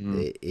I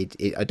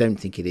don't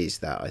think it is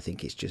that. I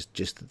think it's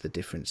just the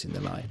difference in the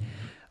light.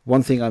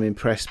 One thing I'm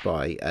impressed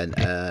by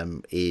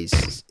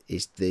is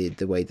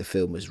the way the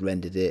film has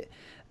rendered it.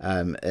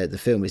 The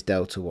film is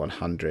Delta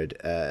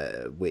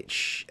 100,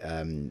 which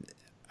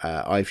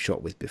I've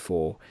shot with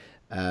before,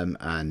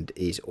 and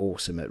is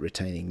awesome at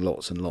retaining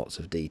lots and lots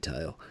of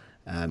detail.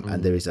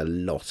 And there is a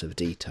lot of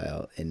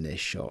detail in this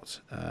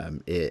shot,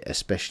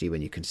 especially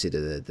when you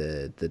consider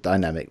the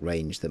dynamic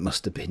range that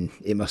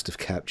it must have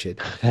captured.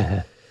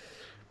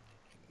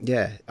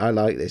 Yeah, I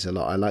like this a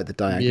lot. I like the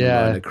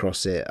diagonal line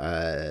across it.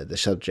 The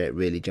subject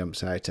really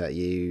jumps out at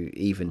you,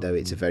 even though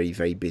it's a very,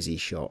 very busy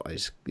shot.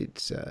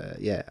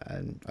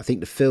 And I think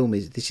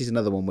this is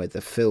another one where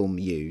the film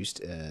used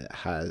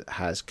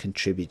has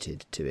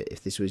contributed to it.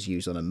 If this was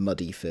used on a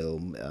muddy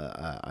film,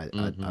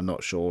 I'm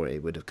not sure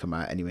it would have come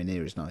out anywhere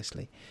near as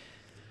nicely.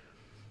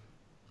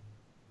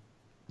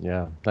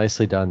 Yeah,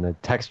 nicely done. The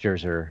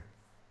textures are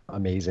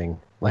amazing,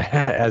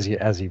 as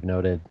you've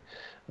noted.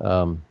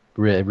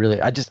 Really,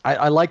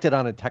 I liked it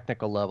on a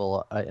technical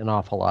level an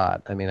awful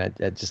lot. I mean, I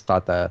just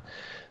thought the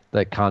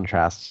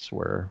contrasts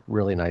were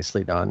really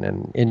nicely done,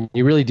 and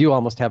you really do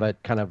almost have a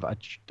kind of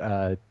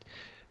a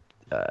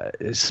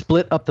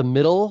split up the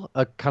middle,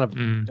 a kind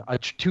of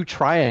two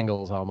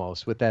triangles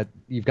almost. With that,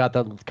 you've got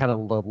the kind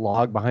of the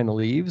log behind the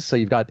leaves, so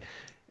you've got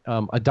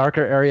a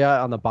darker area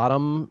on the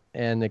bottom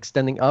and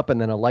extending up,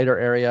 and then a lighter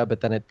area, but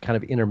then it kind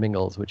of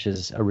intermingles, which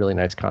is a really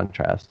nice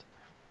contrast.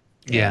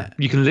 Yeah,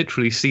 you can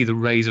literally see the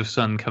rays of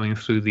sun coming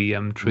through the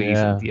trees.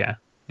 Yeah.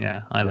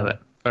 And I love it.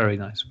 Very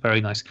nice,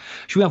 very nice.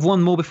 Should we have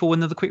one more before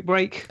another quick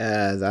break?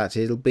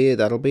 That'll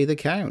be the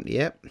count.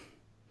 Yep.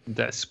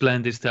 That's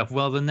splendid stuff.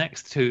 Well, the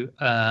next two,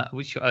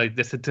 which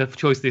that's a tough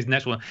choice. This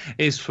next one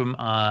is from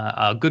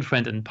our good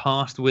friend and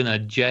past winner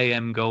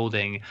J.M.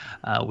 Golding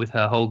with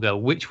her Holger.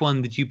 Which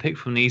one did you pick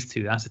from these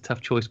two? That's a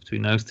tough choice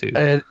between those two.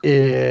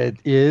 It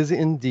is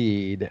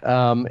indeed.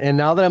 And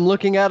now that I'm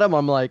looking at them,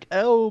 I'm like,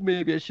 oh,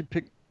 maybe I should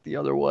pick the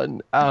other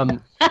one. To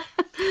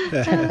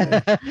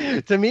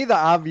me, the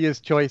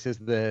obvious choice is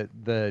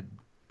the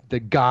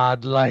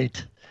god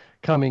light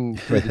coming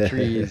through the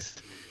trees.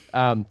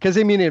 Because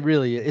I mean,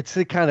 it's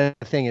the kind of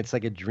thing. It's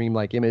like a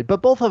dreamlike image,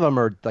 but both of them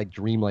are like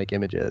dreamlike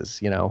images,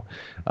 you know.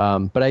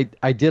 But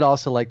I did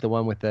also like the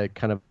one with the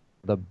kind of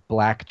the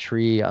black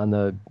tree on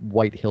the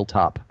white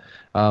hilltop.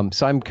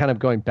 So I'm kind of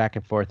going back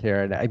and forth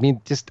here. And I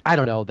mean, I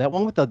don't know. That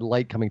one with the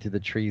light coming ththrough the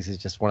trees is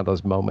just one of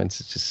those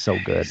moments. It's just so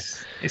good.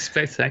 It's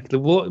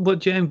spectacular. What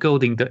J.M.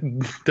 Golding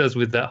does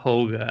with that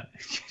Holger,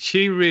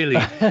 she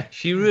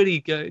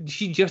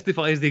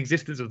justifies the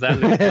existence of that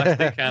little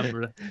plastic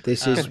camera.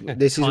 This is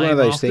one of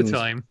those things.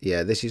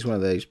 Yeah, this is one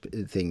of those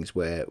things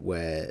where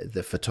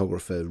the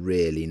photographer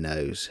really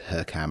knows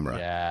her camera.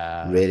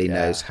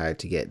 Knows how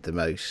to get the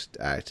most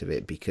out of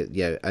it, because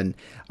and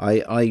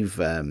I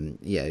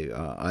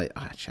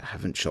actually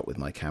haven't shot with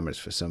my cameras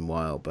for some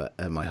while, but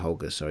my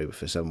Holger,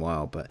 for some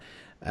while. But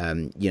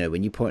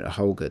when you point a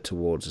Holger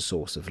towards a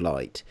source of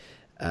light,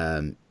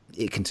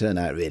 it can turn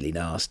out really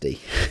nasty.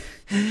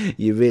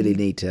 You really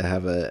need to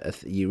have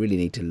you really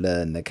need to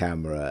learn the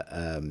camera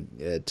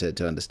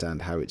to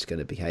understand how it's going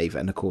to behave,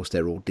 and of course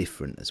they're all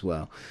different as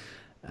well.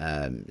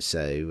 Both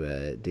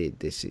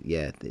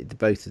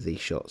of these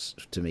shots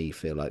to me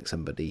feel like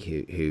somebody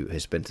who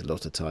has spent a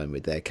lot of time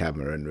with their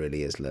camera and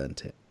really has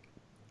learnt it.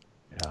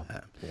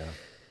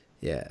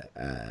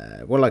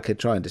 Well, I could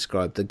try and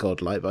describe the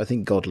Godlight, but I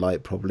think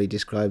Godlight probably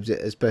describes it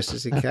as best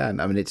as it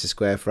can. I mean, it's a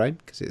square frame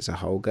because it's a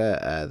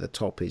Holger. The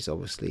top is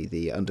obviously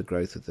the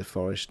undergrowth of the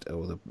forest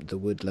or the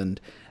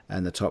woodland,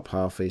 and the top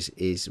half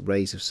is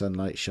rays of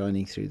sunlight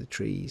shining through the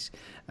trees,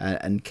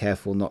 and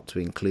careful not to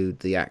include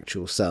the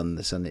actual sun.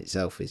 The sun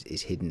itself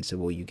is hidden, so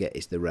all you get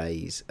is the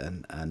rays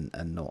and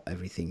not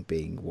everything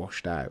being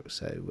washed out.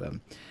 So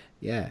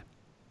like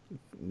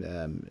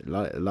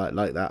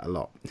that a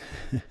lot.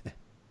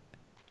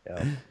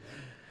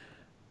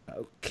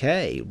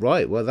 Okay,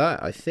 right. Well,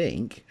 that I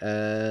think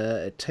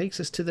takes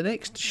us to the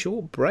next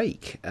short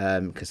break,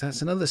 because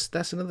that's another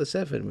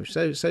 7.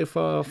 We've so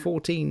far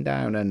 14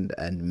 down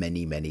and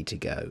many to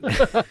go.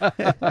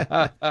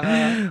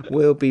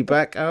 We'll be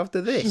back after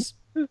this.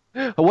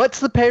 What's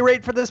the pay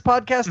rate for this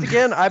podcast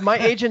again? My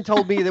agent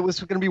told me that was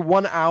going to be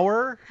 1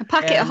 hour. A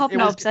packet of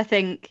hobnobs, I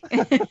think.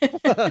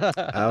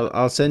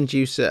 I'll send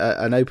you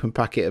an open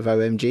packet of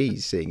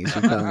OMGs, seeing as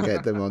you can't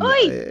get them on.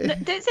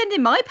 Don't send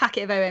in my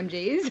packet of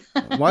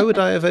OMGs. Why would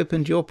I have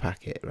opened your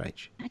packet,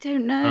 Rach? I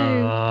don't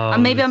know.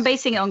 Maybe I'm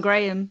basing it on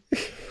Graham.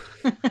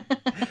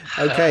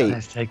 Okay.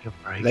 Let's take a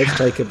break.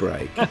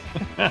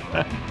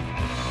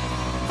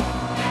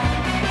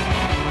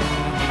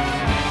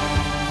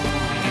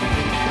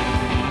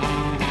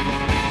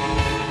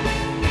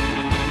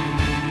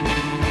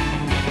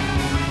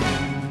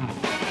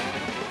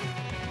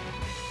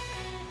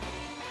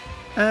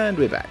 And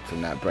we're back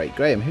from that break.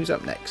 Graham, who's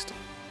up next?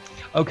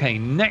 Okay,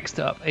 next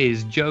up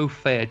is Joe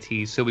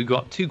Faertes. So we've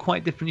got two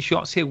quite different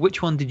shots here.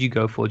 Which one did you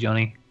go for,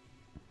 Johnny?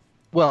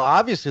 Well,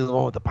 obviously the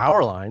one with the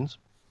power lines.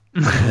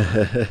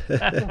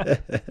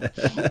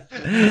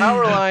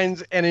 Power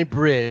lines and a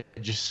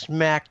bridge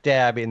smack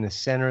dab in the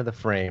center of the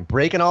frame.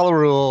 Breaking all the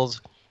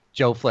rules,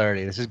 Joe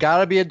Flaherty. This has got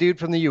to be a dude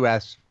from the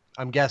U.S.,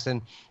 I'm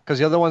guessing, because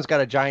the other one's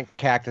got a giant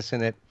cactus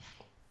in it.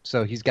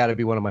 So he's got to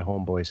be one of my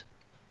homeboys.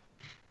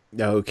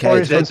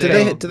 Okay.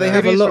 Do they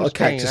have a lot of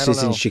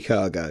cactuses in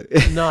Chicago?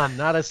 None.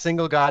 Not a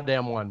single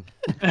goddamn one.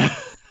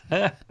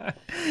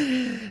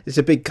 It's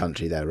a big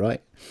country though,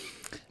 right?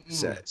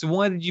 So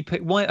why did you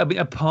pick? Why? I mean,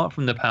 apart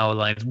from the power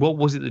lines, what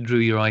was it that drew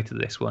your eye to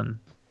this one?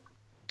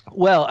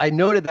 Well, I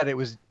noted that it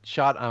was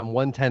shot on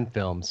 110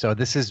 film. So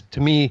this is,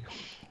 to me,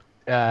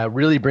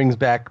 really brings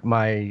back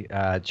my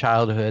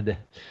childhood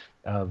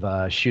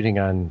of shooting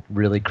on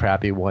really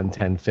crappy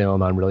 110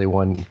 film on really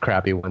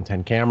crappy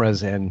 110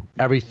 cameras, and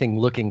everything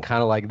looking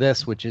kind of like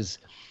this, which is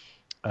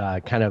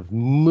kind of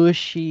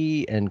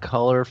mushy and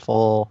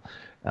colorful.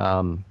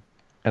 And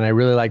I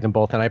really like them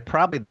both. And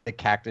the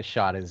cactus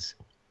shot is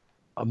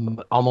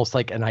almost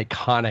like an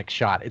iconic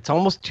shot. It's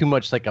almost too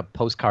much like a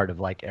postcard of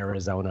like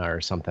Arizona or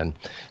something.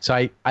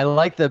 So I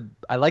like the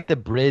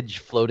bridge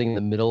floating in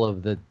the middle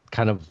of the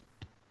kind of,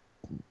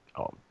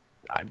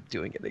 I'm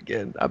doing it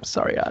again. I'm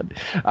sorry, Odd.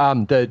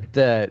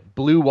 The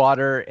blue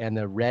water and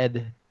the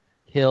red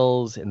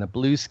hills and the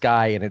blue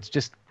sky, and it's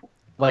just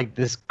like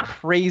this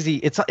crazy.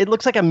 It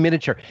looks like a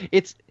miniature.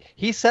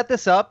 He set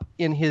this up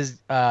in his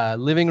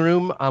living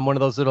room on one of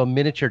those little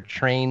miniature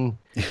train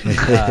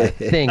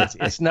things.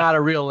 It's not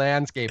a real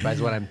landscape,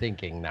 is what I'm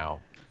thinking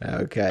now.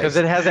 Okay. Because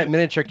it has that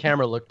miniature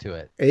camera look to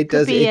it. It Could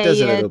does. be It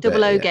does a a little double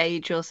bit. O Yeah.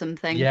 gauge or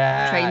something.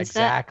 Yeah, Train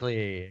set.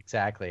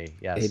 exactly.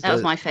 Yes. It That was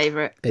does- my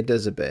favourite. It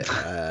does a bit.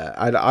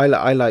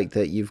 I like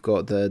that you've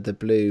got the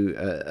blue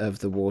of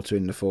the water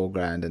in the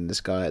foreground and the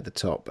sky at the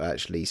top.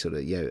 Actually, sort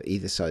of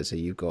either side. So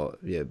you've got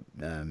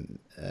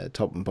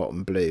top and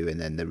bottom blue, and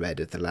then the red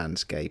of the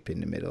landscape in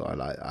the middle. I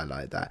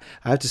like that.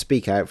 I have to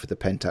speak out for the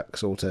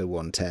Pentax Auto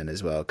 110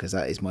 as well, because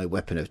that is my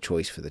weapon of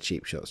choice for the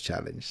Cheap Shots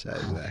Challenge. So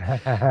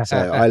so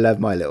I love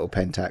my little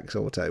Pentax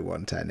Auto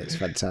 110. It's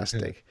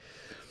fantastic.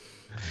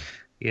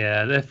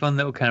 Yeah, they're fun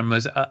little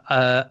cameras.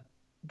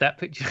 That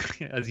picture,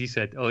 as you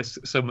said, it's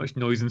so much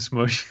noise and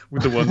smush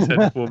with the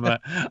 110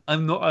 format.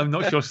 I'm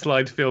not sure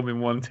slide film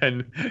in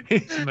 110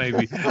 is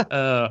maybe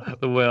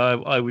the way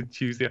I would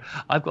choose it.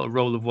 I've got a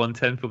roll of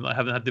 110 film that I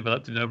haven't had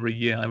developed in over a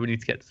year. I really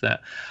need to get to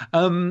that.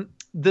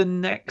 The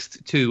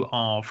next two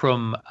are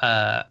from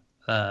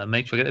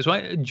make sure I get this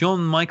right.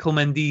 John Michael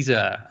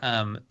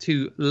Mendiza.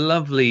 Two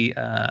lovely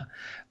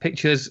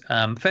pictures,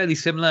 fairly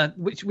similar.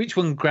 Which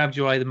one grabbed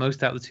your eye the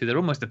most out of the two? They're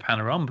almost a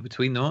panorama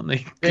between them, aren't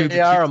they? They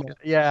are.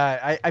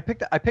 Yeah, I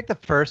picked the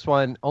first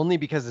one only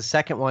because the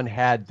second one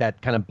had that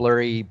kind of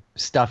blurry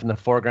stuff in the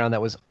foreground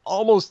that was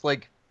almost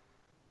like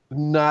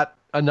not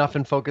enough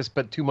in focus,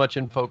 but too much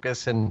in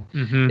focus, and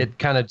it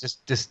kind of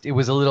just it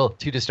was a little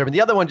too disturbing. The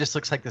other one just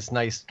looks like this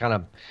nice kind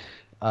of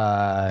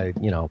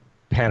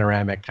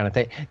panoramic kind of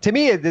thing. To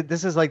me,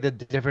 this is like the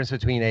difference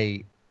between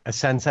a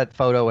sunset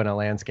photo and a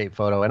landscape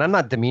photo, and I'm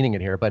not demeaning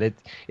it here, but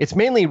it's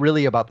mainly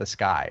really about the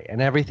sky,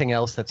 and everything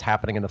else that's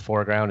happening in the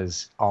foreground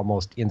is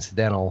almost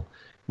incidental.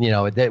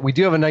 That we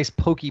do have a nice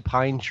pokey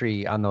pine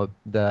tree on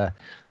the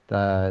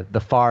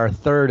far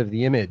third of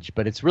the image,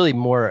 but it's really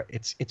more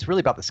it's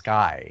really about the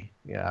sky,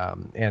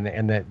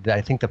 and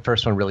I think the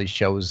first one really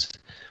shows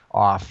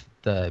off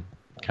the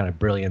kind of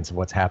brilliance of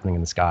what's happening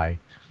in the sky.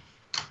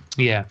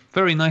 Yeah,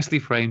 very nicely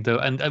framed though,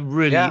 and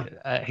really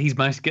he's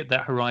managed to get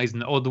that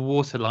horizon or the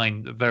water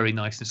line very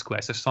nice and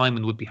square. So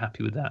Simon would be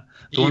happy with that.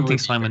 The one thing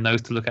Simon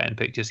knows to look at in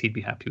pictures, he'd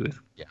be happy with.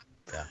 Yeah.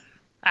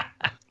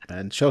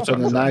 And shot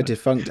on the now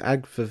defunct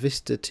Agfa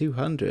Vista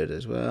 200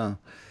 as well.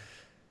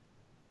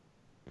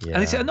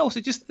 Yeah. And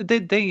also just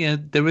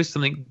there is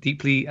something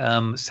deeply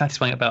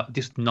satisfying about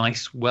just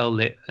nice, well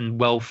lit and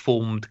well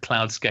formed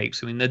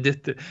cloudscapes. I mean,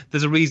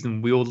 there's a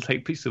reason we all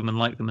take pictures of them and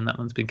like them, and that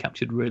one's been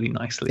captured really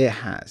nicely. It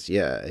has,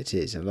 yeah, it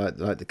is. I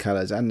like the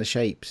colours and the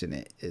shapes in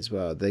it as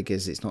well.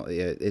 Because it's not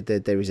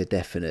there is a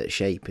definite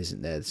shape,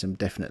 isn't there? There's some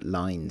definite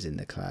lines in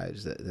the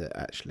clouds that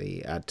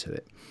actually add to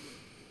it.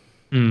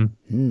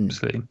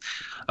 Absolutely.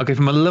 Okay,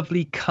 from a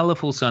lovely,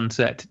 colourful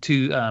sunset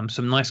to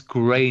some nice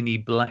grainy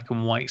black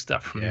and white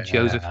stuff from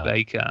Joseph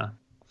Baker.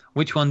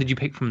 Which one did you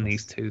pick from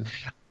these two?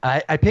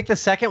 I picked the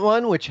second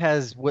one, which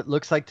has what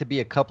looks like to be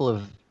a couple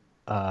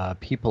of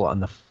people on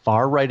the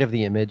far right of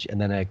the image,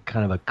 and then a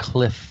kind of a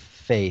cliff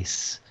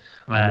face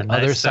on the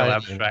other side.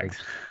 So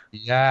abstract.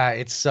 Yeah,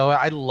 it's so.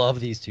 I love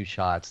these two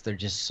shots. They're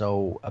just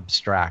so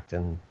abstract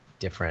and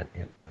different.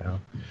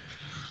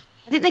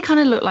 I think they kind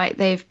of look like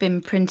they've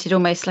been printed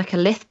almost like a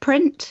lith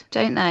print,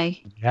 don't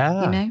they?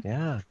 Yeah,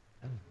 yeah.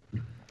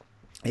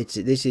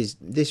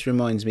 This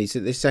reminds me. So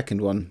this second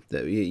one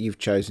that you've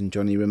chosen,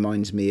 Johnny,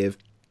 reminds me of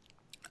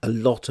a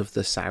lot of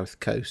the south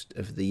coast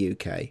of the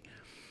UK,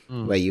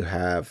 where you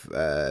have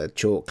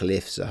chalk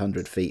cliffs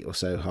 100 feet or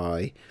so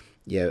high,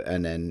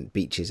 and then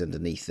beaches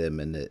underneath them,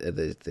 and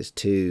there's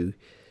two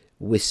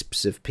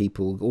wisps of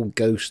people, all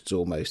ghosts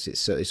almost.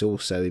 It's all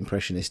so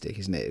impressionistic,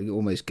 isn't it?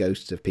 Almost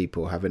ghosts of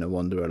people having a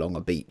wander along a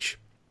beach.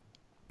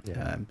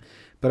 Yeah.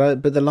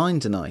 But the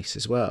lines are nice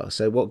as well.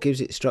 So what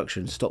gives it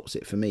structure and stops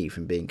it for me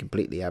from being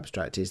completely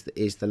abstract is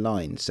the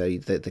line. So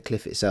the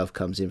cliff itself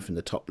comes in from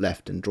the top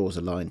left and draws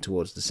a line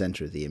towards the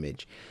centre of the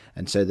image,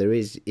 and so there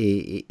is,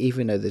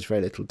 even though there's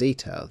very little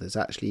detail, there's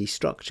actually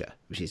structure,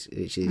 which is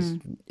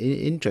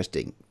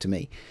interesting to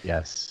me.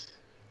 Yes.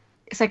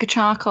 It's like a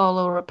charcoal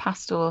or a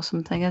pastel or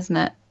something, isn't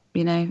it?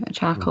 A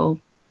charcoal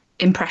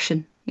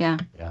impression. Yeah.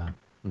 Yeah.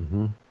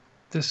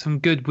 There's some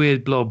good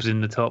weird blobs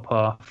in the top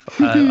half.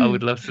 I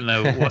would love to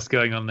know what's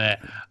going on there.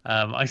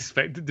 I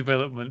suspect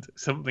development,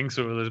 something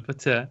sort of other,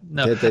 but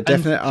no. They're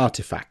definite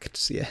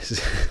artifacts,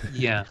 yes.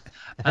 Yeah.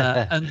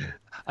 And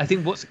I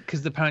think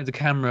because apparently the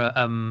camera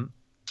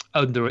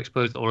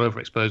underexposed or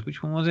overexposed,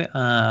 which one was it?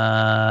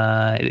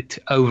 It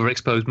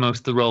overexposed most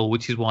of the roll,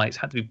 which is why it's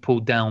had to be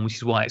pulled down, which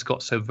is why it's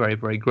got so very,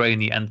 very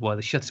grainy and why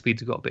the shutter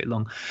speeds have got a bit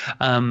long.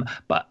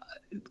 But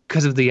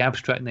because of the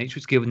abstract nature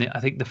it's given it,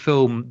 I think the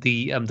film,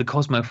 the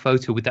Cosmo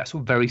photo with that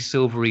sort of very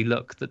silvery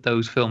look that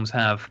those films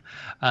have,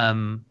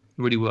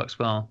 really works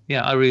well.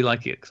 Yeah, I really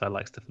like it because I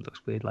like stuff that looks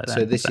weird like that.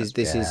 So this is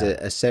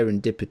a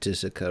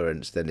serendipitous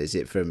occurrence, then, is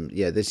it?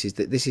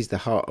 This is the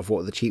heart of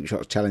what the Cheap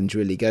Shots Challenge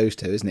really goes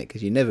to, isn't it?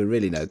 Because you never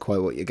really know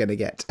quite what you're going to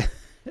get.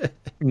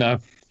 No,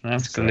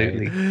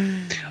 absolutely.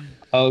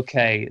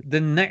 Okay,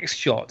 the next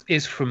shot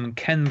is from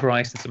Ken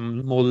Bryce. It's a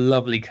more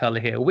lovely colour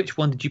here. Which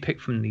one did you pick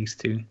from these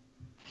two?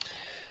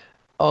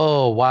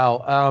 Oh,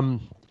 wow.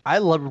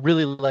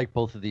 really like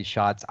both of these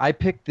shots. I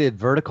picked the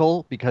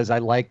vertical because I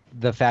like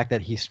the fact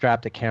that he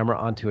strapped a camera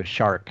onto a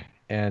shark.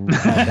 And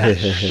that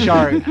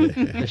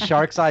the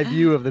shark's eye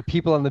view of the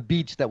people on the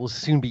beach that will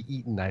soon be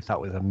eaten, I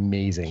thought was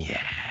amazing.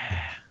 Yeah.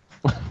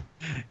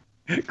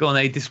 Go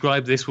on,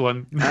 describe this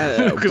one,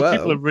 because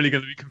people are really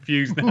going to be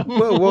confused now.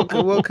 Well,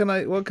 what can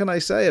I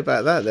say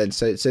about that then?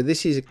 So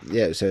this is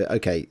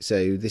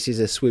So this is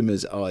a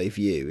swimmer's eye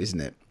view, isn't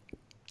it?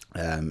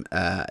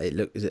 It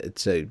looks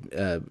so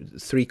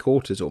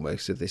 3/4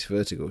 almost of this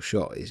vertical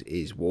shot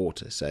is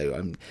water. So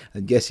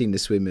I'm guessing the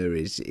swimmer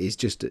is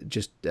just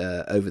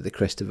over the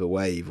crest of a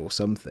wave or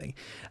something,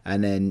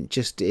 and then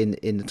just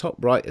in the top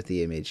right of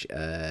the image,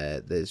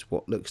 there's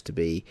what looks to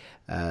be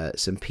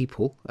some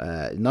people.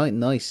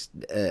 Nice.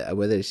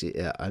 Whether it's,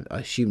 I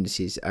assume this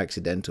is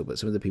accidental, but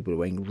some of the people are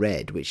wearing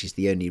red, which is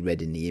the only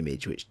red in the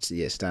image, which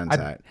stands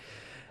out.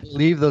 I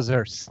believe those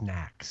are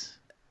snacks.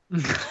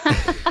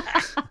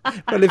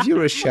 Well, if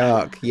you're a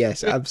shark,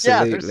 yes,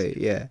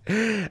 absolutely, yeah.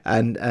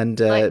 And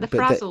like the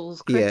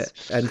Frazzles,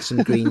 crisps. Yeah, and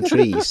some green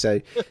trees.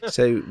 So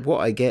what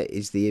I get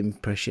is the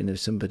impression of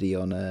somebody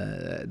on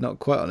not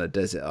quite on a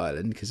desert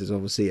island, because there's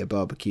obviously a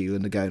barbecue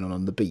and they're going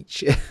on the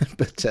beach,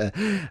 but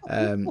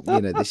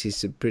this is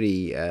some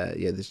pretty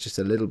there's just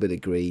a little bit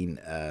of green,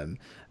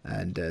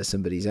 and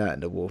somebody's out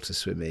in the water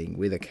swimming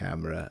with a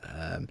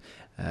camera.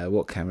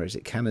 What camera is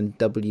it? Canon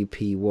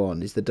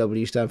WP1. Is the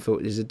W stand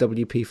for? Is the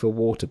WP for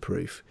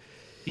waterproof?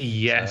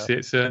 Yes,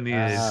 it certainly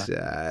is.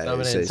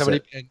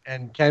 Somebody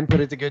and Ken put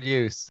it to good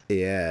use.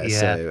 Yeah.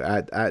 So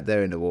out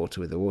there in the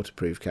water with a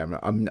waterproof camera.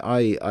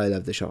 I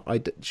love the shot.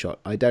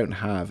 I don't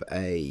have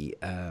a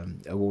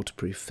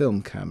waterproof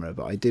film camera,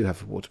 but I do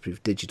have a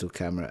waterproof digital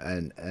camera,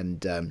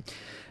 and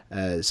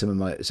some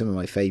of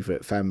my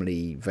favourite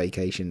family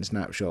vacation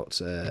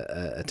snapshots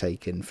are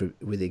taken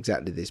with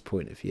exactly this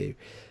point of view.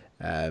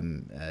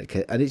 And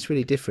it's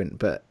really different,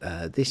 but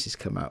this has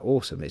come out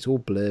awesome. It's all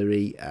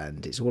blurry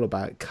and it's all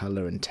about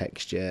color and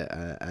texture,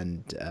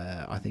 and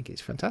I think it's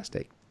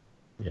fantastic.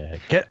 Yeah,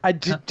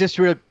 just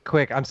real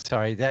quick, I'm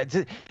sorry,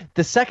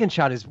 the second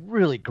shot is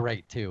really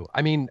great too.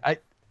 I mean, I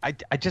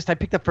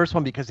picked the first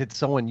one because it's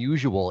so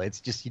unusual. It's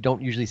just, you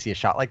don't usually see a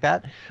shot like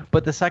that,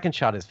 but the second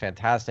shot is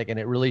fantastic, and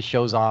it really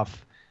shows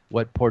off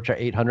what Portra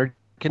 800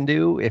 can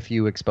do if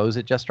you expose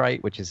it just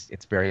right, which is,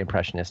 it's very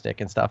impressionistic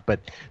and stuff, but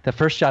the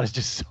first shot is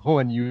just so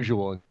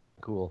unusual and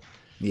cool.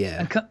 Yeah.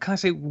 And can I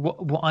say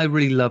what I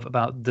really love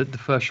about the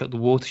first shot, the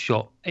water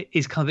shot,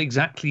 is kind of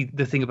exactly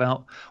the thing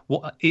about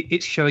what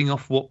it's showing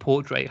off what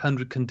Portra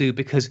 800 can do,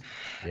 because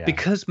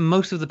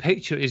most of the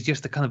picture is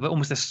just a kind of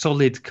almost a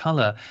solid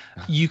color.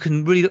 You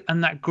can really,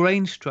 and that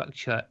grain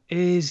structure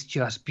is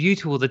just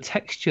beautiful. The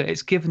texture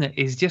it's given it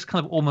is just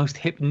kind of almost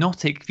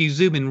hypnotic. If you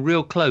zoom in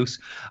real close,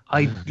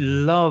 I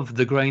love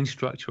the grain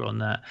structure on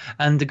that.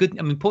 And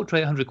Portra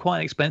 800, quite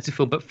an expensive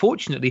film, but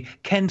fortunately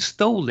Ken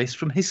stole this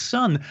from his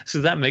son, so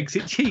that makes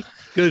it cheap.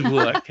 Good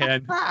work,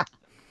 Ken.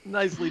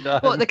 Nicely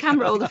done. What, the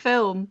camera or the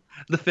film?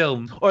 The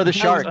film. Or the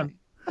shark.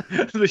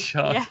 The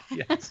shark,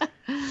 yes.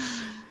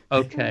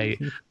 Okay.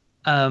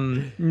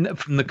 From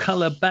the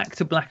colour back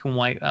to black and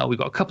white, we've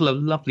got a couple of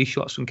lovely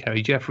shots from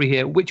Kerry Jeffrey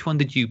here. Which one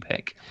did you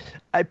pick?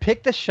 I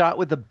picked the shot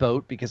with the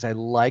boat because I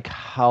like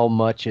how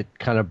much it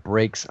kind of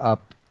breaks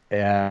up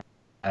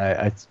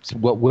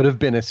what would have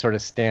been a sort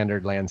of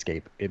standard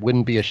landscape. It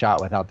wouldn't be a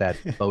shot without that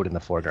boat in the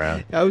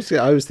foreground. I was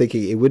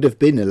thinking it would have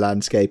been a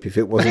landscape if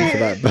it wasn't for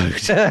that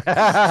boat.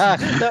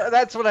 No,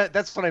 that's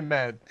what I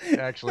meant.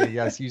 Actually,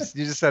 yes, you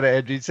just said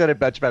it. You said it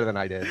much better than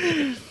I did.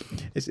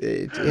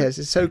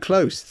 It's so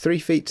close, 3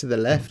 feet to the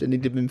left, and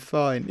it'd have been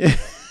fine.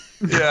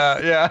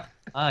 Yeah.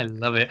 I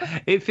love it.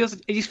 It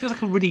just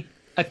feels like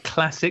a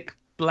classic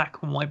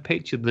black and white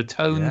picture. The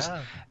tones.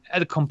 Yeah.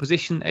 The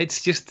composition,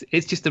 it's just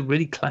a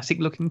really classic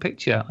looking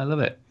picture. I love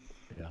it.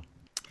 Yeah,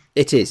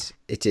 it is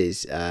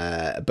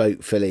a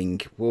boat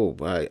filling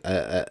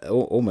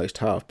almost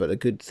half, but a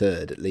good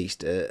third at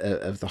least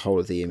of the whole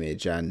of the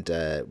image, and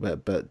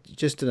but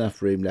just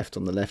enough room left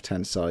on the left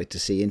hand side to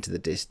see into the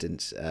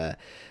distance.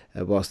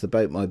 Whilst the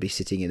boat might be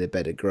sitting in a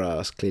bed of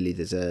grass, clearly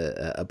there's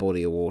a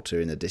body of water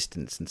in the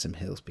distance and some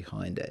hills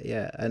behind it.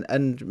 Yeah,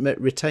 and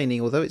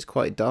retaining, although it's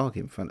quite dark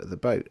in front of the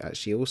boat,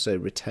 actually also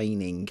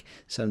retaining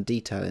some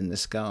detail in the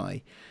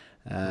sky.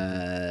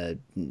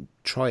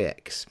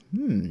 Tri-X.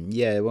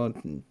 Yeah, well,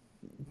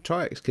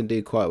 Tri-X can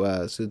do quite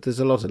well. So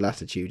there's a lot of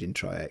latitude in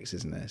Tri-X,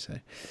 isn't there? So.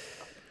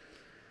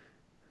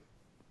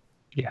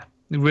 Yeah.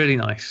 Really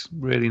nice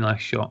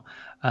shot.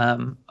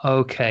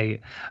 Okay,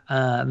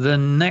 the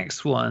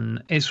next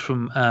one is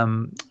from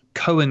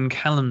Cohen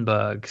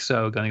Kallenberg.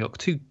 So we've got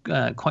two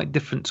quite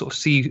different sort of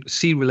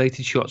sea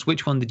related shots.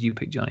 Which one did you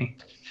pick, Johnny?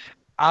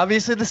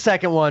 Obviously the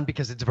second one,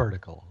 because it's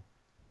vertical.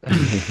 No,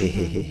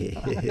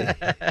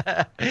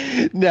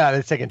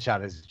 the second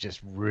shot is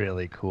just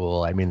really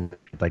cool. I mean,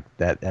 like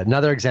that,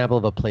 another example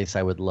of a place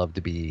I would love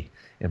to be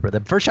in.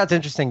 The first shot's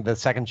interesting. The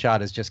second shot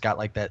has just got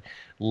like that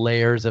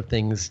layers of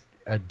things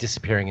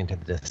disappearing into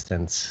the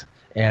distance,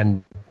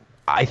 and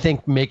I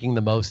think making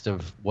the most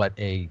of what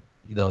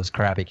those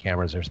crappy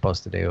cameras are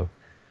supposed to do.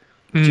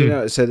 Do you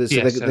know? So,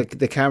 Yes,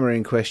 the camera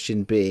in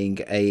question being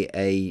the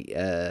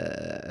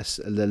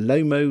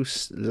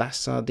Lomo La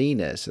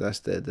Sardina. So that's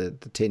the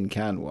tin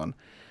can one.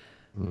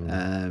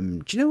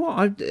 Do you know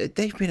what?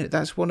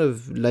 That's one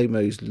of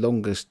Lomo's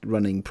longest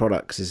running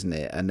products, isn't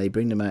it? And they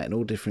bring them out in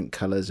all different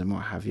colours and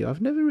what have you.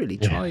 I've never really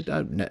tried.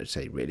 I've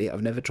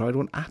never tried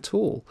one at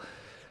all.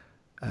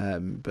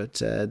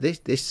 But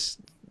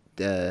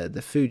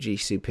the Fuji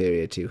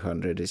Superior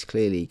 200 has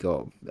clearly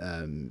got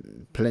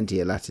plenty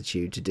of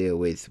latitude to deal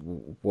with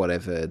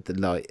whatever the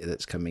light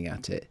that's coming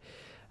at it.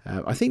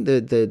 I think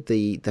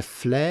the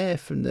flare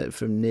from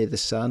near the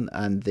sun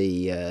and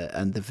the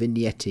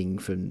vignetting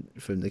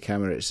from the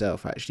camera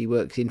itself actually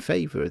works in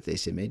favour of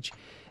this image.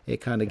 It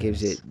kind of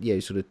gives it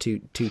sort of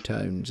two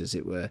tones, as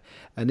it were,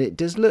 and it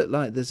does look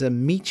like there's a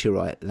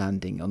meteorite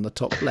landing on the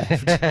top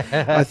left.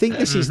 I think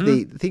this is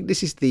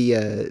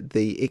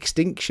the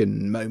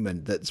extinction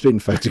moment that's been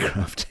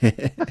photographed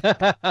here.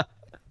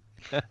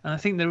 And I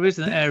think there is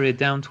an area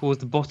down towards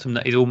the bottom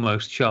that is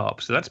almost sharp,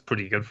 so that's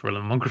pretty good for a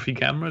lomography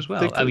camera as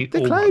well.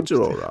 The clouds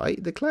are all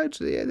right. The clouds,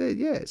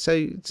 yeah.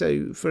 So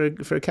for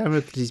a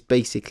camera that is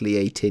basically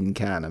a tin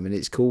can, I mean,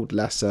 it's called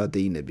La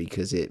Sardina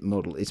because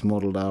it's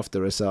modelled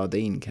after a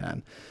sardine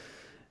can.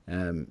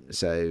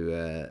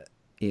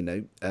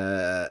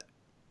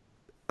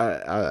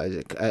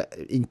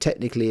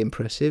 Technically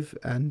impressive,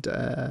 and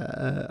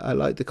I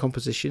like the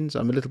compositions.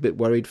 I'm a little bit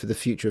worried for the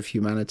future of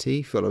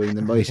humanity following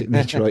the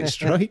meteorite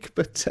strike,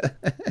 but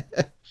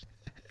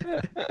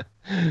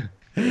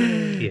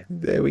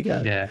there we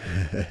go. Yeah,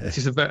 it's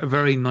just a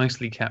very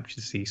nicely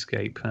captured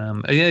seascape.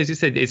 As you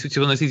said, it's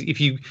one of those things.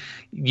 If you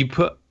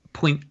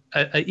point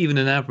even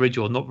an average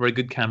or not very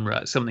good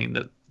camera at something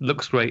that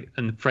looks great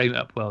and frame it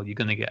up well, you're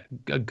going to get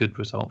a good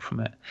result from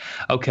it.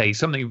 Okay,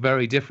 something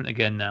very different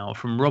again now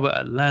from Robert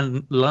at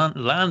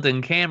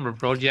London Camera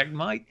Project,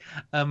 Mike.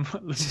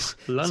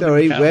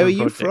 Sorry, where are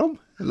you from?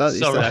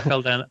 Sorry, I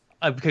fell down.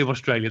 I became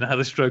Australian. I had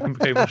a stroke and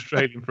became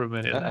Australian for a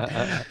minute.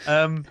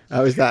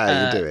 How is that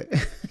how you do it?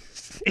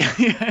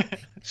 Yeah,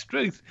 it's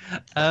truth.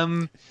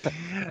 Some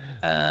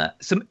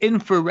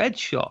infrared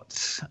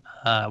shots.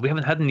 We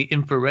haven't had any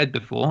infrared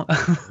before.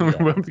 We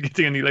won't be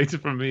getting any later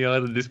from me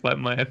either, despite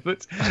my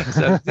efforts.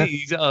 So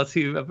these are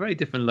a very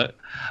different look.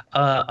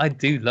 I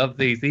do love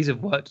these. These have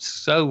worked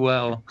so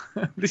well.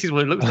 This is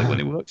what it looks like when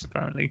it works,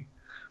 apparently.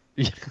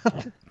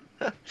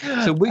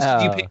 So which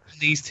did you pick for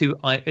these two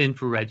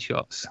infrared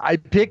shots? I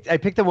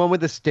picked the one with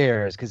the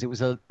stairs because it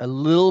was a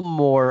little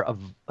more of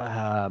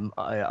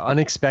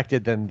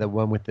unexpected than the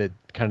one with the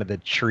kind of the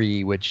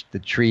tree, which the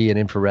tree in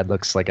infrared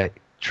looks like a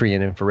tree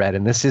in infrared,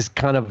 and this is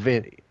kind of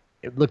it.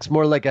 It looks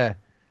more like a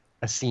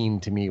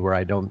scene to me where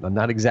I'm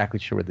not exactly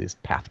sure where this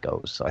path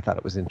goes. So I thought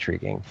it was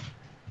intriguing.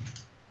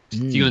 Do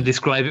you want to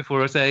describe it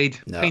for us, Aid?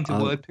 No, Paint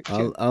a word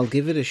picture. I'll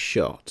give it a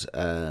shot.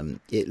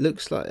 It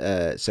looks like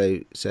so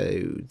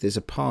there's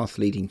a path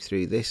leading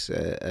through this,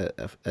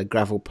 a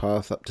gravel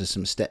path up to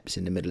some steps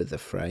in the middle of the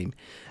frame.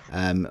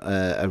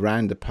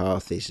 Around the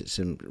path is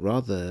some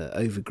rather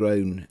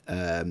overgrown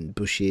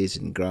bushes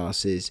and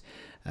grasses,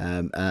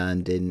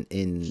 and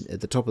in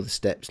at the top of the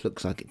steps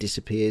looks like it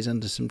disappears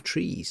under some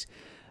trees.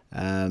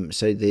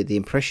 So the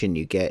impression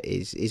you get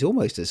is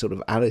almost a sort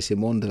of Alice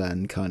in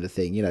Wonderland kind of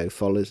thing,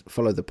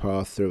 follow the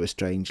path through a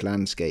strange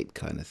landscape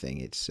kind of thing.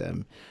 It's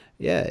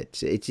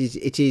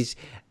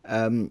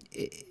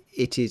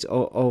it is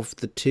of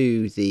the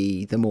two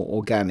the more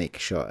organic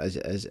shot, as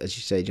you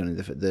say, Johnny.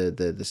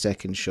 The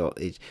second shot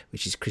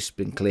which is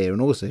crisp and clear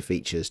and also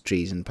features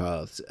trees and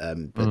paths,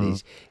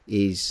 but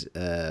is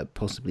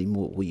possibly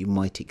more what you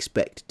might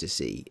expect to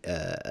see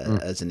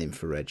as an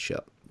infrared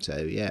shot. So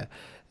yeah.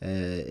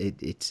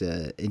 It's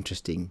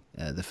interesting.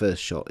 The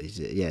first shot is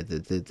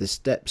the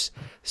steps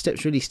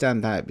really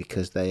stand out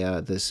because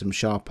there's some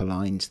sharper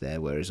lines there,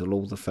 whereas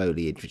all the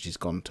foliage which has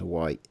gone to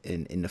white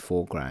in the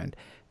foreground,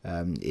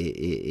 it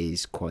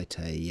is quite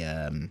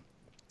a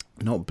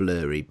not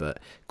blurry but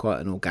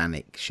quite an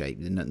organic shape.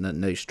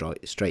 No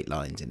straight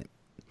lines in it.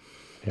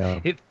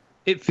 Yeah.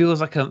 It feels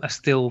like a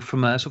still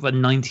from a sort of a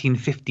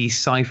 1950s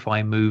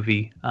sci-fi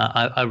movie.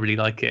 I really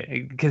like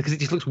it because it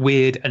just looks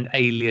weird and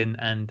alien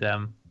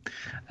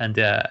and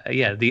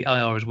the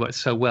IR has worked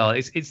so well.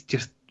 It's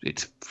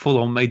full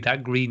on made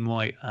that green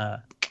white.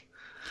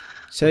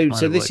 So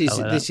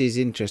this is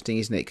interesting,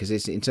 isn't it?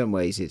 Because in some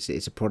ways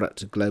it's a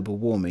product of global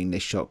warming.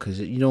 This shot, because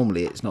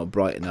normally it's not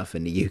bright enough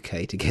in the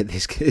UK to get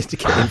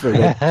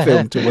infrared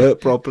film to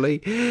work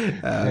properly.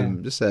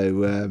 Yes,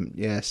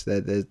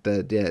 there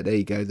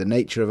you go. The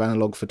nature of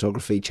analog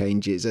photography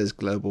changes as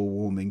global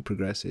warming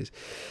progresses.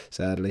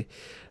 Sadly,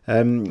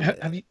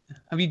 have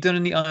you done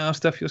any IR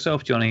stuff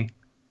yourself, Johnny?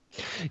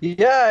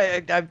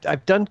 Yeah,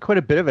 I've done quite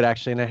a bit of it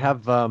actually, and I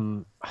have a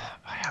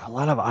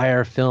lot of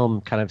IR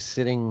film kind of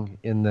sitting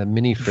in the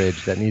mini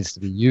fridge that needs to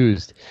be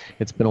used.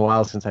 It's been a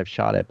while since I've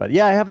shot it, but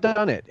yeah, I have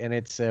done it, and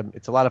it's a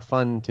lot of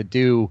fun to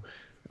do.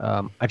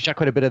 I've shot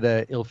quite a bit of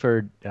the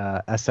Ilford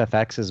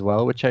SFX as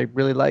well, which I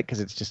really like because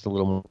it's just a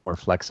little more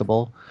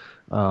flexible.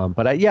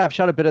 But I've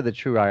shot a bit of the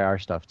true IR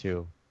stuff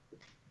too.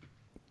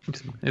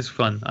 It's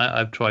fun.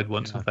 I've tried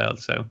once and failed,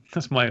 so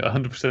that's my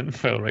 100%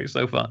 fail rate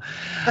so far.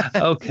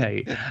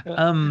 Okay.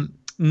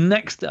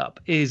 Next up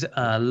is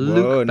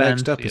Luke Whoa, Banfield.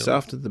 next up is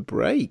after the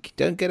break.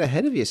 Don't get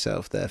ahead of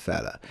yourself there,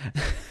 fella.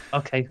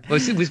 Okay. Well,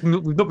 see, we've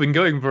not been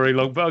going very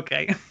long, but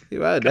okay.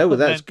 Well, no, well,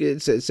 that's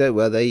good. So,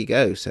 well, there you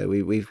go. So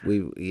we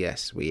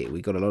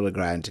got a lot of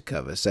ground to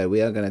cover. So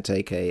we are going to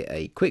take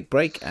a quick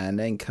break and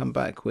then come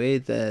back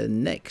with the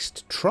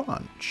next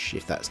tranche,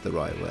 if that's the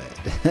right word.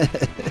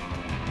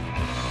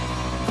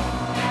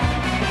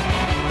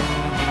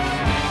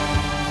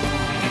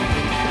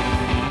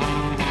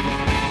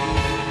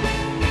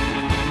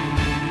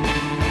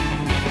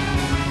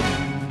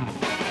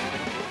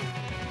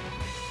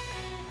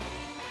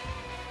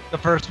 The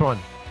first one.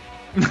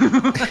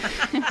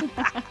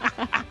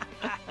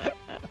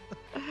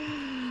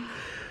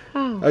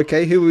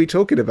 Okay, who are we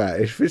talking about?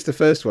 If it's the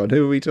first one,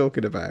 who are we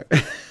talking about?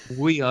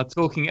 We are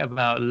talking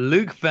about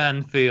Luke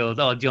Banfield.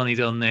 Oh,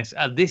 Johnny's on this.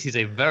 This is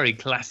a very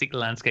classic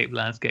landscape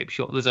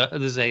shot.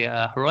 There's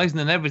a horizon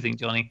and everything,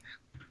 Johnny.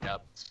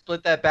 Yep.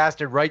 Split that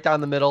bastard right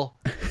down the middle.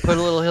 Put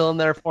a little hill in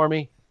there for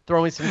me.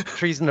 Throw me some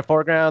trees in the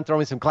foreground. Throw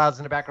me some clouds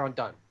in the background.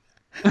 Done.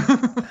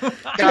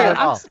 Got it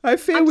all. I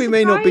feel we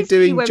may not be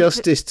doing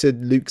justice to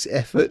Luke's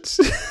efforts.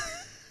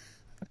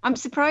 I'm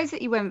surprised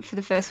that you went for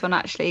the first one,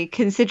 actually,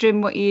 considering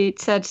what you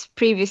said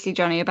previously,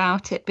 Johnny,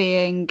 about it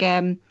being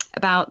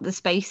about the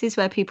spaces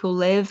where people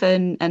live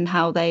and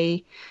how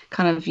they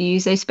kind of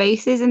use those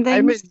spaces and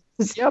things.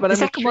 The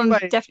second one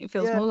definitely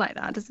feels more like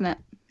that, doesn't it?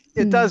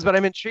 It does, but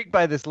I'm intrigued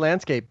by this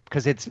landscape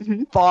because it's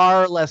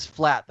far less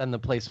flat than the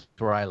place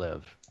where I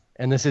live.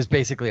 And this is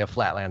basically a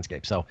flat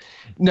landscape. So,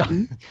 no.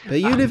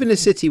 But you live in a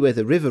city where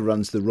the river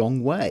runs the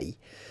wrong way.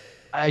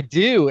 I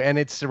do, and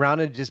it's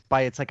surrounded just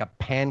by, it's like a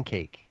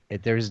pancake.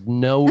 There's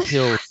no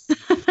hills,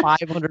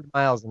 500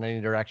 miles in any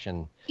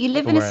direction. You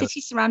live in a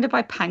city surrounded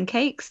by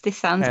pancakes? This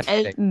sounds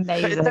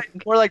amazing.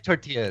 More like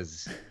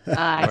tortillas.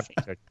 I see.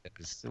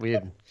 Tortillas.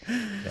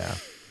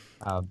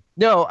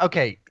 No,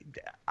 okay.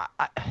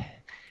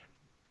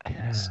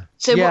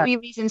 So what were your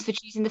reasons for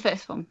choosing the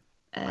first one,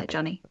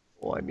 Johnny?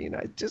 Well, I mean,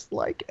 I just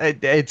like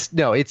it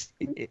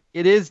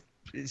is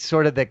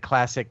sort of the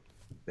classic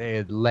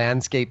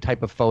landscape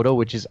type of photo,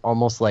 which is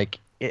almost like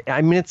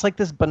it's like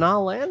this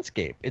banal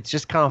landscape. It's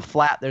just kind of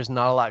flat. There's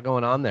not a lot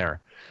going on there,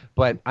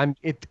 but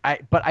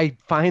I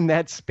find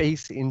that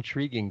space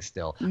intriguing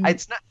still.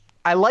 It's not.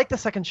 I like the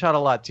second shot a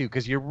lot too,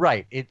 because you're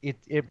right.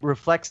 It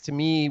reflects to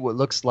me what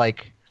looks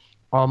like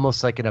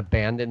almost like an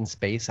abandoned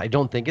space. I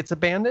don't think it's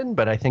abandoned,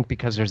 but I think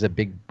because there's a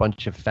big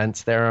bunch of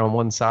fence there on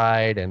one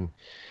side and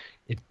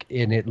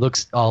it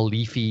looks all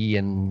leafy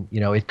and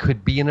it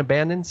could be an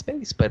abandoned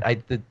space. But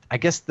I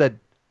guess the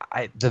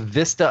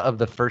vista of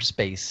the first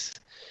space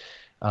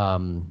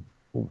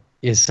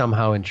is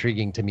somehow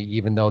intriguing to me,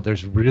 even though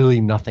there's really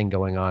nothing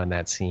going on in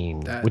that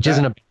scene,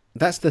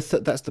 That's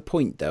the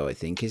point, though, I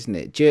think, isn't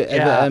it?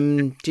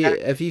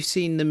 Have you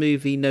seen the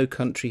movie No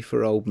Country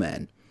for Old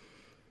Men?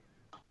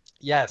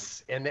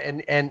 Yes,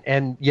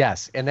 and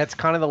yes, and that's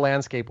kind of the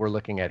landscape we're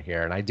looking at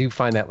here, and I do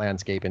find that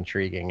landscape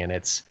intriguing, and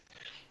it's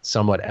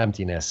somewhat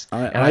emptiness.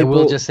 I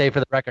will just say for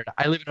the record,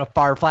 I live in a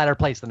far flatter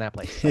place than that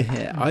place.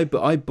 Yeah,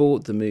 I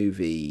bought the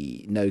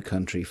movie No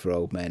Country for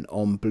Old Men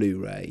on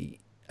Blu-ray,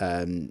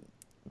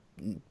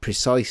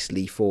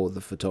 precisely for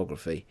the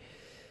photography.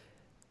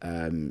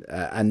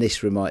 And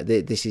this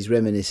is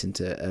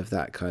reminiscent of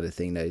that kind of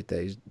thing.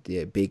 Those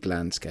big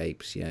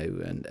landscapes,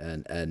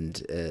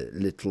 and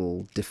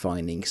little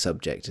defining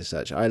subject as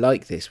such. I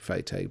like this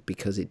photo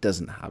because it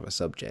doesn't have a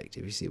subject.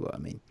 If you see what I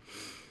mean.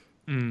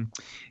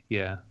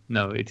 Yeah,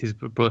 no, it is.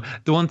 But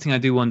the one thing I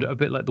do wonder, a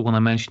bit like the one I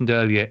mentioned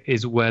earlier,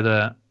 is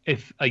whether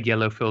if a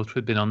yellow filter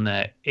had been on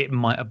there, it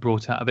might have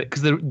brought out a bit,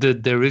 because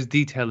there is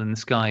detail in the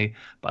sky,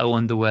 but I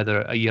wonder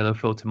whether a yellow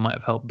filter might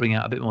have helped bring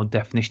out a bit more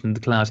definition in the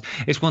clouds.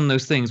 It's one of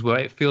those things where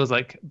it feels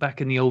like back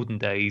in the olden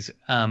days,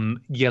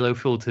 yellow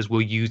filters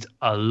were used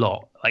a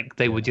lot. Like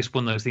they were just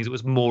one of those things that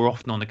was more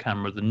often on the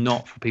camera than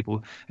not for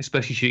people,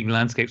 especially shooting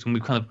landscapes, when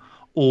we've kind of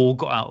all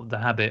got out of the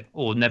habit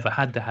or never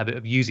had the habit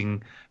of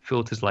using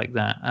filters like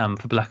that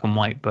for black and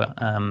white. But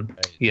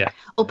yeah.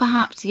 Or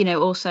perhaps,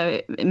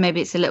 also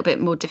maybe it's a little bit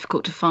more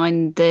difficult to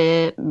find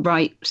the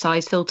right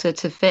size filter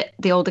to fit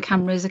the older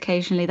cameras.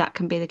 Occasionally that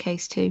can be the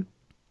case too.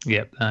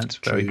 Yep, that's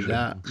very true.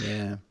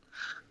 Yeah.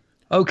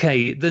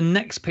 Okay, the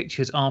next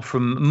pictures are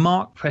from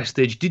Mark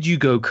Prestige. Did you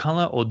go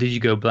color or did you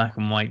go black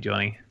and white,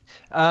 Johnny?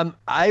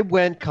 I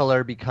went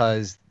color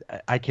because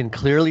I can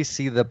clearly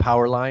see the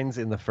power lines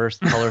in the first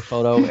color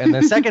photo. And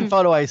the second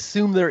photo, I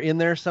assume they're in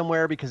there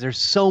somewhere because there's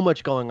so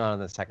much going on in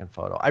the second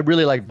photo. I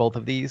really like both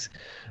of these.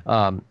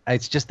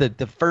 It's just that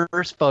the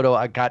first photo,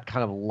 I got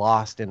kind of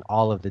lost in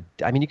all of you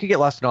could get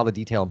lost in all the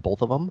detail in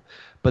both of them.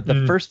 But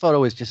the first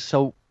photo is just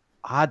so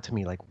odd to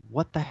me. Like,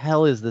 what the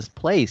hell is this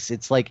place?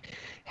 It's like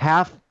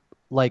half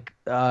like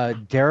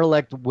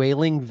derelict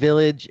whaling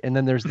village. And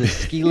then there's this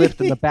ski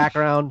lift in the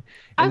background.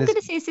 And I'm going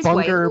to say, is this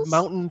bunker Wales?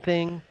 Mountain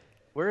thing.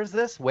 Where is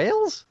this?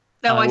 Wales?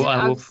 No,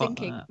 I was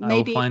thinking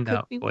maybe I will find it could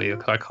out be for you.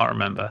 Wales. I can't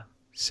remember.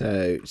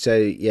 So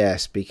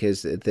yes,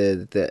 because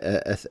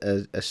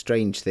a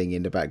strange thing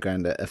in the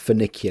background, a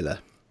funicular,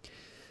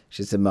 which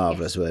is a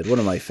marvelous word, one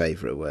of my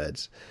favourite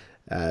words.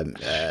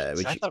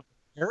 Which I thought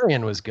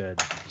Arian was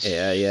good.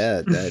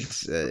 Yeah,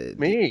 that's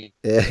me.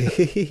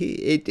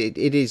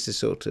 It is the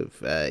sort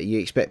of you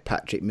expect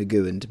Patrick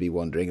McGoohan to be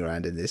wandering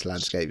around in this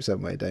landscape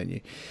somewhere, don't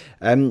you?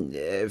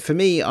 For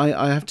me,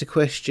 I have to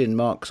question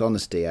Mark's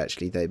honesty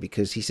actually, though,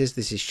 because he says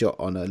this is shot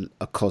on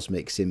a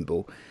cosmic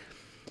symbol.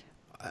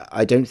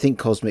 I don't think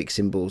cosmic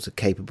symbols are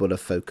capable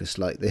of focus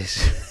like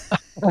this.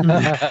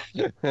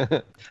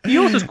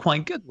 Yours was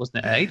quite good,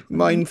 wasn't it, Aid?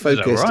 Mine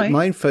focused. Right?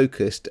 Mine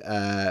focused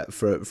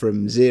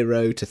from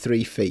 0 to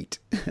 3 feet,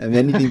 and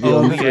anything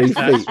beyond 3 feet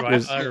right.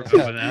 was I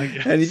remember now.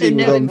 anything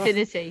So no beyond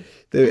infinity.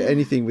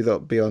 anything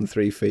beyond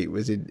 3 feet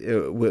was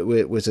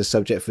was a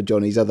subject for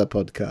Johnny's other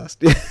podcast.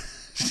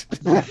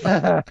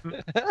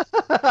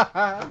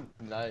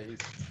 Nice.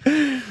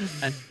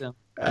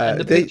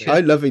 And the picture,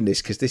 I'm loving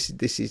this because this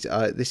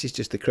is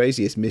just the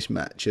craziest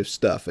mismatch of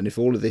stuff, and if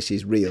all of this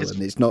is real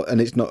and it's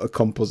not a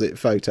composite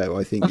photo,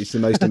 I think it's the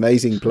most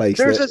amazing place.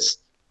 There's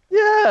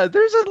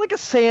like a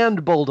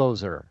sand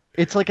bulldozer.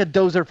 It's like a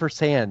dozer for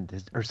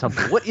sand or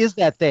something. What is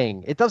that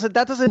thing?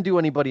 That doesn't do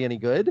anybody any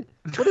good.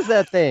 What is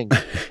that thing?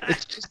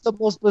 It's just the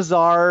most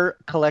bizarre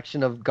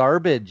collection of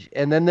garbage.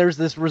 And then there's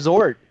this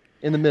resort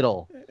in the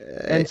middle,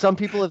 and some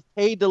people have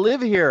paid to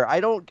live here.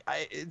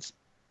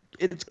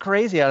 It's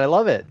crazy, and I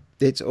love it.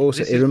 It's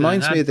also. It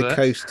reminds me of the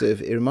coast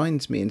of. It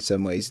reminds me in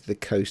some ways of the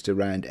coast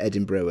around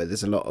Edinburgh, where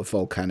there's a lot of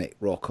volcanic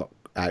rock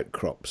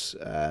outcrops.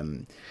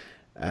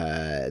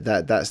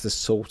 That's the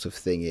sort of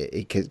thing.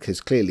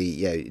 Because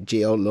clearly,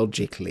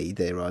 geologically,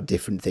 there are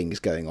different things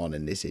going on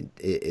in this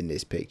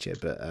picture.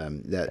 But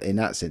in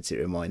that sense, it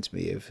reminds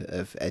me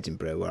of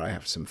Edinburgh, where I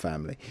have some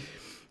family.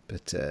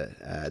 But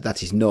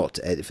that is not,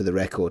 for the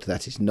record,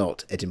 that is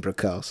not Edinburgh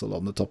Castle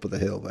on the top of the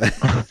hill there.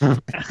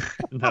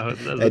 No,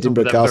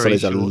 Edinburgh Castle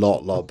is a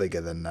lot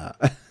bigger than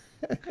that.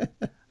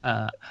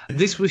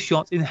 This was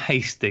shot in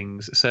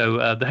Hastings,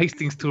 so the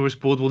Hastings Tourist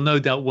Board will no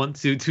doubt want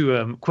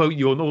to quote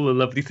you on all the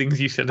lovely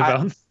things you said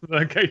about the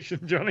location,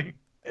 Johnny.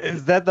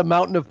 Is that the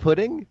Mountain of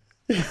Pudding?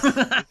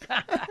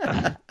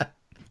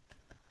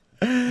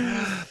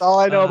 All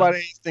I know about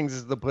Hastings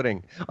is the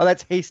pudding. Oh,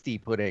 that's hasty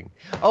pudding.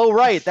 Oh,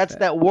 right. That's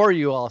that war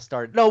you all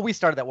started. No, we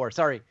started that war.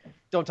 Sorry.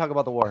 Don't talk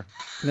about the war.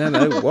 No,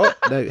 what?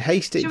 No,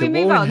 Hastings. The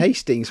war in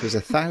Hastings was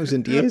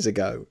 1,000 years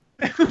ago.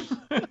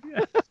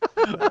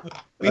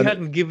 We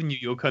hadn't given you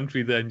your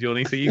country then,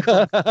 Johnny, so you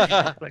can't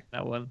reflect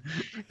that one.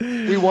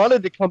 We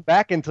wanted to come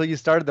back until you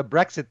started the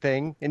Brexit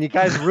thing, and you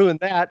guys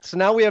ruined that. So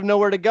now we have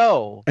nowhere to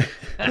go.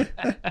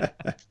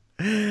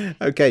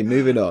 Okay,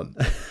 moving on.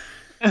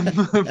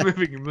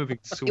 moving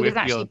swiftly. It was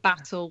actually on.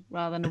 battle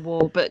rather than a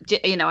war, but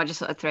I just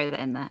thought I'd throw that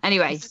in there.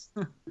 Anyway.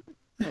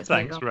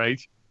 Thanks,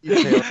 Rach.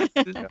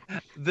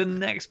 The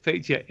next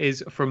picture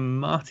is from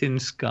Martin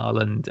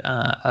Scarland.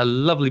 A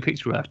lovely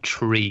picture of a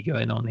tree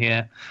going on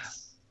here.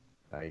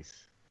 Nice.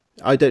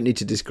 I don't need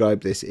to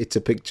describe this. It's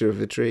a picture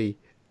of a tree.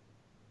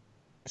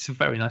 It's a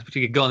very nice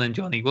picture. Go on then,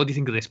 Johnny. What do you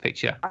think of this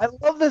picture? I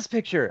love this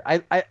picture.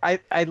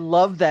 I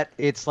love that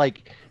it's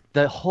like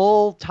the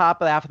whole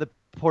top half of the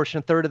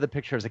portion, third of the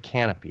picture is a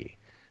canopy.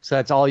 So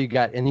that's all you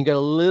got. And you got a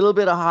little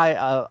bit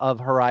of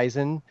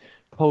horizon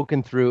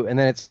poking through, and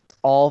then it's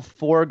all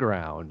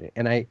foreground.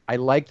 And I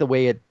like the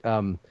way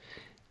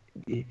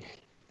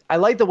I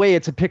like the way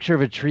it's a picture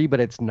of a tree, but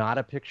it's not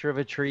a picture of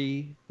a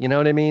tree. You know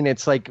what I mean?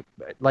 It's like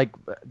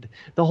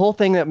the whole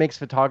thing that makes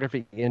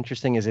photography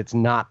interesting is it's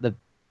not the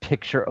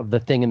picture of the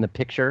thing in the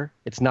picture.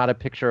 It's not a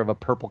picture of a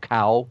purple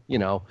cow.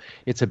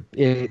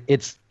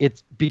 It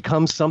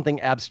becomes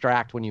something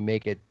abstract when you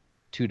make it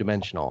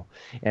two-dimensional.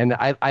 And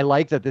I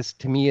like that this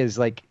to me is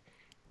like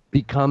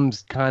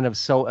becomes kind of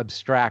so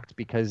abstract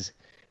because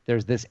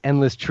there's this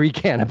endless tree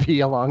canopy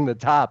along the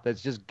top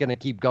that's just going to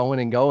keep going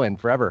and going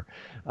forever.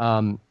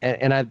 And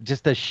I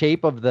just the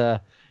shape of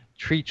the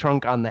tree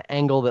trunk on the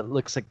angle that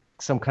looks like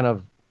some kind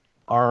of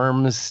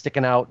arms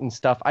sticking out and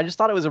stuff. I just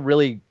thought it was a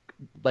really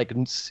like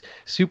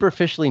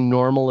superficially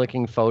normal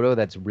looking photo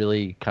that's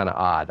really kind of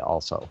odd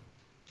also.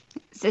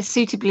 It's a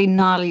suitably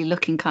gnarly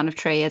looking kind of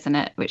tree, isn't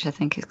it? Which I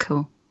think is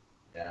cool.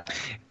 Yeah.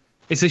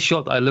 It's a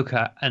shot that I look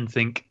at and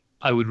think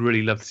I would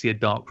really love to see a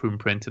darkroom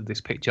print of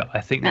this picture. I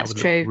think that would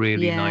look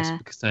really nice,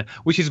 because,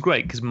 which is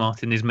great because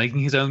Martin is making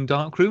his own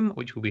darkroom,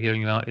 which we'll be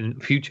hearing about in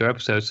future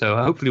episodes. So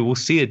hopefully we'll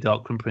see a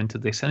darkroom print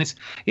of this. And it's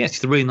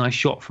just a really nice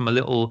shot from the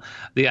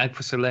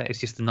Agfa Soleil is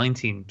just the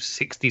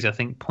 1960s, I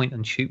think, point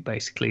and shoot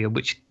basically,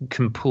 which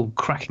can pull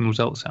cracking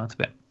results out of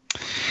it.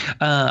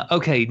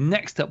 Okay,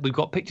 next up we've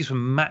got pictures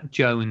from Matt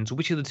Jones.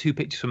 Which of the two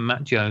pictures from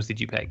Matt Jones did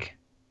you pick?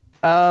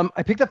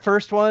 I picked the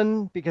first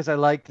one because I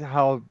liked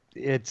how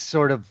it's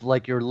sort of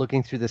like you're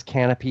looking through this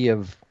canopy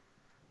of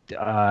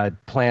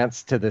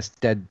plants to this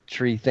dead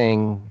tree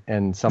thing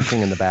and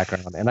something in the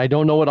background. And I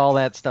don't know what all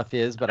that stuff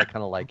is, but I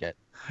kind of like it.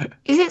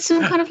 Is it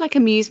some kind of like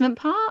amusement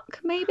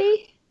park,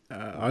 maybe?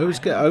 I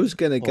was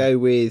going to go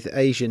with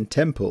Asian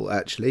temple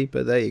actually,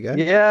 but there you go.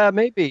 Yeah,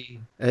 maybe.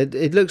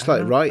 It looks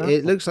like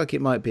It looks like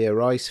it might be a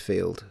rice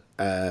field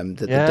that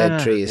the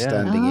dead tree is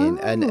standing in,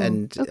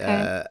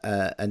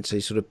 and so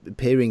sort of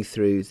peering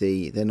through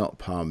they're not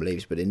palm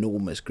leaves, but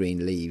enormous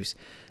green leaves,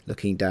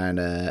 looking down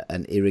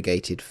an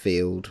irrigated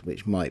field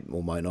which might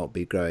or might not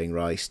be growing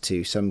rice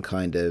to some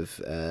kind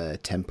of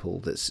temple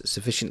that's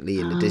sufficiently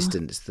in the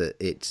distance that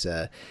it's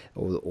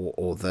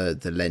or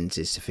the lens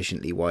is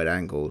sufficiently wide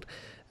angled.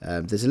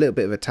 There's a little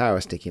bit of a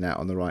tower sticking out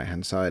on the right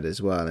hand side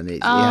as well, and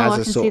it has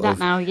a sort of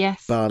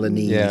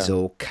Balinese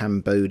or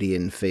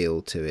Cambodian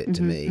feel to it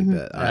to me.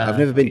 But I've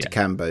never been to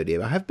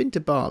Cambodia. I have been to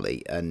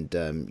Bali, and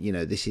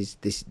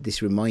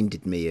this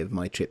reminded me of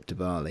my trip to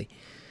Bali.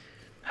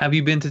 Have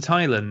you been to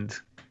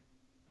Thailand?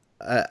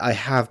 I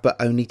have, but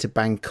only to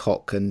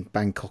Bangkok, and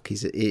Bangkok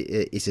is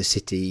a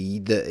city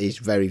that is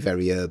very,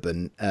 very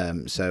urban.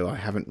 So I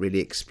haven't really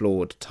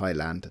explored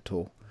Thailand at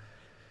all.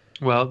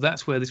 Well,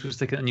 that's where this was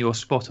taken, and you're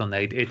spot on,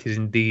 Nate. It is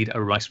indeed a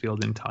rice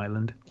field in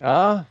Thailand.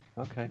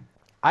 Okay.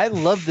 I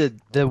love the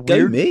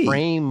weird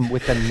frame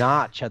with the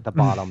notch at the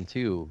bottom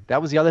too.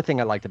 That was the other thing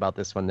I liked about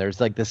this one.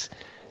 There's like this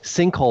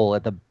sinkhole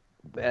at the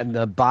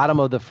bottom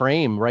of the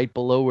frame, right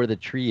below where the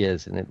tree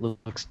is, and it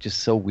looks just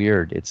so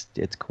weird. It's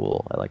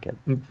cool. I like it.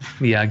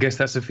 Yeah, I guess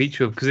that's a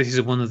feature because this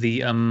is one of the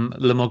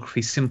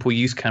Lomography simple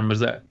use cameras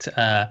that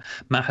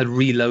Matt had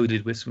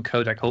reloaded with some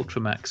Kodak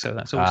Ultramax. So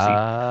that's obviously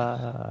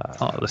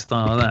part of the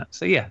style of that.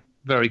 So yeah,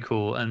 very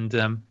cool.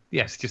 And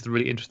yes, just a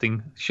really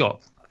interesting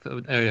shot.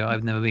 Area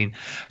I've never been.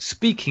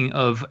 Speaking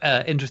of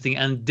interesting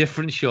and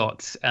different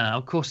shots,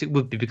 of course it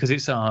would be because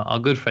it's our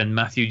good friend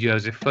Matthew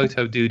Joseph,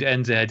 Photo Dude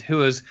NZ,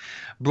 who has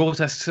brought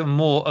us some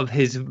more of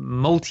his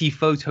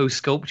multi-photo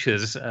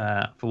sculptures,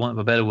 for want of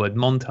a better word,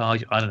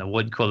 montage. I don't know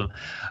what you call them.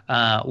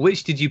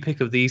 Which did you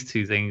pick of these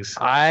two things?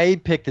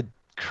 I picked the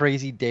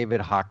crazy David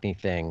Hockney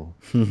thing,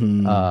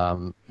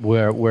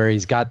 where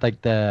he's got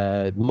like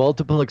the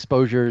multiple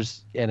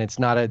exposures, and it's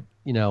not a.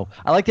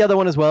 I like the other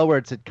one as well, where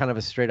it's kind of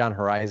a straight on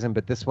horizon,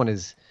 but this one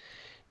is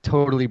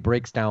totally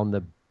breaks down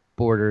the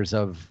borders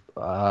of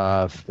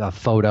a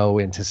photo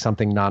into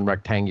something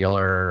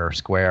non-rectangular or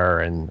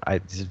square, and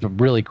it's a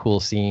really cool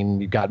scene.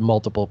 You've got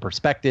multiple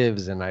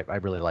perspectives, and I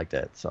really liked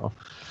it. So,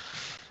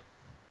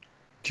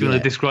 do you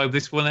want to describe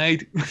this one,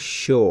 Aid?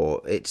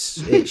 Sure.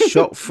 It's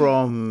shot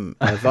from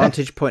a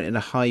vantage point in a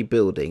high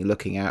building,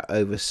 looking out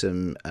over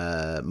some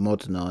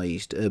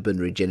modernised, urban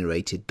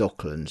regenerated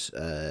docklands,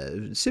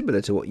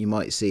 similar to what you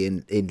might see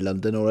in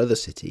London or other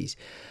cities.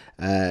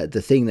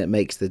 The thing that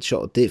makes the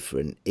shot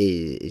different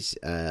is,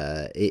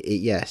 as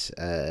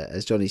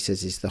Johnny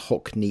says, is the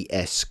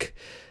Hockney-esque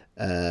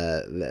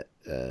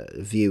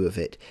view of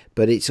it,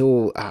 but it's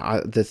all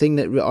the thing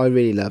that I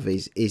really love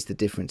is the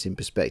difference in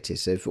perspective.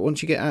 So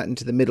once you get out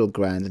into the middle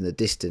ground and the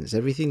distance,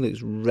 everything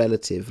looks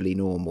relatively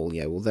normal.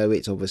 Although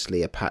it's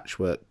obviously a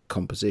patchwork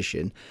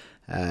composition,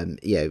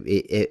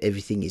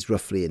 everything is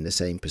roughly in the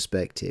same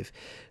perspective.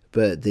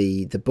 But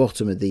the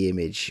bottom of the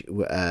image,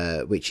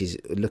 which is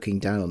looking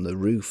down on the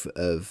roof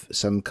of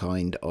some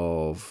kind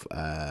of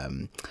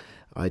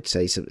I'd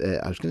say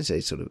I was going to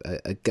say sort of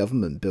a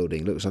government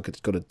building. Looks like it's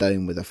got a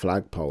dome with a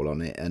flagpole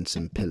on it and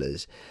some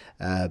pillars.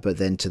 But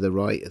then to the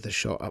right of the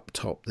shot up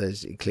top,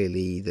 there's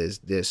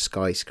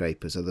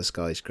skyscrapers, other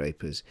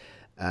skyscrapers.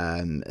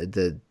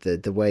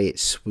 The way it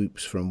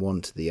swoops from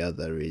one to the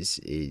other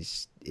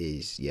is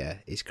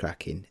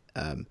cracking.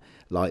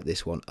 Like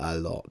this one a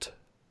lot.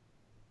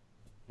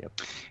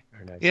 Yep.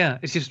 Very nice. Yeah,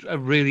 it's just a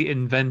really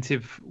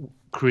inventive,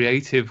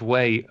 creative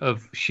way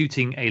of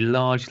shooting a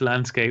large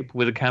landscape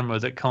with a camera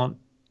that can't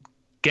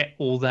get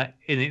all that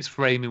in its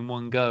frame in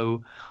one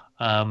go,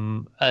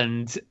 and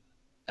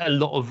a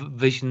lot of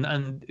vision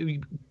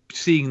and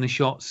seeing the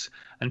shots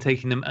and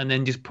taking them and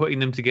then just putting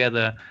them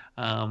together.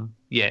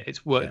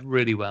 It's worked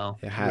really well.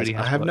 It has. Really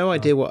has I have no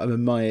idea what a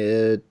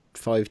Mamiya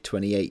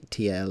 528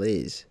 TL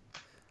is.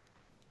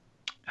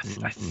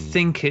 I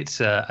think it's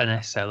an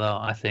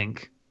SLR. I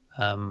think.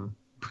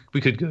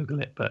 We could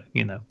Google it, but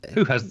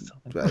who has the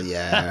time? Well,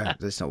 yeah,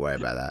 let's not worry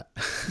about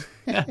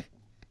that.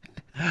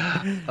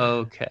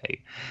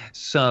 Okay,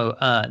 so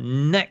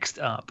next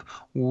up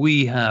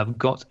we have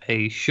got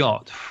a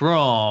shot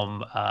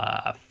from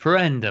a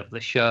friend of the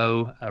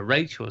show,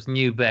 Rachel's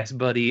new best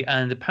buddy,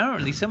 and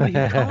apparently somebody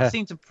who can't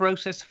seem to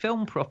process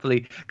film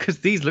properly because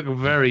these look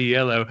very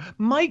yellow.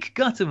 Mike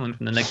Gutterman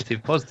from the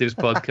Negative Positives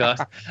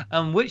podcast.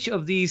 Which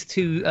of these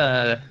two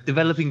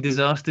developing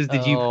disasters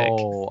did you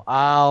pick?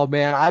 Oh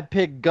man, I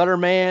picked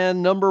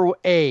Gutterman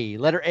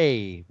letter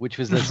A, which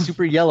was the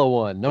super yellow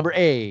one. Number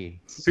A.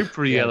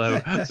 Super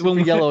yellow. Super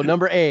yellow,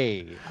 number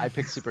A. I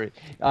picked super.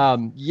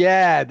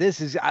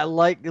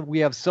 We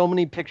have so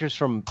many pictures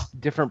from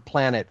different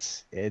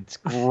planets. It's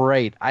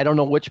great. I don't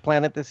know which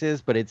planet this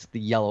is, but it's the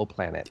yellow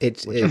planet.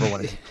 Whichever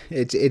one it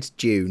is. It's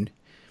June.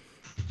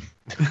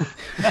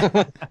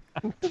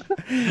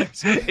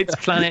 It's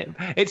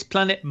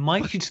planet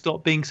Mike should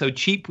stop being so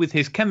cheap with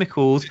his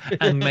chemicals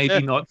and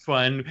maybe not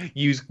try and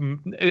use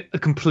a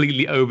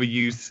completely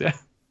overused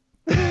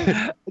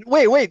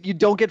Wait, you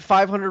don't get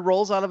 500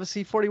 rolls out of a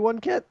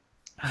C41 kit?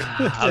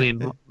 I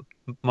mean,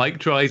 Mike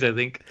tries, I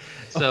think.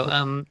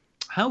 So,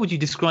 how would you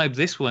describe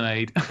this one,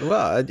 Aid?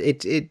 Well,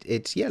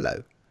 it's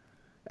yellow.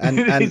 And,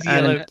 It is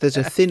yellow. and there's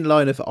a thin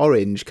line of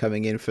orange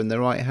coming in from the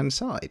right-hand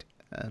side.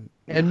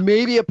 And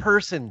maybe a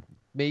person.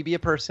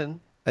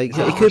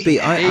 It could be.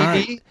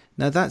 Maybe.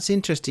 Now that's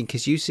interesting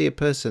because you see a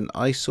person.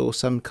 I saw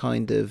some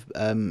kind of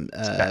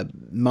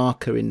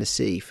marker in the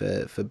sea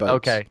for boats.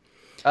 Okay.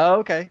 Oh,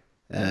 okay.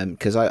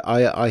 Because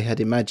I had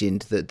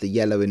imagined that the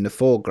yellow in the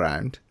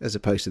foreground, as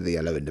opposed to the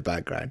yellow in the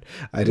background,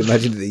 I'd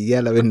imagined that the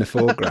yellow in the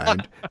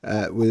foreground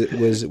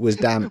was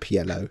damp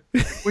yellow,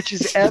 Which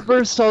is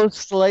ever so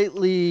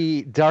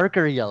slightly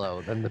darker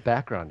yellow than the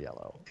background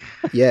yellow.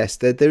 Yes,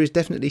 there is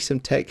definitely some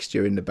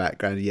texture in the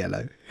background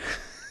yellow.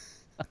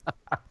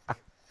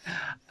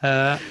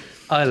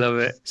 I love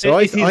it. So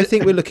I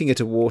think we're looking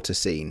at a water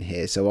scene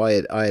here. So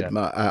I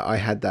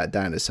had that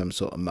down as some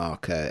sort of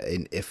marker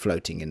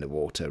floating in the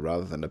water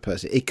rather than a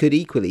person. It could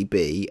equally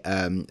be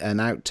an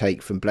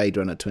outtake from Blade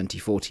Runner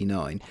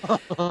 2049,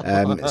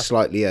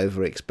 slightly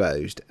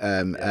overexposed,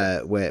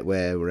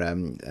 where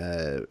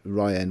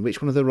Ryan,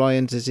 which one of the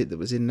Ryans is it that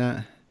was in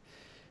that?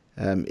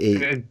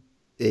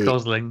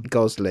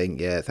 Gosling,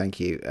 yeah,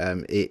 thank you.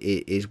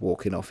 It is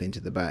walking off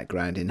into the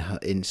background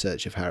in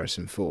search of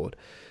Harrison Ford.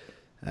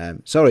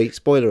 Sorry,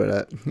 spoiler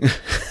alert.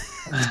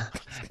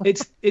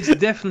 It's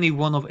definitely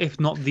one of, if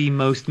not the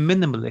most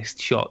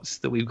minimalist shots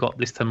that we've got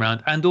this time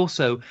around. And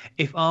also,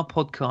 if our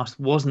podcast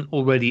wasn't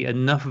already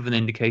enough of an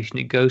indication,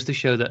 it goes to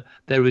show that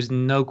there is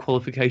no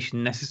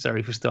qualification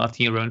necessary for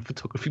starting your own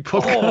photography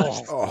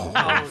podcast.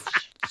 Oh,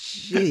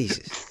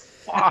 Jesus.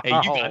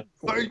 Wow.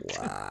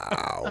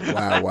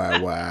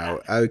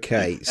 Wow.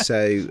 Okay,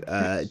 so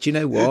do you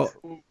know what?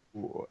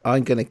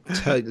 I'm going to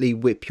totally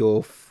whip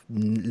your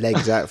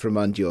legs out from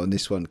under you on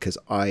this one because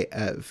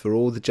for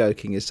all the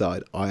joking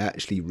aside, I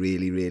actually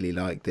really, really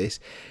like this.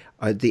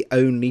 The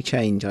only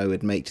change I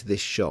would make to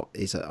this shot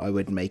is that I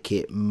would make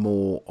it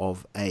more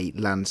of a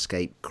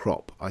landscape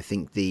crop. I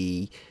think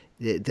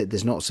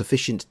there's not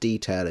sufficient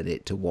detail in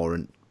it to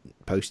warrant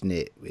posting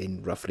it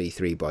in roughly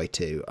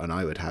 3x2, and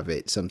I would have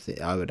it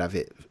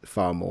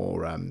far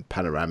more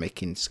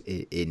panoramic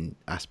in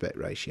aspect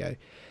ratio.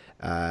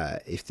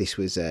 If this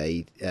was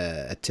a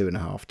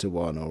 2.5 to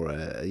 1 or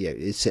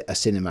it's a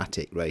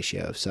cinematic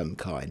ratio of some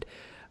kind,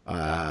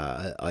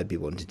 I'd be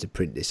wanting to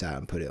print this out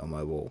and put it on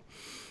my wall.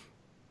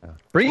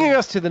 Bringing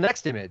us to the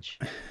next image.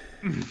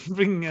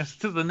 Bringing us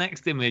to the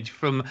next image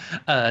from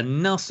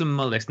Nelson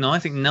Mullis. Now, I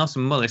think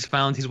Nelson Mullis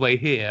found his way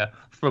here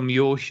from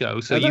your show,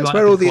 so this is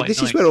where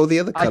all the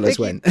other colours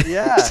went.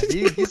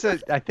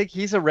 I think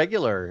he's a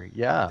regular.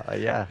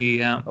 Yeah. We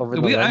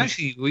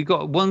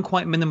got one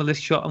quite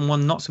minimalist shot and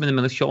one not so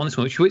minimalist shot on this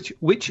one.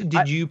 Which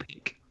did you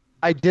pick?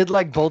 I did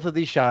like both of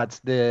these shots.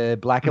 The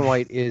black and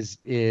white is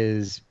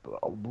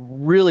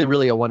really,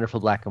 really a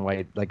wonderful black and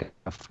white, like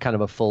kind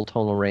of a full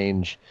tonal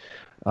range.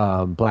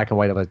 Black and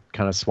white of a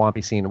kind of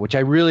swampy scene, which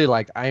I really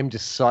liked. I am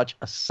just such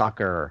a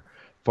sucker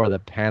for the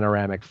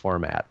panoramic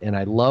format, and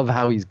I love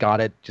how he's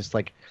got it just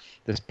like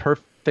this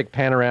perfect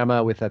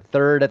panorama with a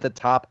third at the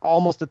top,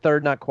 almost a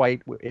third, not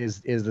quite,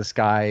 is the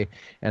sky,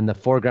 and the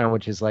foreground,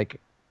 which is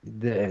like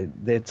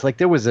it's like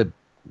there was a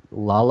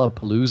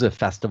Lollapalooza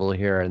festival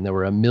here and there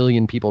were 1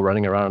 million people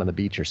running around on the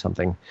beach or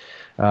something.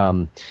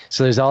 So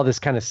there's all this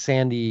kind of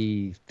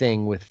sandy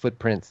thing with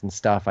footprints and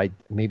stuff.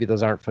 Maybe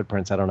those aren't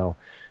footprints, I don't know.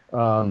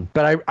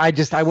 But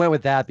I went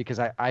with that because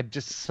I'm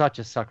just such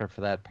a sucker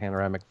for that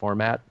panoramic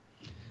format.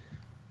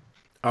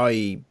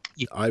 I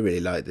really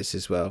like this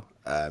as well.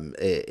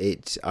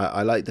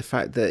 I like the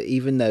fact that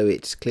even though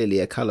it's clearly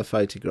a colour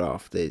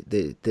photograph,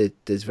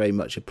 there's very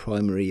much a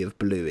primary of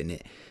blue in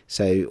it.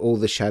 So all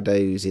the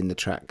shadows in the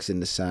tracks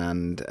in the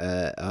sand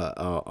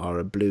are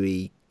a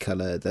bluey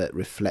colour that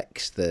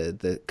reflects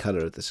the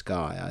colour of the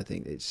sky. I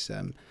think it's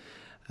I'm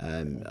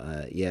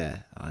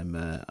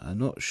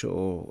not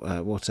sure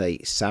what a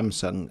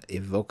Samsung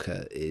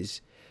Evoca is.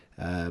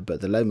 But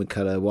the Loma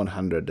Color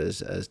 100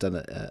 has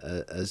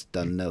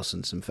done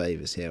Nelson some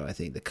favors here. I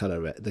think the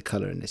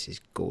color in this is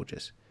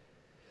gorgeous.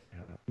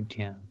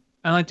 Yeah,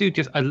 and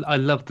I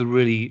love the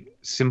really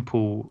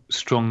simple,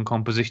 strong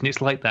composition.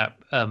 It's like that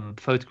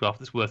photograph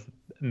that's worth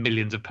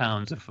millions of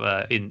pounds of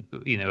in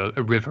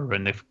a river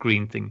and the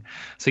green thing.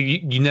 So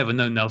you never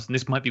know, Nelson.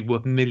 This might be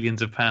worth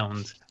millions of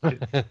pounds.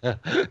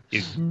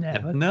 You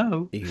never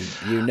know.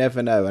 You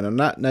never know. And on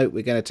that note,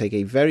 we're going to take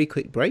a very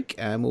quick break,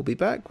 and we'll be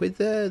back with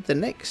the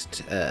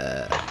next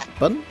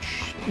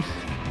bunch.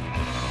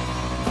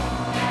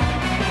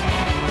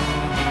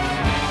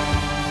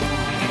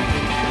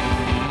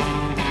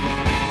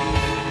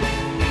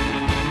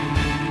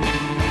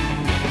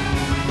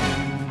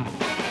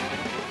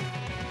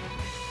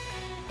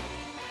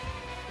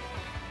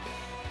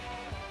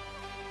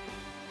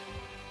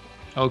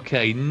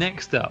 Okay,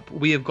 next up,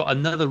 we have got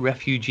another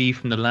refugee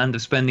from the land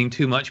of spending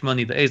too much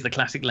money that is the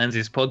Classic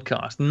Lenses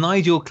podcast,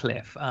 Nigel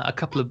Cliff. A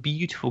couple of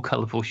beautiful,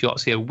 colourful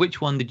shots here. Which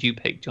one did you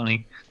pick,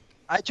 Johnny?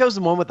 I chose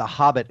the one with the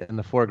Hobbit in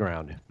the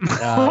foreground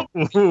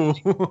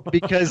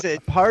because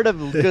part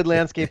of good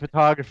landscape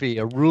photography,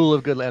 a rule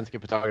of good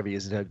landscape photography,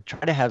 is to try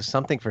to have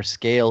something for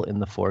scale in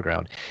the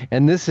foreground.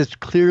 And this is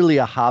clearly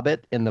a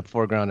Hobbit in the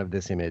foreground of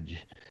this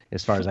image,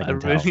 as far as I can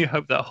tell. I really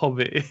hope that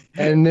Hobbit.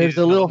 And there's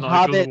a little Nigel's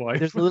Hobbit. wife.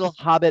 There's a little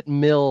Hobbit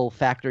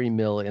factory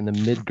mill in the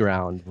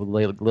midground, with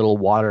a little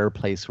water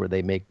place where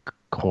they make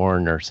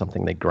corn or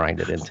something. They grind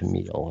it into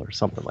meal or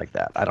something like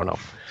that. I don't know.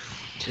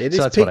 It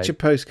is picture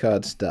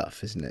postcard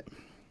stuff, isn't it?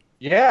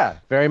 Yeah,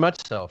 very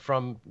much so.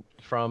 From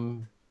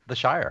the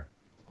Shire.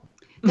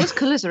 Those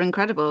colours are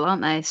incredible,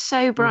 aren't they?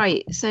 So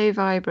bright, so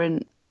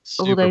vibrant.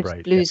 Super all those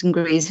bright, blues and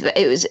greens.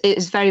 It was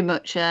very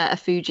much a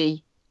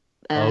Fuji.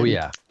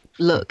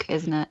 Look,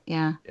 isn't it?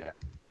 Yeah. Yeah.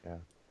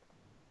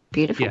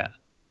 Beautiful. Yeah.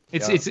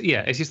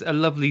 It's just a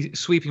lovely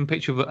sweeping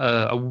picture of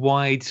a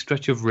wide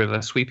stretch of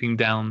river sweeping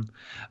down,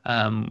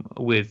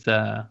 with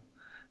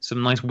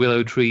some nice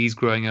willow trees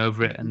growing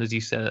over it, and as you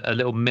said, a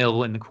little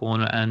mill in the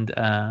corner, and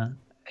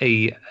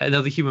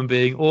another human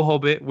being or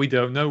hobbit, we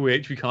don't know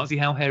which. We can't see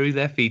how hairy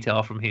their feet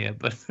are from here,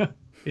 but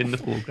in the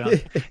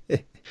foreground.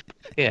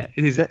 Yeah,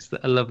 it is. It's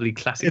a lovely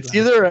classic. It's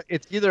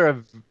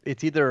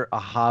either a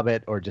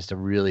hobbit or just a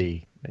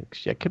really.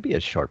 It could be a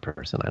short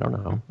person. I don't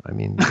know. I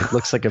mean, it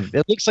looks like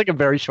a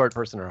very short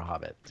person or a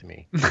hobbit to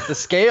me. The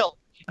scale.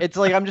 It's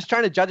like I'm just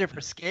trying to judge it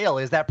for scale.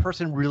 Is that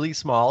person really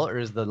small, or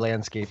is the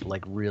landscape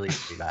like really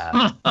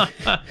bad?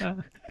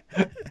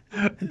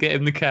 Get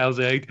him the cow's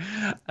egg.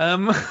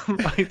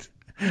 Right.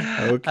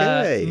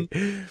 Okay.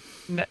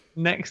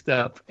 Next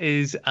up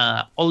is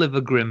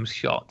Oliver Grimm's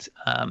shot.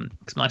 Some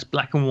nice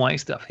black and white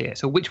stuff here.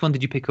 So which one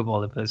did you pick of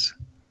Oliver's?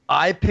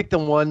 I picked the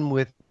one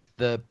with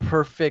the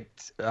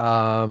perfect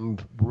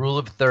rule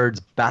of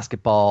thirds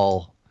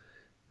basketball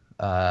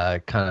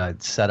kind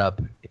of setup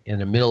in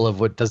the middle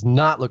of what does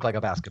not look like a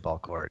basketball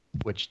court,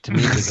 which to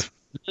me is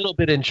a little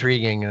bit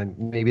intriguing. And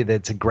maybe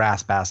that's a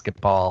grass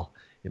basketball.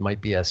 It might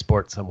be a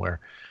sport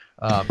somewhere.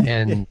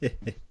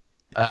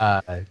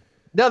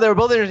 No, they were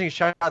both interesting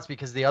shots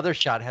because the other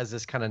shot has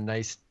this kind of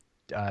nice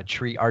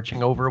tree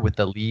arching over with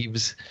the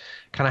leaves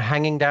kind of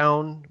hanging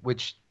down,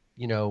 which,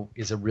 you know,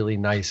 is a really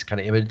nice kind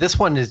of image. This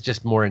one is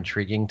just more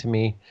intriguing to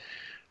me.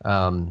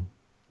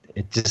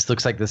 It just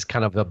looks like this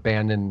kind of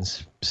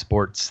abandoned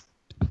sports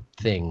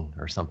thing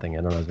or something.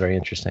 I don't know. It's very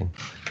interesting.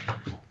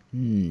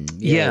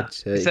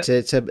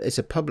 It's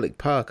a public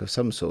park of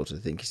some sort, I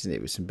think, isn't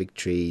it, with some big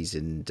trees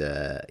and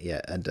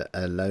and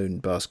a lone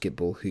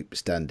basketball hoop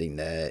standing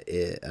there,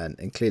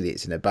 and clearly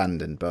it's an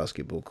abandoned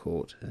basketball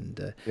court,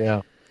 and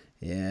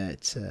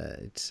lots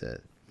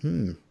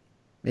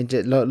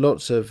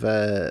of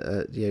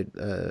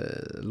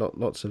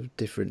lots of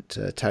different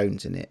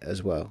tones in it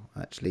as well.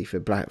 Actually, for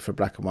black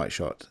and white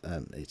shot,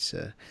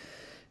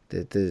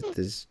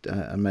 there's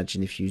I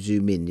imagine if you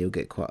zoom in, you'll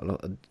get quite a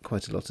lot of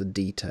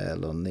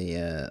detail on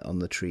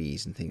the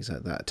trees and things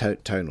like that.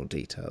 Tonal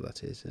detail,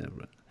 that is.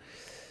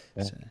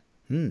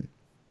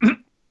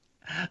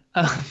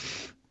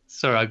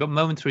 Sorry, I got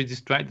momentarily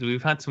distracted.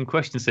 We've had some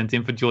questions sent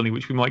in for Johnny,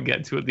 which we might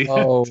get to at the end.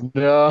 Oh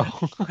no.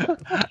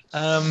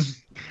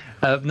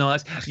 No,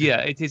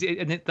 it is.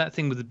 That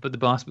thing with the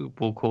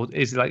basketball court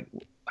is like,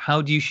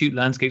 how do you shoot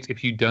landscapes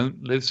if you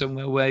don't live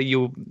somewhere where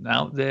you're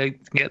out there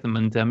to get them?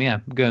 And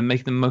go and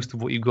make the most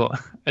of what you've got,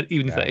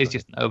 even if that is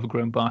just an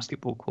overgrown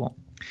basketball court.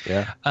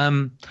 Yeah.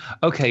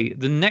 Okay,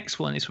 the next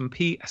one is from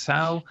P.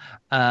 Asao.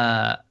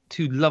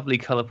 Two lovely,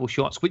 colourful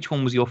shots. Which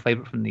one was your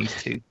favourite from these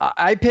two?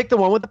 I picked the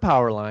one with the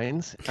power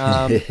lines,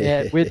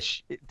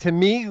 which to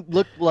me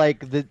looked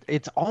like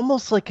it's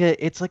almost like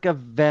a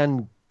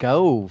Van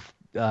Gogh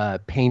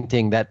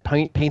painting,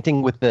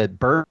 painting with the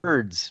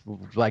birds.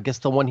 I guess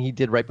the one he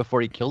did right before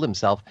he killed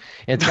himself.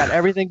 And it's got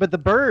everything but the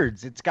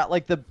birds. It's got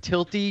like the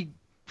tilty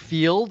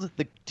field,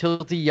 the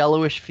tilty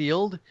yellowish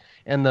field,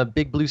 and the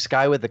big blue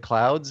sky with the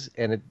clouds.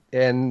 It's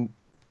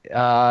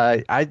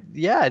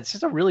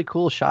just a really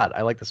cool shot.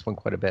 I like this one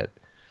quite a bit.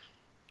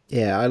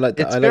 Yeah, I like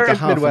that. I like the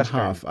half and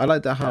half. I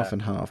like the half and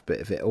half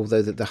bit of it.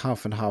 Although the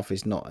half and half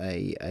is not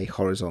a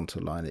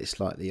horizontal line; it's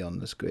slightly on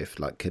the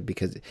script.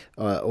 Because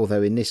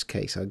although in this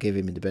case, I'll give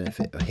him the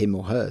benefit, or him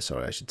or her,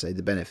 sorry, I should say,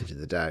 the benefit of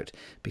the doubt,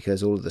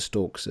 because all of the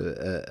stalks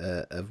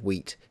of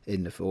wheat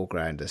in the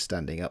foreground are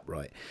standing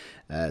upright.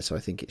 So I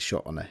think it's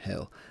shot on a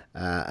hill,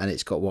 and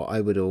it's got what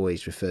I would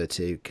always refer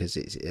to, because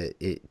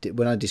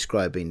when I'm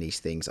describing these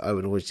things, I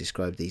would always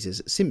describe these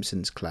as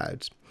Simpsons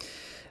clouds.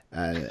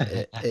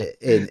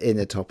 In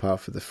the top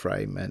half of the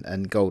frame,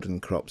 and golden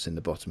crops in the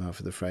bottom half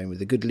of the frame,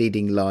 with a good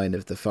leading line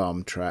of the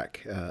farm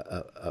track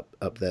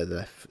up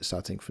there,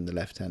 starting from the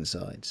left hand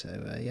side. So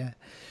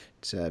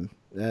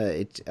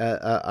I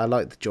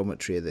like the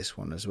geometry of this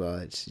one as well.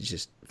 It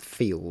just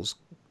feels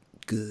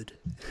good.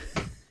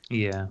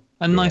 Yeah.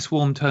 And nice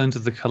warm tones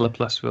of the Colour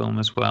Plus film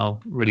as well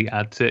really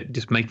add to it,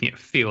 just making it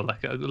feel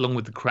like, along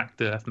with the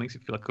cracked earth, makes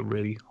it feel like a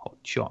really hot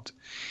shot.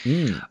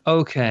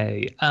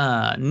 Okay.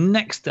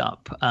 Next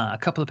up, a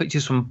couple of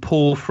pictures from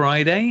Paul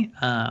Friday.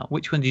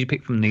 Which one did you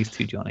pick from these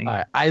two, Johnny?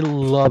 I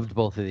loved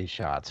both of these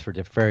shots for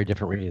very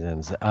different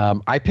reasons.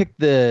 I picked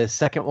the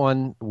second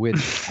one,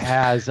 which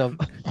has a...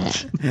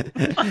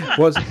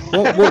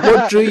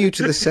 What drew you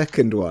to the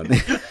second one?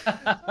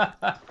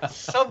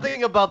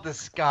 Something about the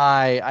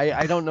sky.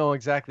 I don't know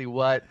exactly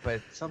what, but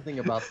something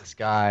about the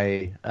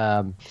sky.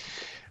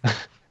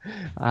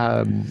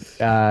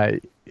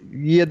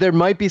 Yeah, there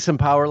might be some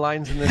power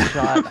lines in this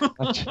shot.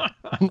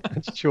 I'm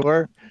not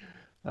sure.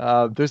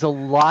 There's a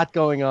lot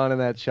going on in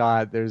that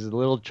shot. There's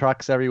little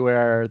trucks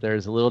everywhere.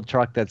 There's a little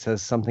truck that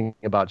says something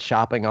about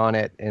shopping on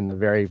it in the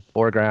very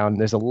foreground.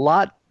 There's a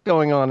lot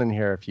going on in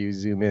here if you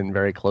zoom in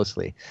very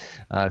closely.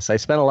 So I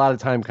spent a lot of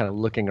time kind of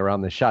looking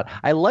around the shot.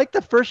 I like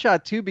the first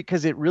shot too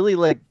because it really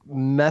like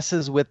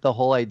messes with the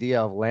whole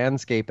idea of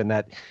landscape, and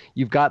that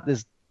you've got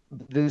the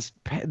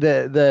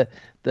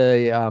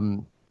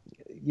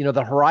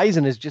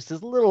horizon is just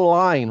this little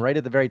line right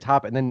at the very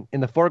top, and then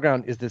in the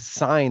foreground is this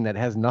sign that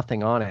has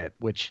nothing on it,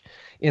 which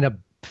in a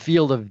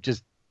field of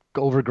just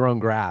overgrown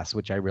grass,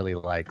 which I really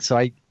like. So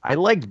I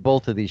liked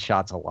both of these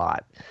shots a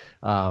lot,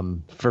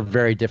 for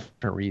very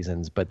different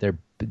reasons, but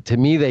to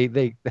me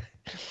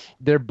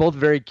they're both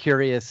very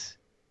curious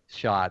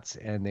shots,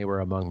 and they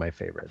were among my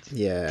favorites.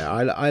 Yeah,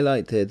 I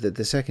like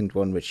the second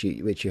one, which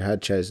you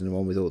had chosen, the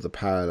one with all the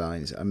power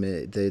lines. I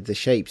mean, the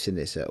shapes in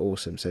this are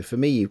awesome. So for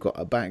me, you've got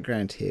a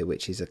background here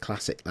which is a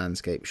classic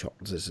landscape shot.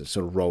 There's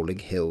sort of rolling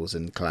hills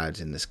and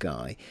clouds in the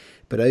sky,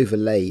 but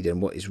overlaid,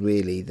 and what is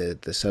really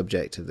the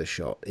subject of the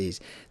shot is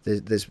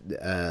there's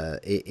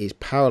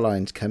power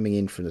lines coming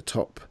in from the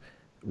top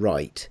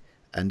right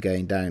and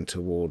going down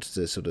towards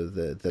the sort of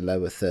the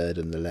lower third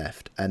and the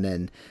left, and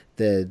then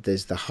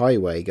there's the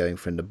highway going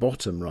from the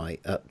bottom right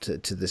up to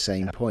the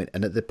same point,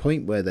 and at the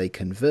point where they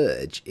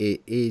converge,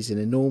 it is an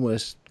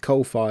enormous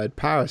coal-fired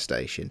power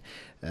station.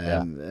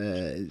 So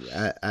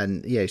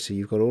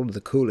you've got all of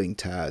the cooling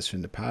towers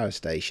from the power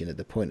station at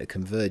the point of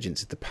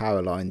convergence of the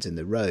power lines in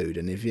the road.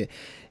 And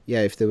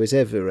if there was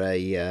ever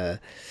a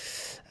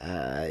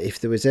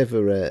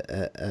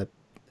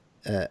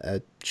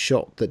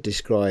shot that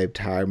described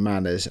how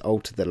man has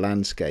altered the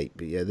landscape,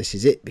 this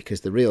is it,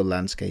 because the real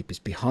landscape is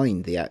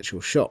behind the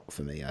actual shot.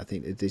 For me, I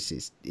think that this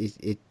is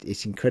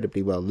it's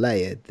incredibly well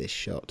layered, this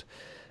shot.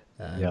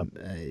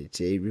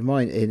 It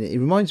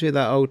reminds me of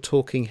that old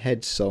Talking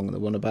Heads song, the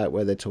one about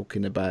where they're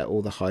talking about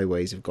all the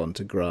highways have gone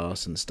to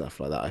grass and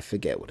stuff like that. I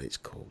forget what it's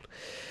called.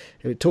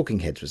 Talking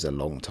Heads was a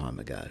long time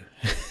ago.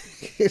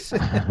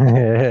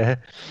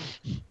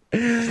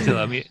 Still,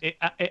 I mean, it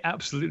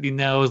absolutely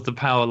nails the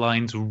power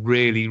lines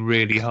really,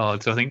 really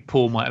hard. So I think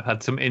Paul might have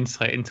had some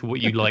insight into what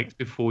you liked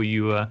before we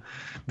got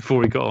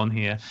on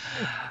here.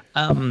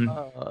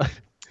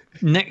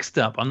 Next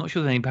up, I'm not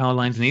sure there's any power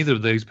lines in either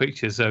of those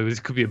pictures, so this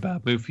could be a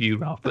bad move for you,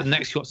 Ralph. But the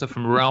next shots are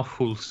from Ralph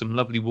Hull, some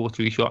lovely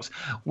watery shots.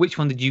 Which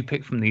one did you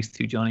pick from these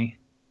two, Johnny?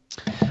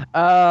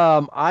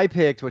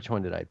 Which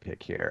one did I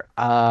pick here?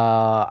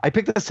 I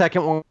picked the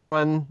second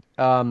one,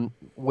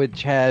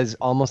 which has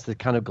almost the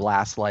kind of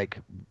glass-like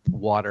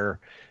water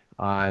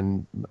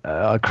on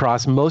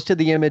across most of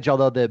the image,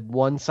 although the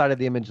one side of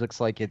the image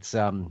looks like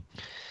to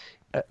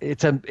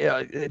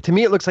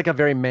me it looks like a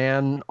very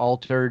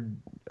man-altered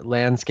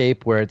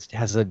landscape where it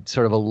has a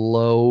sort of a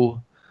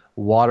low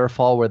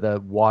waterfall where the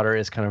water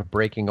is kind of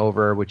breaking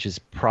over, which is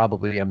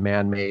probably a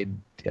man-made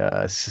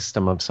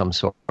system of some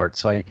sort.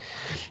 So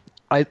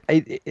I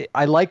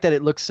like that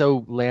it looks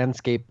so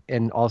landscape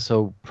and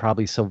also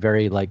probably so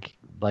very like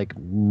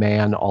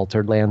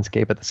man-altered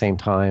landscape at the same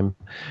time.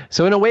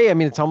 So in a way, I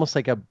mean, it's almost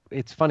like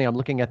it's funny. I'm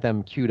looking at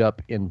them queued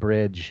up in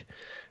Bridge,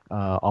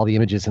 all the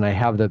images, and I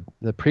have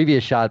the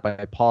previous shot by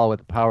Paul with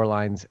the power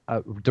lines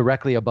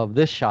directly above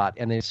this shot,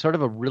 and there's sort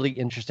of a really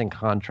interesting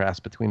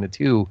contrast between the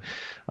two,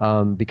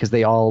 because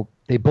they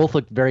both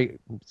look very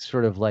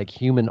sort of like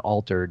human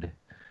altered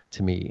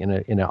to me in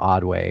an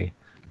odd way.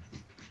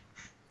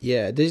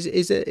 Yeah,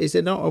 is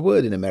there not a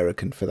word in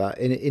American for that?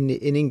 In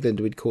England,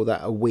 we'd call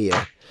that a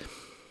weir.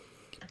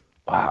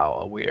 Wow,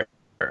 a weir.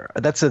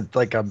 That's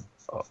yeah,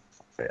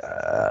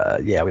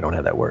 we don't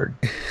have that word.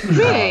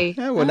 Really?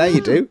 Well, now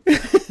you do.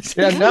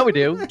 Yeah, now we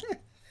do.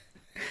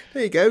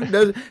 There you go.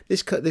 No,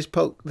 this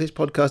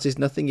podcast is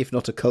nothing if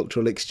not a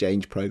cultural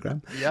exchange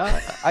program.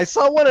 Yeah, I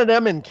saw one of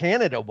them in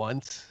Canada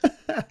once.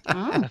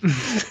 Well,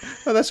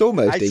 that's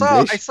almost English.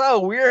 I saw a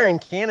weir in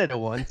Canada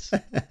once.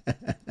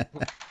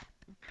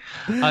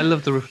 I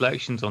love the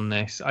reflections on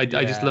this. I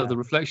just love the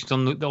reflections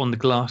on the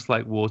glass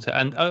like water,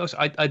 and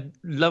I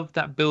love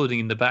that building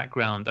in the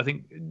background. I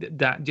think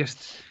that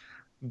just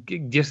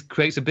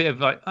creates a bit of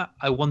like,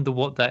 I wonder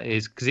what that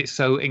is, because it's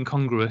so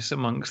incongruous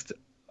amongst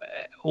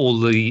all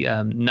the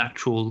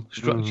natural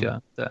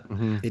structure. That,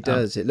 It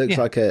does. It looks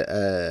like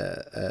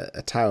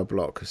a tower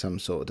block of some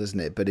sort, doesn't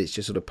it? But it's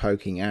just sort of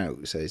poking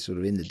out. So it's sort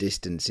of in the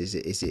distance.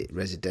 Is it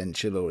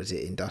residential or is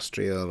it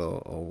industrial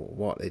or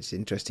what? It's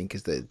interesting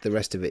because the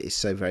rest of it is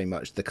so very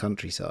much the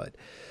countryside.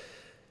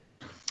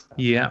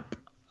 Yeah.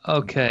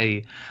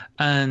 Okay.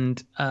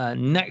 And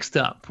next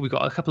up, we've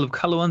got a couple of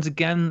colour ones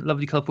again.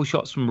 Lovely colourful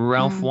shots from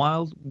Ralph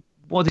Wild.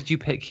 What did you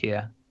pick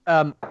here?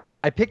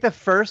 I picked the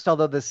first,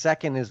 although the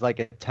second is like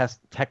a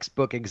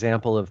textbook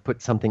example of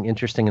put something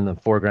interesting in the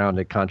foreground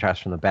to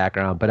contrast from the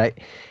background. But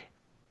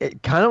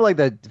it kind of like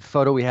the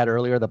photo we had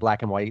earlier, the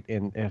black and white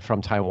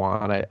from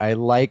Taiwan. I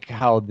like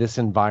how this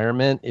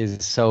environment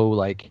is so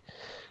like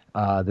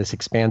this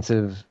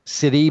expansive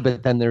city,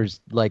 but then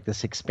there's like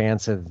this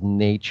expansive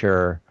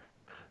nature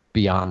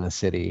beyond the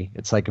city.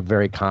 It's like a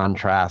very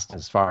contrast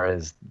as far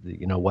as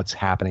what's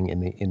happening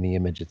in the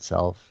image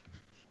itself.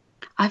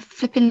 I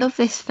flipping love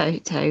this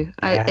photo.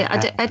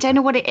 Yeah. I don't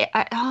know what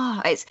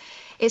it's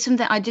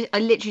something I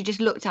literally just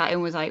looked at it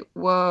and was like,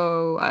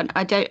 whoa, and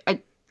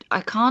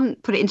I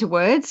can't put it into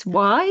words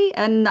why,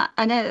 and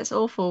I know that's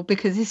awful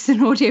because this is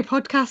an audio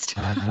podcast,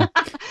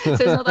 so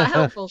it's not that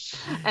helpful.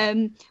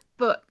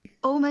 But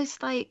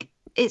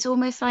it's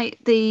almost like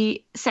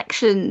the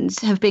sections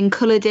have been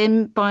coloured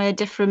in by a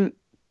different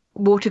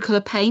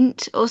watercolor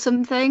paint or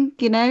something,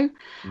 I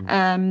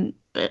don't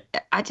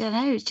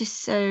know, it's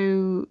just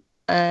so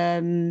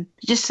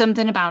just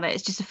something about it.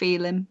 It's just a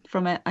feeling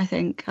from it. I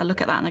think I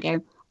look at that and I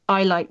go,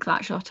 I like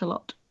that shot a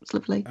lot. It's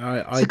lovely.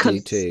 I do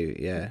too.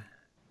 Yeah,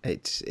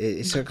 it's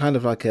a kind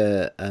of like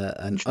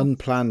an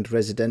unplanned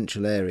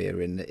residential area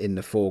in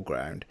the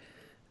foreground,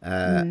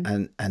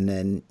 and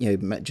then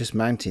just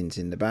mountains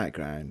in the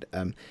background.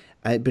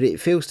 But it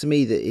feels to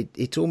me that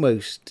it's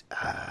almost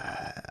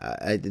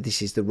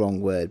this is the wrong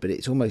word, but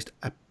it's almost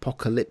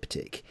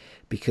apocalyptic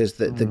because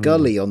the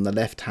gully on the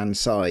left hand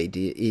side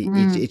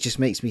it just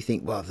makes me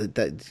think, well,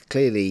 that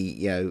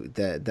clearly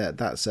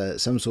that's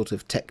some sort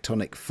of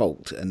tectonic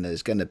fault and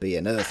there's going to be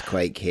an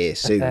earthquake here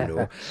soon,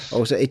 or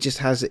also it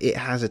has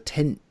a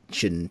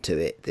tension to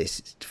it.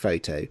 This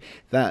photo,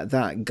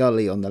 that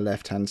gully on the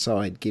left hand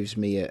side gives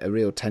me a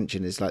real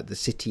tension. It's like the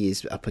city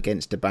is up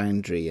against a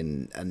boundary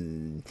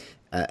and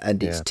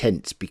it's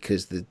tense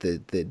because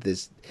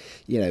there's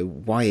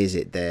why is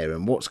it there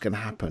and what's going to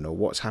happen or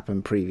what's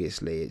happened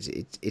previously.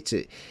 It's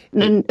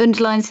an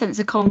underlying sense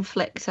of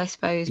conflict, I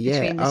suppose,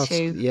 between the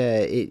two.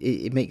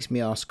 It makes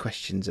me ask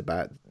questions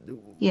about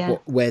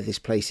where this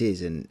place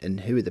is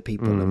and who are the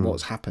people and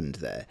what's happened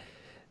there,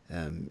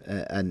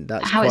 and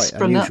that's how quite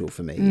unusual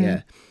for me.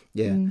 Yeah.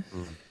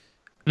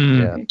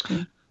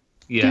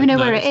 Do you know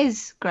where it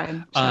is,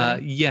 Graham?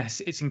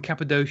 Yes, it's in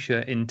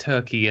Cappadocia in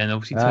Turkey, and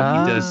obviously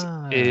Turkey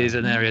is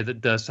an area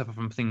that does suffer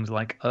from things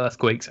like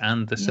earthquakes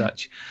and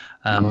such.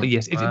 But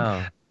yes,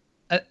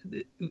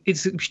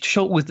 it's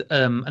shot with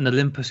an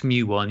Olympus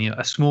Mu one,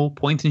 a small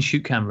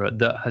point-and-shoot camera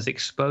that has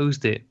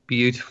exposed it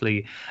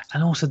beautifully,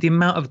 and also the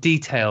amount of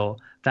detail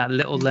that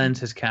little lens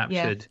has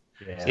captured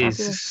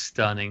is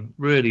stunning.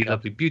 Really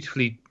lovely,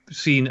 beautifully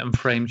seen and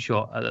framed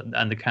shot,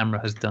 and the camera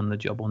has done the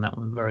job on that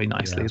one very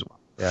nicely as well.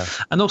 Yeah.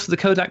 And also the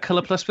Kodak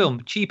Color Plus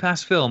film, cheap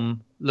ass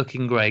film,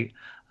 looking great.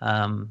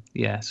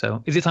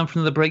 So is it time for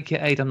another break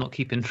yet, Aid? I'm not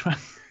keeping track.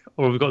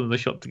 Or have we got another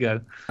shot to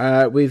go?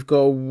 We've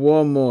got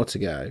one more to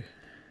go.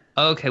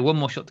 Okay, one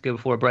more shot to go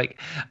before a break.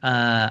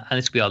 And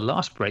this will be our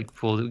last break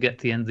before we get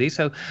to the end of these.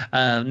 So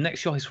next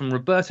shot is from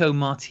Roberto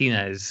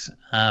Martinez.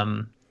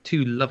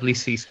 Two lovely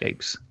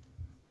seascapes.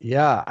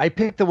 Yeah, I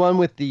picked the one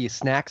with the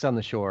snacks on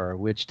the shore,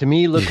 which to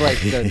me looked like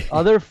the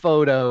other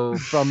photo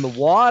from the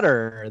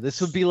water.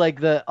 This would be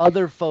like the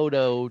other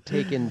photo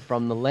taken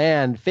from the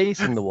land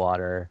facing the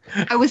water.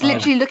 I was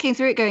literally looking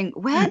through it going,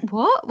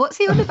 what's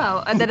he on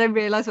about? And then I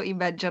realised what you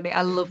meant, Johnny.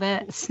 I love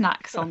it.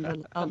 Snacks on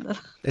the...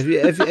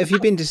 Have you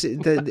been to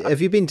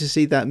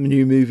see that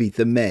new movie,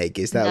 The Meg?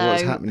 Is that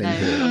what's happening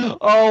here?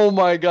 Oh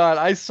my God.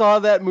 I saw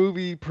that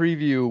movie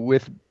preview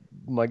with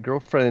my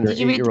girlfriend and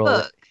her 8-year-old. Did you read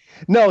the book?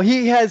 No,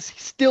 he's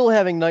still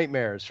having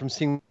nightmares from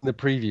seeing the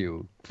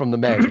preview from The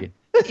Meg.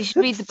 You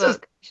should read the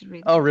book.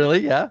 Oh, really?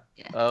 Yeah.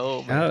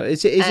 Oh,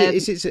 is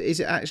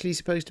it actually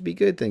supposed to be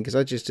good then? Because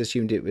I just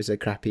assumed it was a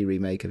crappy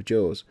remake of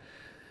Jaws.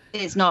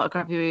 It's not a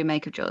crappy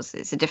remake of Jaws.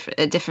 It's a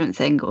different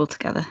thing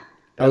altogether.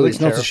 Oh,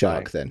 it's not a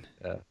shark then.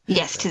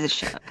 Yes, it is a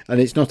shark.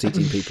 And it's not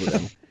eating people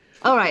then.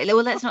 All right.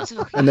 Well, let's not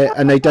talk. And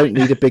they don't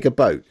need a bigger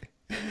boat.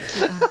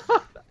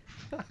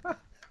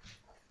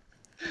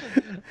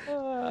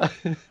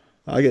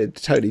 I get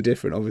totally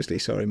different, obviously.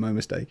 Sorry, my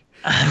mistake.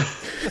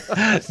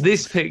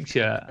 This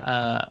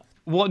picture,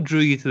 what drew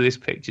you to this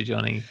picture,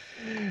 Johnny?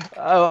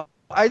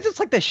 I just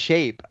like the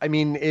shape. I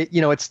mean,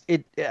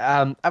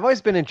 I've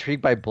always been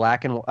intrigued by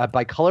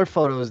by color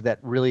photos that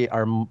really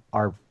are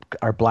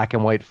black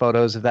and white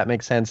photos, if that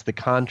makes sense. The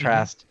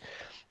contrast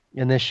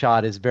in this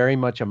shot is very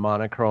much a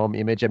monochrome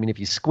image. I mean, if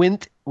you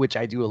squint, which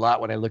I do a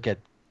lot when I look at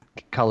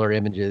color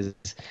images,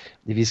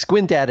 if you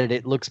squint at it,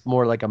 it looks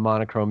more like a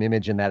monochrome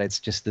image in that it's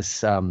just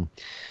this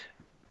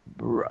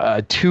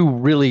two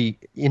really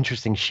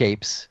interesting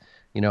shapes.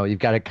 You've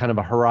got a kind of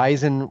a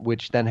horizon,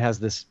 which then has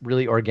this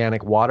really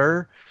organic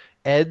water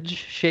edge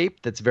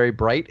shape that's very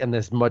bright, and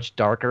this much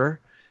darker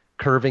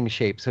curving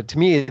shape. So to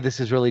me, this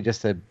is really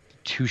just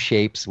two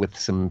shapes with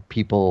some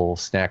people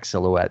snacks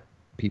in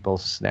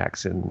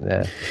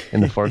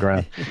the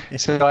foreground.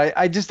 So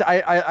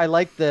I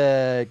like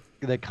the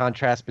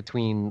contrast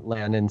between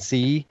land and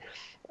sea,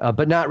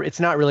 but it's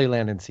not really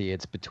land and sea.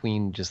 It's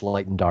between just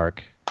light and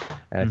dark,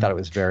 and I thought it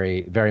was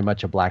very, very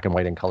much a black and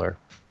white in color.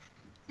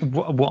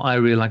 What I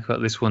really like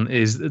about this one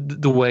is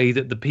the way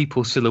that the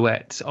people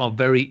silhouettes are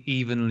very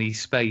evenly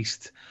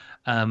spaced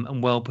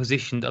and well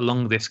positioned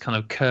along this kind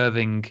of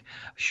curving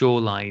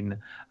shoreline.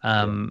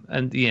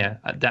 And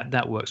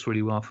that works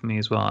really well for me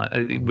as well.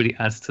 It really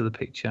adds to the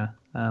picture.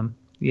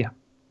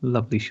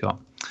 Lovely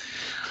shot.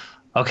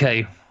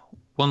 Okay,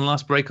 one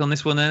last break on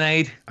this one then,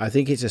 Aid? I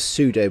think it's a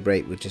pseudo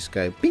break. We'll just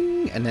go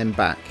bing and then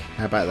back.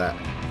 How about that?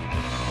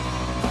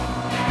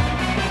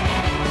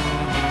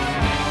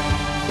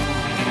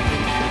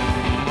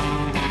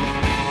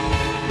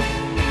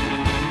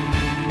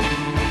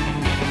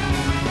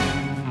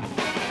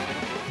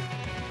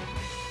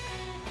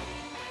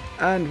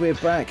 And we're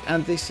back,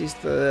 and this is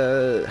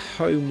the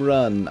home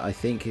run. I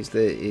think is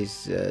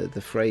the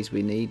phrase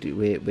we need.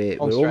 We're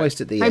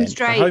almost at the end.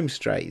 Straight. The home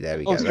straight. There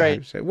we go.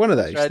 Straight. So one of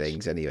those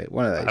things, anyway.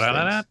 One of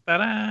those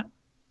things.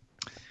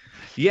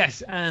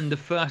 Yes, and the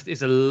first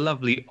is a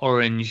lovely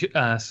orange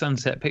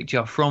sunset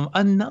picture from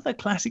another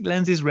Classic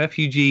Lenses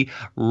refugee,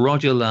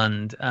 Roger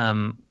Lund.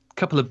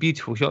 Couple of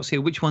beautiful shots here.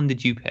 Which one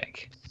did you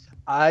pick?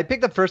 I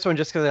picked the first one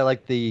just because I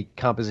like the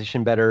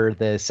composition better.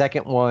 The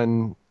second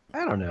one,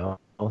 I don't know.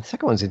 Well, the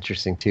second one's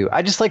interesting too.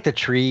 I just like the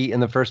tree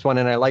in the first one,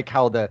 and I like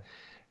how the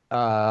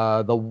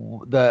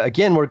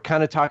again, we're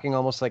kind of talking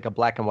almost like a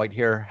black and white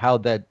here. How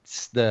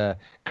the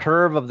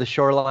curve of the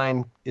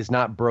shoreline is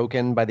not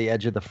broken by the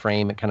edge of the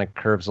frame. It kind of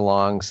curves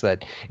along, so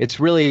that it's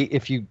really,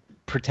 if you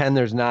pretend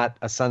there's not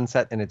a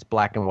sunset and it's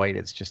black and white,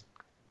 it's just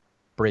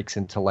breaks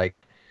into like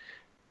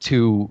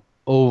two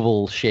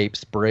oval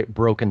shapes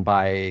broken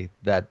by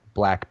that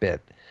black bit.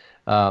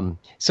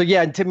 So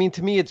yeah, to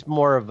me, it's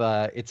more of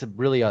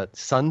really a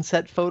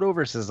sunset photo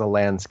versus a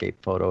landscape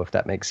photo, if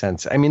that makes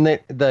sense. I mean,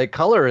 the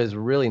color is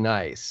really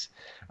nice.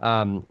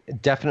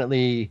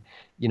 Definitely,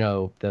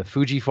 the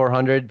Fuji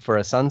 400 for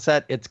a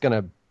sunset, it's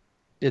gonna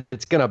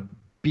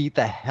beat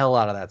the hell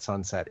out of that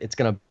sunset. It's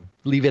gonna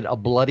leave it a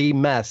bloody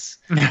mess,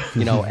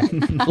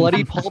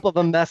 bloody pulp of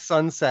a mess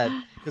sunset,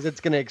 because it's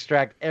gonna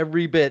extract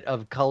every bit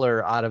of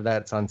color out of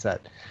that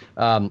sunset.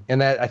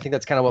 And I think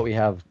that's kind of what we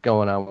have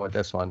going on with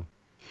this one.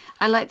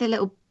 I like the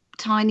little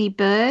tiny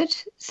bird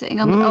sitting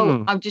on.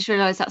 Oh, I've just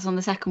realised that's on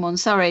the second one.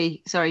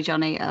 Sorry,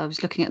 Johnny. I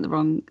was looking at the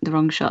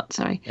wrong shot.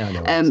 Sorry. Yeah,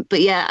 no, but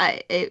yeah,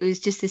 it was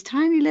just this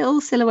tiny little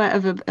silhouette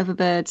of a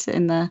bird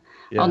sitting there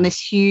on this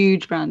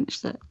huge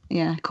branch that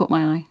caught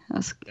my eye.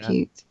 That's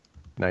cute.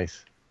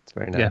 Nice. It's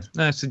very nice. Yeah,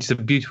 no, it's just a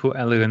beautiful,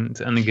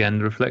 elegant, and again,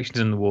 the reflections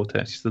in the water.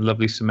 It's just a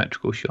lovely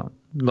symmetrical shot.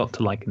 A lot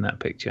to like in that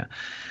picture.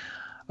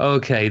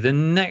 Okay, the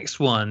next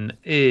one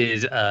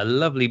is a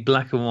lovely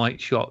black and white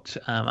shot.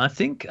 I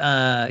think,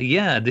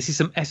 this is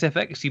some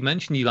SFX. You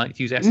mentioned you like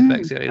to use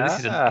SFX. This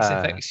is an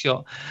SFX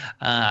shot.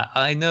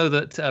 I know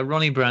that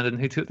Ronnie Brandon,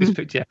 who took this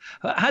picture,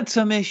 had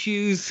some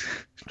issues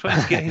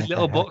trying to get his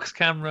little box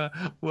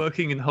camera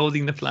working and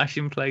holding the flash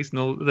in place and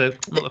all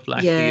not the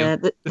flash.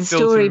 The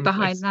story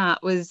behind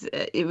that was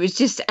it was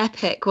just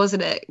epic,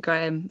 wasn't it,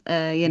 Graham?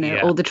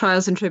 All the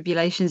trials and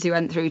tribulations he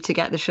went through to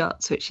get the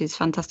shots, which is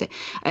fantastic.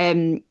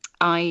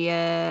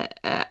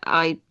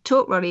 I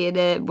taught Ronnie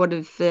in one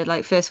of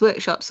the first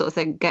workshops sort of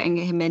thing, getting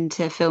him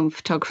into film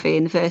photography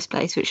in the first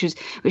place, which is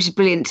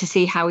brilliant to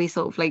see how he's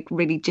sort of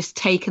really just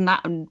taken that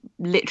and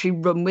literally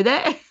run with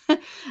it.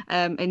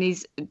 And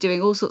he's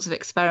doing all sorts of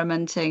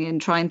experimenting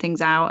and trying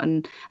things out,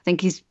 and I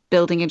think he's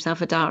building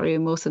himself a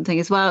darkroom or something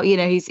as well.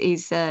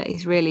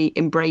 He's really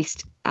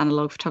embraced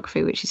analog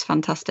photography, which is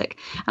fantastic,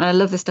 and I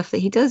love the stuff that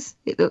he does.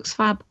 It looks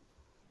fab.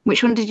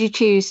 Which one did you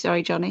choose?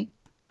 Sorry, Johnny.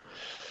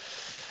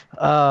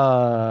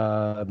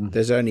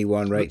 There's only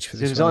one, Rach, for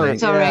this one.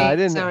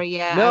 Sorry.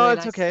 No,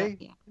 it's okay.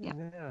 Yeah.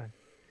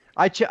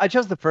 I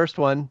chose the first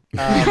one.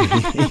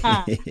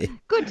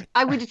 Good.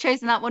 I would have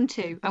chosen that one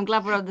too. I'm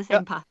glad we're on the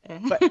same path here.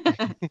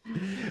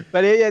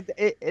 But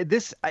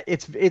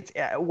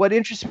what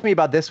interested me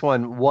about this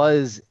one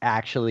was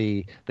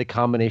actually the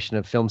combination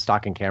of film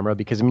stock and camera,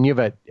 because you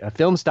have a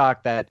film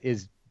stock that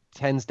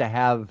tends to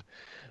have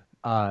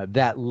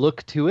that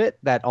look to it,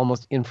 that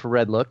almost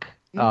infrared look.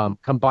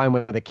 Combined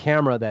with a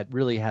camera that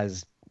really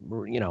has,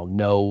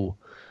 no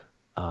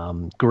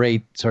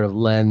great sort of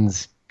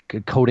lens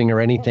coating or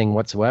anything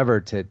whatsoever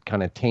to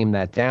kind of tame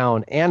that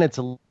down, and it's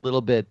a little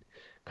bit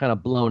kind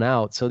of blown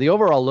out. So the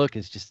overall look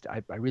is just,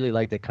 I really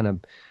like that kind of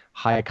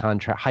high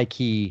contrast, high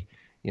key,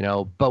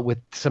 but with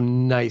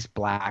some nice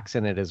blacks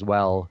in it as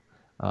well.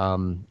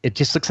 It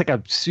just looks like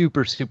a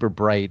super, super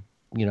bright,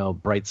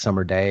 bright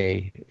summer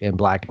day in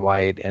black and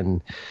white,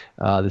 and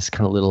this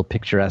kind of little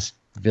picturesque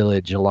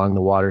village along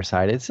the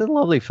waterside. It's a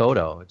lovely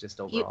photo, just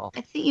You, overall.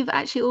 I think you've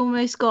actually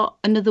almost got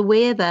another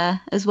weir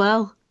there as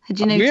well. Had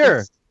you Weir,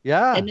 noticed?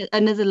 yeah.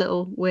 Another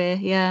little weir,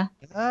 yeah.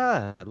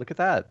 Ah, look at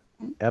that.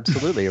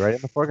 Absolutely, right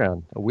in the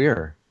foreground. A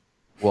weir.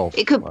 Wolf.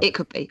 It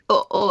could be,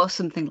 or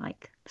something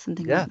like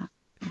Yeah. that.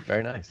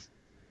 Very nice.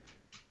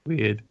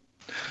 Weird.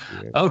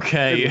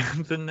 Okay,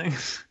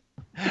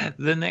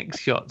 the next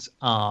shots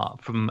are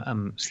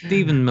from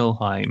Stephen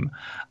Milheim.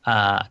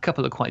 A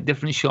couple of quite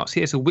different shots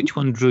here. So, which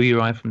one drew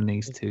your eye from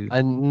these two?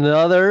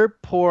 Another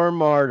poor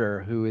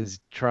martyr who is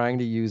trying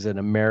to use an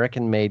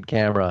American-made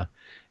camera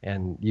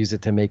and use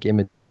it to make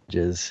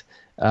images.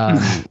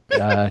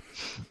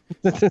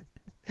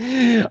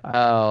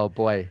 Oh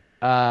boy.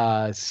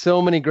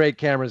 So many great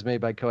cameras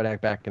made by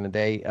Kodak back in the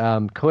day.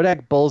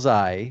 Kodak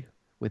Bullseye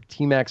with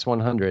T-Max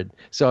 100.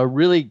 So a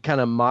really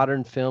kind of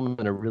modern film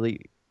and a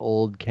really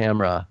old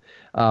camera.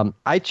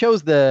 I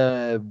chose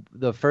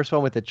the first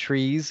one with the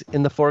trees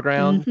in the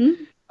foreground,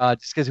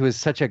 just because it was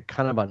such a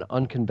kind of an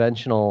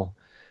unconventional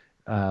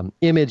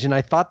image, and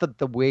I thought that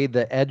the way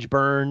the edge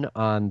burn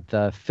on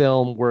the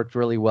film worked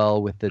really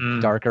well with the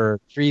darker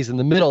trees in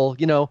the middle.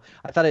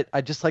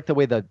 I just liked the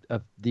way the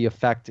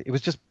effect. It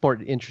was just more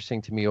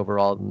interesting to me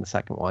overall than the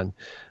second one.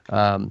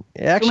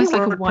 It actually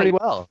worked pretty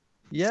well.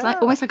 Yeah,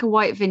 it's almost like a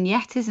white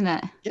vignette, isn't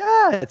it?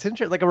 Yeah, it's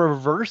interesting, like a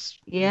reverse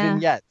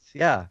vignette.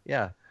 Yeah.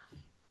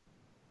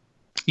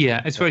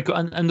 Yeah, it's very cool,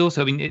 and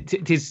also, I mean,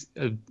 it is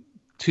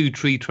two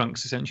tree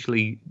trunks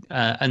essentially,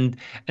 and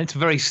it's a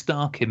very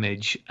stark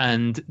image,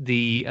 and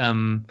the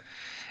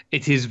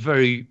it is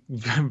very,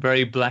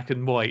 very black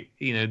and white.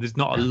 There's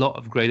not a lot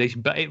of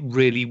gradation, but it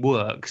really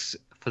works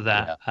for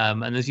that. Yeah.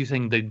 And as you're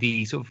saying,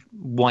 the sort of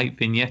white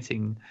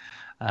vignetting,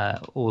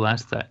 all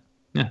aspect.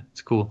 Yeah,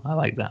 it's cool. I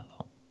like that.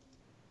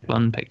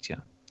 Fun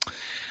picture.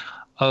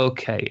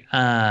 Okay,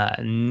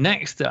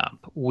 next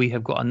up, we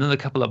have got another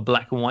couple of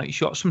black and white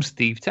shots from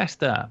Steve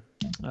Tester.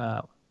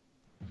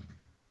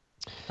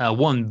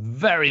 One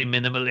very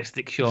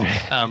minimalistic shot.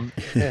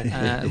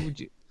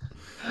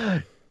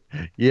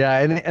 Yeah,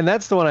 and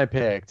that's the one I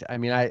picked. I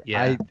mean,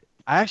 I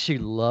actually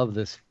love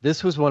this.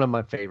 This was one of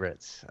my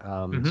favorites.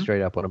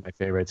 Straight up one of my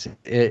favorites.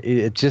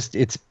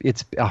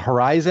 It's a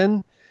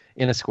horizon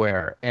in a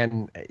square,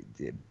 and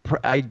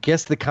I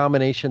guess the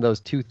combination of those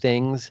two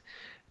things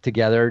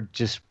together,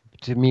 just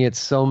to me, it's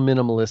so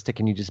minimalistic,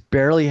 and you just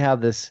barely have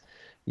this,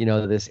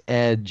 this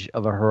edge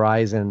of a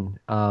horizon.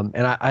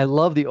 And I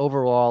love the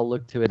overall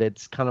look to it.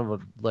 It's kind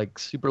of like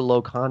super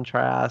low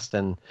contrast,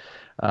 and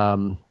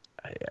I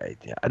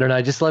don't know.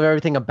 I just love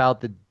everything about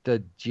the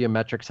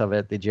geometrics of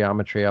it, the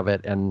geometry of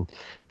it, and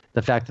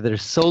the fact that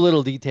there's so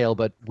little detail,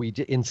 but we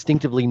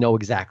instinctively know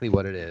exactly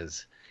what it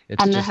is.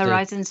 And the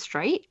horizon's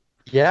straight.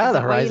 Yeah,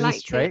 the horizon's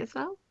straight as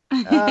well.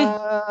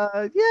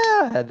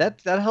 Yeah,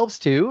 that helps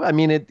too. I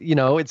mean,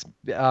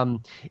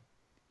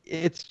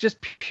 it's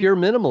just pure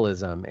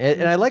minimalism,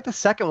 and I like the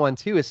second one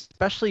too,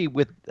 especially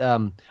with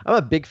I'm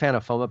a big fan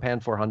of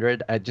Fomapan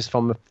 400. Just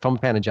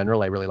Fomapan in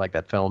general, I really like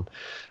that film,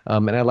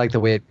 and I like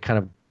the way it kind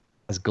of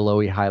has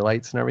glowy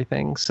highlights and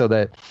everything. So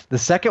that the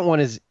second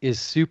one is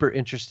super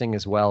interesting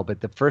as well,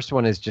 but the first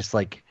one is just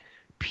like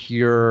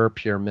pure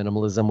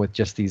minimalism with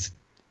just these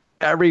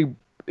every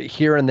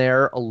here and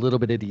there a little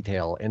bit of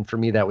detail, and for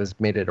me that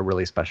made it a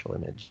really special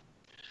image.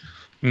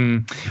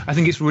 I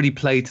think it's really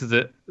played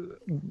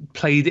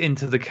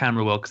into the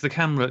camera well, because the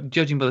camera,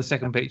 judging by the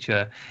second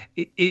picture,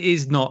 it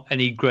is not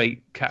any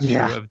great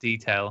capture of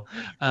detail,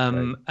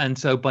 right. And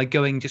so by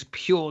going just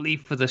purely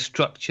for the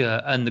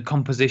structure and the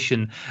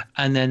composition,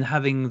 and then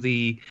having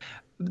the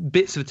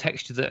bits of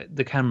texture that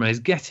the camera is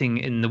getting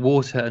in the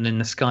water and in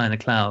the sky and the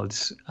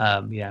clouds,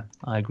 I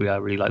agree. I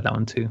really like that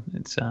one too.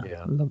 It's a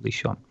lovely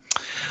shot.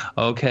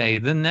 Okay,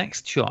 the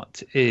next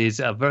shot is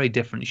a very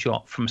different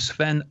shot from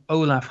Sven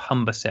Olaf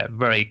Humberset.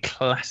 Very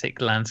classic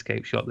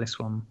landscape shot, this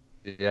one.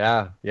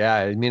 Yeah.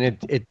 I mean, and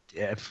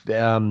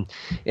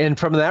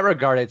from that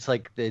regard, it's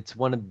like it's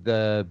one of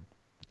the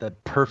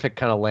perfect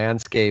kind of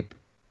landscape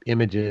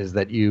images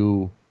that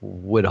you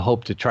would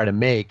hope to try to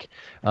make,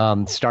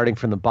 starting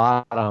from the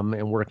bottom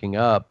and working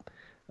up.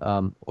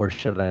 Or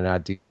should I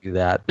not do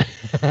that?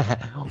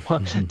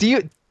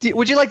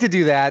 Would you like to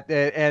do that?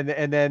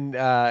 And then,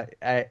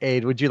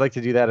 Aid, would you like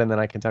to do that? And then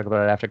I can talk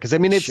about it after. Because I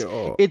mean,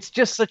 it's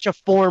just such a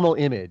formal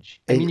image.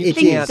 I mean, I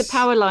think it's the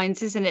power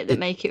lines, isn't it, that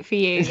make it for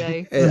you,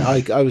 though?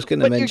 I was going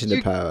to mention the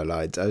power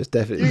lines. I was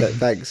definitely.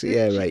 Thanks,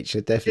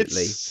 Rachel.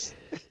 Definitely.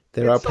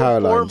 There are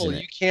power lines in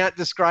it. You can't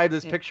describe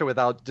this picture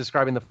without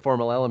describing the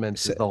formal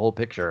elements of the whole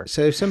picture.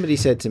 So if somebody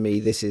said to me,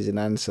 "This is an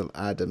Ansel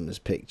Adams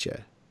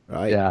picture,"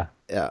 right? Yeah.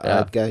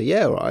 I'd go,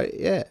 yeah, right,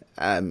 yeah.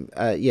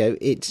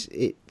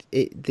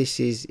 This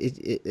is,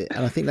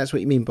 and I think that's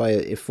what you mean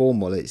by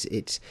formal.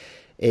 It's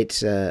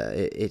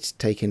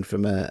taken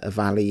from a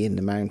valley in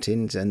the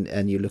mountains,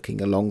 and you're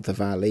looking along the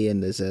valley,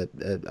 and there's a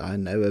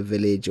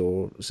village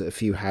or a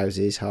few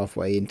houses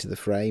halfway into the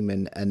frame,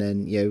 and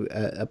then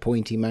a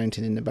pointy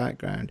mountain in the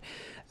background.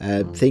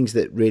 Things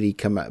that really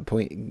come out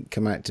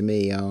to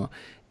me are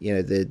you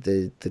know,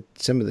 the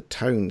some of the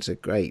tones are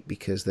great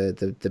because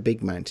the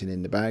big mountain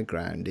in the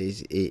background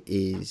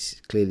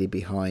is clearly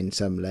behind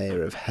some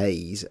layer of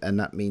haze, and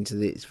that means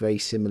that it's very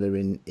similar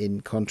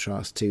in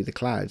contrast to the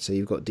clouds. So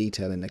you've got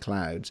detail in the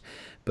clouds,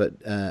 but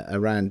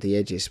around the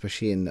edges,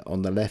 especially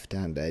on the left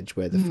hand edge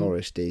where the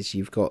forest is,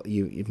 you've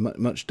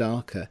much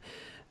darker,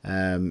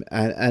 and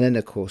then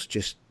of course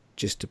just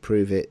to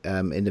prove it,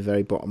 in the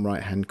very bottom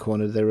right hand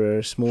corner there are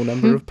a small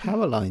number of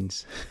power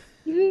lines.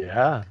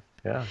 Yeah.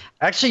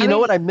 Actually, you know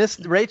what I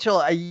missed,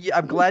 Rachel?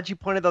 I'm glad you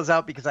pointed those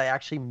out because I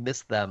actually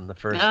missed them the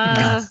first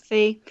time.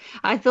 See,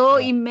 I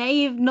thought you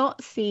may have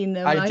not seen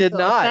them. I did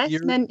not.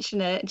 Let's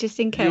mention it just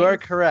in case. You are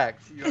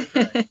correct.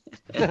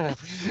 I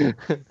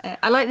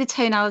like the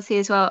tonality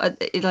as well,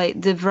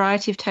 like the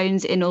variety of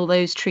tones in all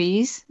those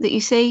trees that you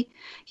see.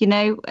 You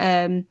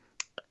know,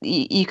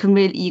 you can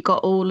really, you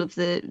got all of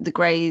the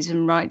greys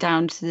and right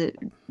down to the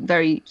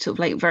very sort of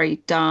like very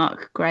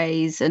dark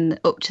greys and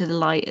up to the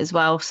light as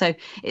well. So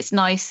it's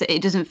nice that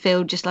it doesn't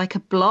feel just like a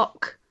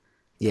block.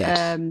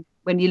 Yes.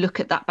 When you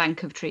look at that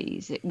bank of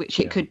trees, which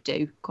it could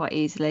do quite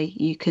easily,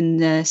 you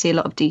can see a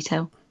lot of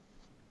detail.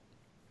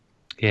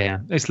 Yeah,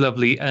 it's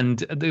lovely,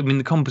 and I mean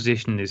the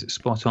composition is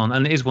spot on,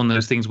 and it is one of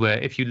those things where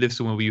if you live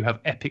somewhere where you have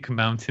epic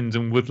mountains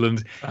and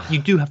woodlands, you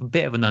do have a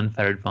bit of an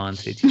unfair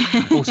advantage.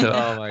 Also,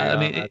 I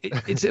mean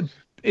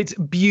it's a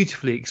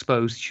beautifully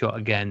exposed shot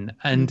again,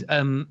 and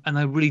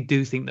I really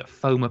do think that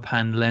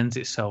Fomapan lends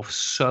itself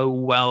so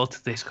well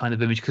to this kind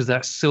of image because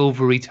that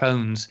silvery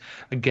tones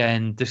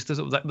again, just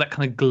that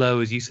kind of glow,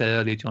 as you said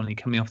earlier, Johnny,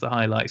 coming off the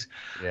highlights,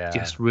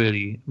 just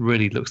really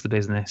looks the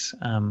business.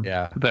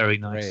 Very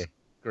nice.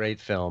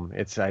 Great film.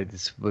 It's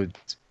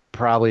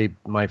probably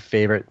my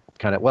favorite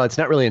kind of. Well, it's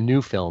not really a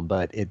new film,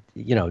 but it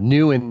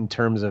new in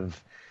terms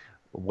of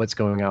what's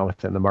going on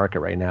within the market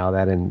right now.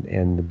 That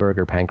and the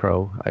Burger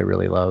Pancro I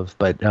really love.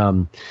 But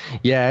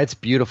it's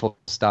beautiful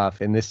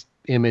stuff, and this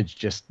image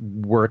just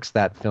works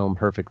that film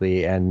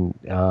perfectly. And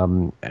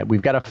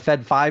we've got a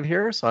Fed 5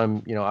 here,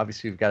 so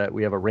obviously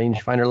we have a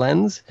rangefinder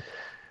lens.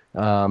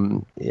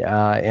 And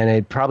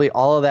it probably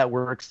all of that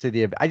works to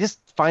the. I just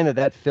find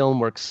that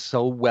film works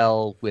so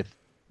well with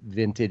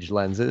vintage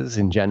lenses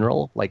in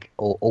general, like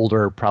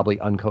older, probably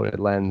uncoated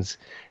lens.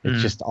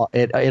 It's just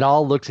it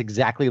all looks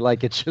exactly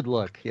like it should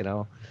look,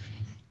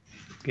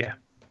 Yeah,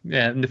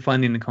 and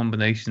finding the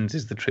combinations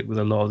is the trick with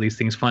a lot of these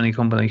things. Finding a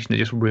combination that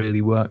just really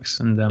works,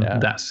 and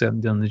that's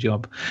certainly done the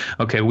job.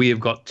 Okay, we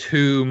have got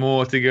 2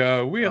 more to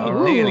go. We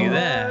are nearly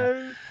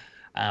there.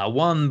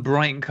 One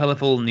bright and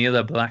colourful and the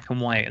other black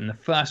and white. And the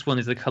first one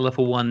is the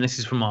colourful one. This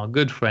is from our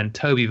good friend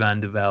Toby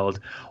van der Velde.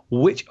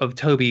 Which of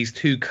Toby's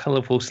 2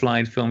 colourful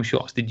slide film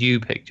shots did you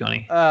pick,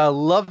 Johnny?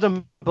 Loved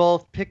them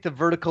both. Picked the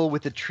vertical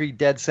with the tree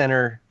dead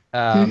center.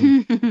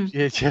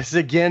 It's just,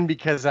 again,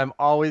 because I'm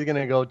always going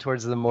to go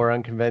towards the more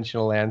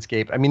unconventional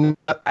landscape. I mean,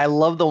 I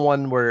love the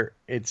one where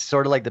it's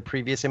sort of like the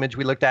previous image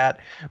we looked at,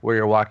 where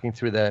you're walking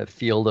through the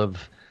field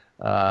of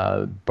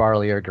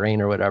barley or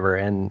grain or whatever,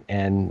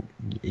 and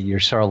you're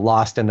sort of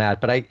lost in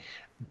that. But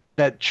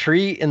that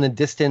tree in the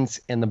distance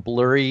and the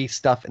blurry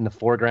stuff in the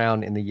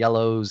foreground and the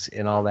yellows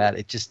and all that,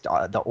 it just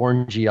the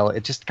orangey yellow,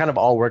 it just kind of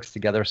all works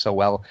together so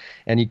well.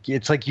 And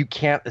it's like you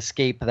can't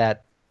escape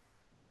that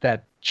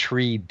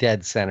tree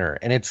dead center,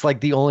 and it's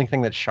like the only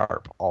thing that's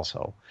sharp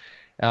also.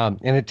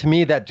 And to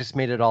me, that just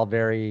made it all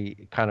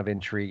very kind of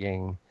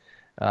intriguing.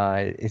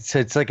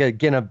 It's like,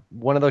 again,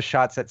 one of those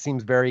shots that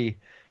seems very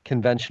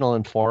conventional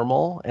and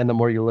formal, and the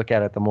more you look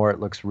at it, the more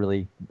it looks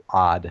really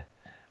odd,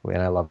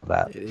 and I love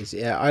that. It is,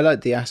 I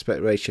like the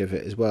aspect ratio of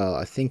it as well.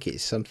 I think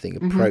it's something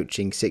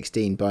approaching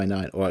 16 by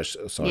 9, or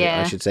sorry,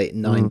 I should say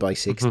 9 by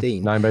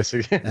 16. 9 by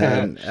 16.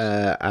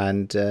 I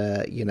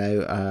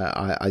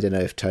don't know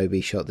if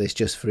Toby shot this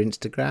just for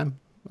Instagram.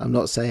 I'm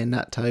not saying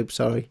that, Tobe,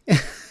 sorry.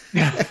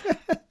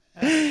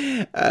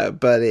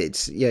 But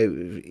it's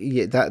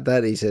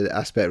that is an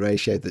aspect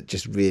ratio that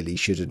just really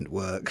shouldn't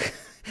work.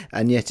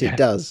 And yet it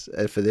does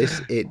for this.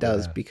 It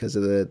does because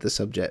of the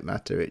subject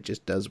matter. It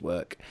just does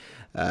work.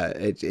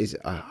 It is.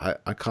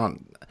 I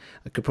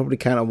could probably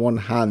count on one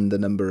hand the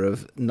number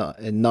of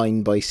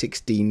 9 by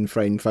 16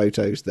 frame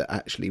photos that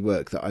actually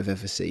work that I've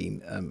ever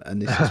seen,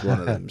 and this is one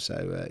of them.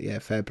 So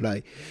fair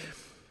play.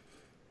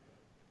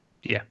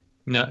 Yeah.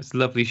 No, it's a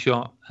lovely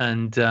shot,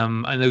 and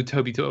I know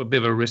Toby took a bit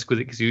of a risk with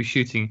it because he was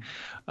shooting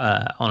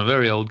on a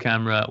very old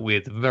camera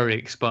with very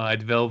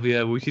expired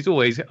Velvia, which is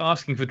always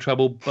asking for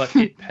trouble, but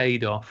it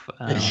paid off,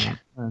 and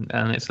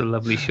it's a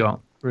lovely shot,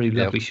 really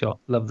lovely shot.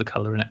 Love the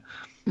colour in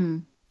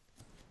it.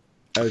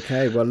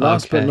 Okay, well,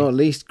 last but not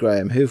least,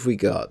 Graham, who have we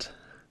got?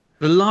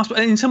 The last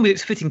one, in some ways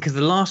it's fitting because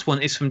the last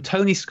one is from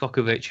Tony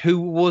Skokovic,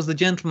 who was the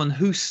gentleman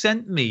who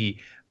sent me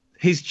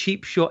his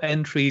cheap shot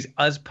entries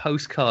as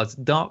postcards,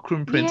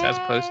 darkroom prints as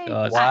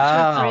postcards.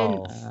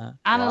 Wow.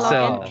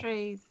 Analog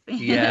entries.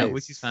 Yeah,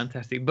 which is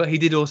fantastic. But he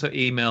did also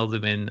email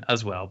them in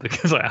as well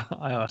because I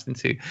asked him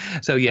to.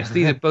 So yes,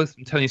 these are both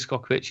from Tony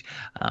Skokovic,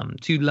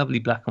 2 lovely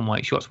black and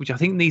white shots, which I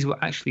think these were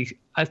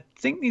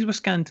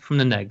scanned from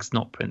the negs,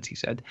 not prints, he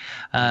said.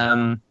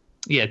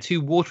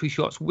 two watery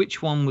shots.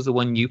 Which one was the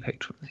one you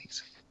picked from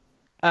these?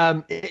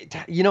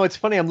 It's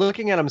funny. I'm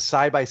looking at them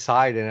side by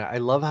side, and I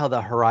love how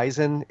the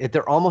horizon.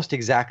 They're almost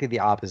exactly the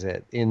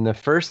opposite. In the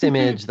first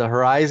image, the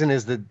horizon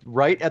is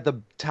right at the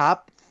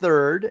top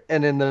third,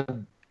 and in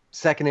the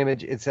second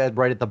image, it's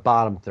right at the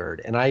bottom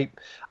third. And I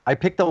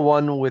picked the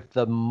one with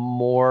the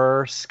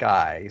more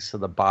sky, so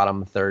the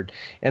bottom third.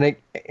 And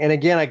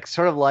again, I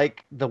sort of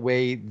like the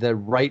way the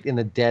right in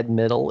the dead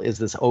middle is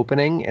this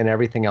opening, and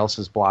everything else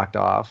is blocked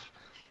off.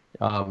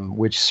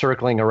 Which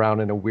circling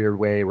around in a weird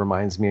way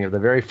reminds me of the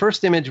very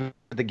first image with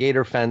the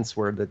gator fence,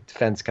 where the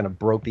fence kind of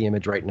broke the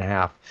image right in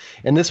half.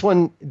 And this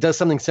one does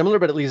something similar,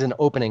 but it leaves an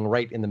opening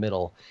right in the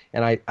middle.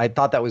 And I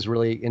thought that was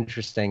really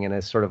interesting in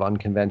a sort of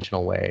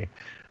unconventional way.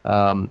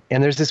 And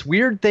there's this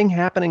weird thing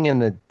happening in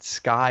the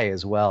sky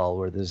as well,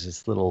 where there's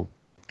this little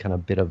kind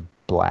of bit of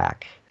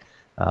black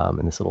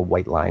and this little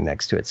white line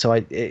next to it.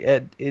 So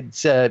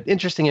it's an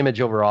interesting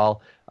image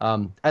overall.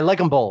 I like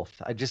them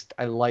both.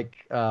 I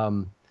like...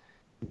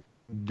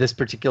 this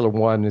particular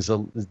one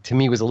to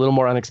me was a little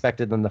more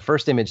unexpected than the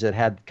first image that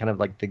had kind of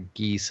like the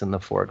geese in the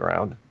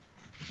foreground.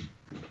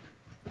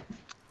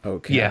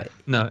 Okay. Yeah.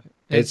 No,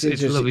 it's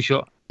a lovely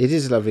shot. It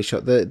is a lovely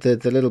shot.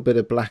 The little bit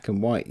of black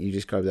and white you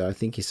described there, I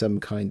think, is some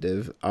kind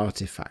of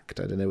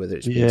artifact. I don't know whether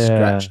it's been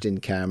scratched in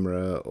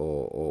camera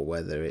or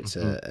whether it's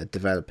a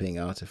developing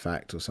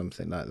artifact or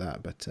something like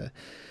that. But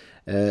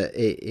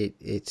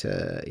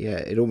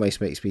it almost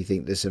makes me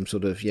think there's some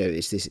sort of,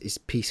 it's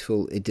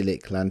peaceful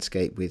idyllic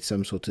landscape with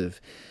some sort of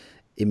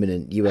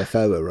imminent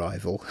UFO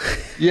arrival.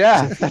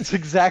 Yeah, that's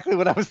exactly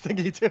what I was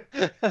thinking too.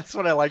 That's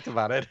what I liked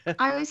about it.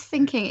 I was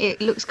thinking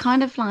it looks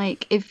kind of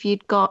like if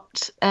you'd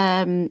got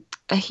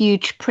a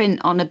huge print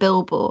on a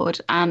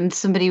billboard and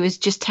somebody was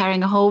just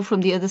tearing a hole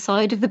from the other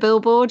side of the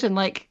billboard and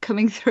like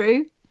coming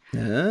through.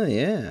 Oh,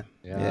 yeah.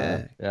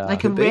 Like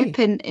could a rip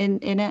in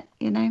it,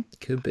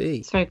 Could be.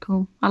 It's very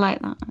cool. I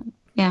like that.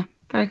 Yeah,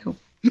 very cool.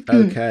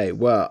 Okay,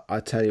 well, I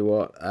tell you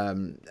what,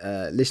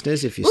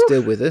 listeners, if you're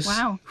still with us,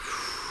 wow.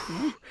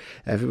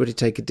 Everybody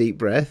take a deep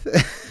breath.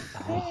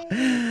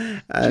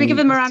 Should we give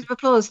them a round of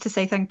applause to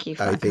say thank you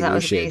for that? I think that we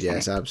was should, amazing.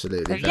 yes,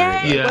 absolutely.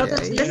 Well done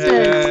to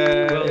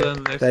listeners. Well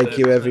done, Thank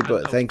you,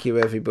 everybody. Thank you,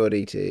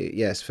 everybody,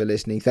 for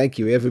listening. Thank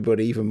you,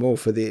 everybody, even more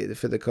for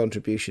the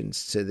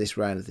contributions to this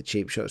round of the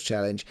Cheap Shots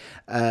Challenge.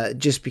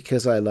 Just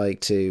because I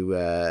like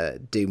to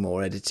do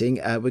more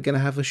editing, we're going to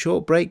have a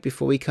short break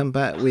before we come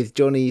back with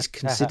Johnny's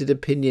considered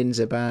opinions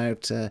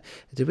about.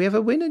 Do we have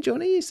a winner,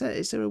 Johnny? Is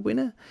there a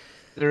winner?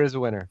 There is a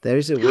winner. There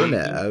is a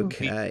winner.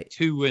 Okay.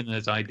 2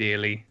 winners,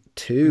 ideally.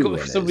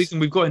 Winners. For some reason,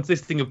 we've got into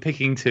this thing of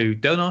picking 2.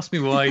 Don't ask me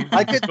why.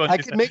 I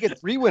could make it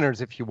 3 winners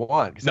if you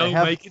want. No, I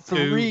have make it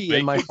 3 2.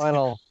 in my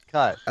final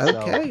cut.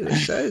 Okay,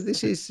 so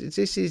this is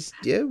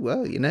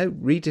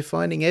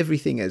redefining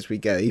everything as we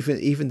go,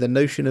 even the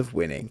notion of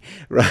winning.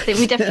 Right. I think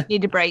we definitely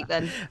need a break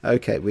then.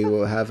 Okay, we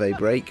will have a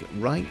break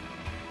right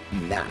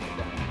now.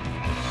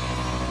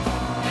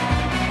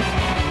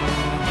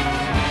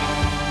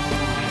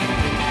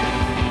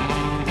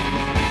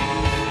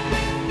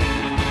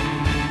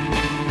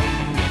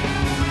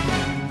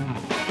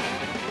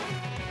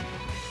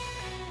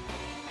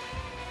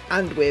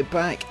 And we're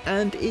back,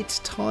 and it's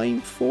time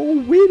for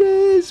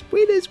winners.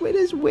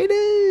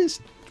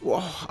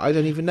 Oh, I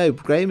don't even know,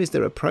 Graham. Is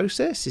there a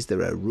process? Is there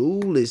a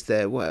rule? Is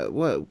there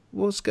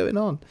what's going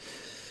on?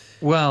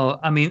 Well,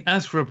 I mean,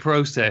 as for a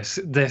process,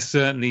 there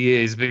certainly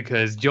is,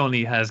 because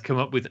Johnny has come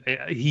up with.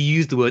 He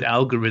used the word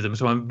algorithm,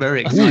 so I'm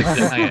very excited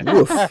to hear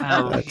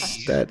how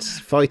that's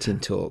fighting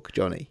talk,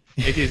 Johnny.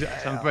 It is.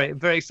 I'm very,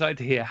 very excited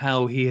to hear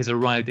how he has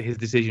arrived at his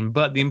decision.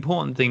 But the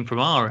important thing from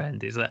our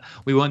end is that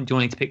we want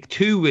Johnny to pick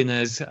 2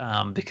 winners,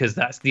 because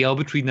that's the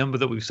arbitrary number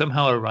that we've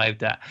somehow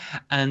arrived at.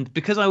 And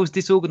because I was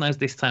disorganized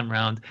this time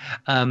round,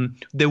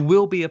 there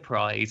will be a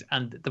prize,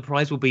 and the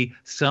prize will be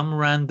some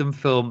random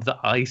film that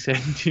I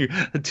send you.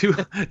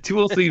 two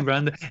or three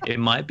random. It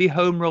might be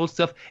home roll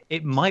stuff.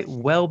 It might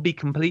well be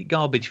complete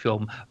garbage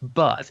film,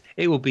 but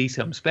it will be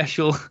some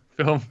special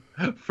film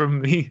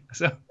from me.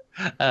 So.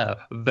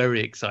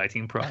 Very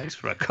exciting prize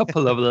for a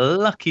couple of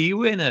lucky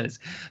winners.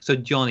 So,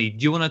 Johnny,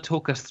 do you want to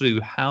talk us through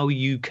how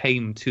you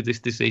came to this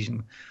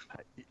decision?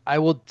 I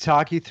will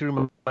talk you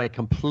through my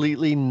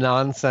completely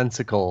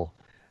nonsensical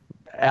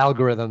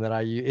algorithm that I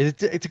use.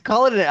 To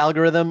call it an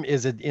algorithm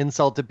is an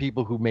insult to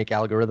people who make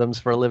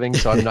algorithms for a living,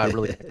 so I'm not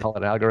really going to call it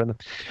an algorithm.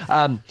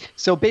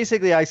 So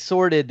basically, I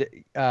sorted.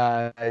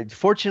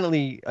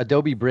 Fortunately,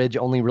 Adobe Bridge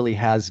only really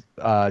has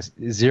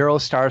 0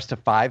 stars to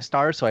 5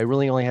 stars, so I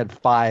really only had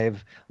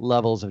 5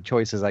 levels of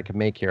choices I could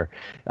make here.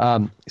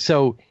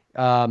 Starting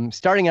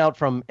out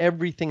from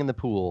everything in the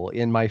pool,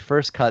 in my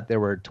first cut, there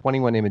were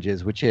 21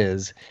 images, which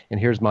is, and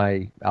here's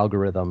my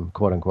algorithm,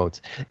 quote unquote,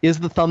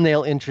 is the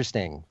thumbnail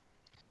interesting?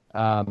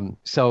 Instagram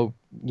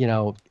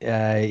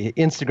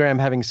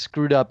having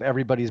screwed up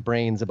everybody's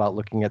brains about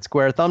looking at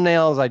square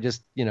thumbnails, I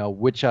just,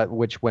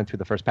 which went through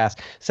the first pass.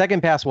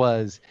 Second pass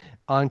was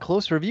on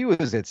close review.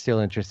 Is it still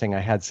interesting? I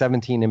had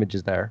 17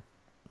 images there.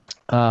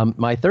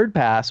 My third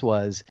pass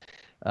was,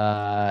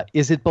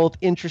 Is it both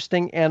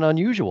interesting and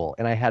unusual?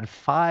 And I had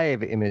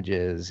 5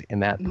 images in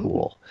that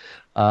pool.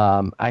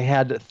 I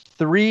had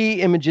 3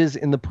 images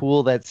in the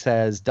pool that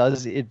says,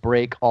 does it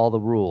break all the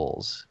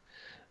rules?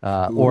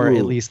 Or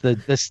at least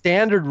the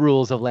standard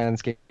rules of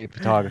landscape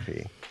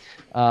photography.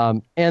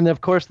 And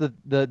of course,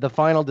 the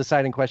final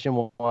deciding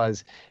question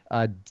was,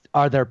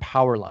 are there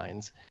power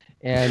lines?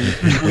 And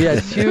we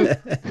had 2.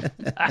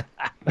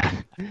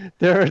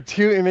 There are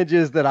 2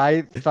 images that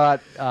I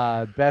thought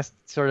best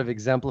sort of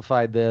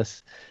exemplified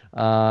this.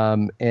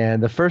 And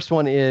the first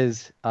one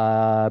is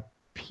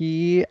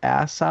P.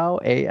 Assau,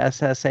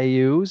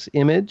 ASSAU's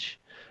image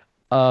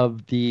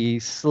of the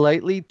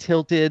slightly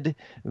tilted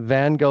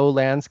Van Gogh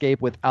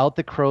landscape without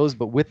the crows,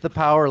 but with the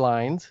power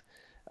lines.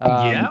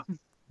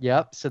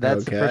 Yep. So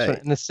that's the first one.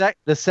 And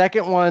the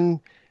second one,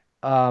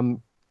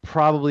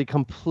 probably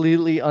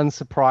completely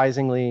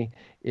unsurprisingly,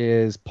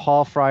 is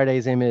Paul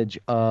Friday's image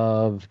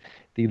of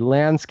the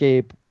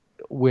landscape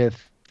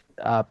with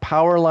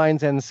power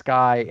lines and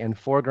sky and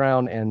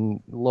foreground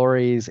and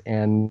lorries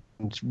and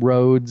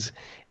roads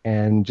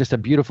and just a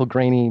beautiful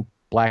grainy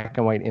black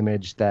and white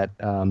image that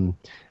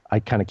I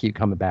kind of keep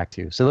coming back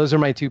to. So those are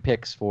my 2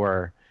 picks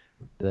for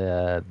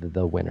the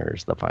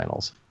winners, the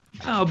finals.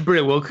 Oh,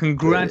 brilliant. Well,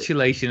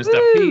 congratulations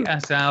to Pete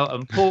Assau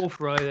and Paul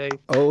Friday.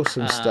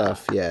 Awesome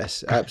stuff.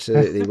 Yes,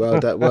 absolutely. Well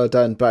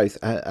done both.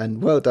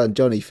 And well done,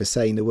 Johnny, for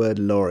saying the word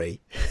lorry.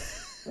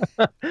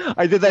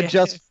 I did that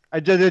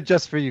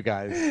just for you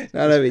guys.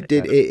 No, it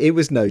did. It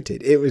was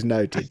noted. It was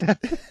noted.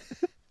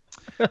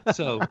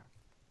 So,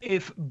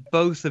 if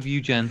both of you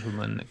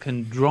gentlemen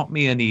can drop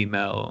me an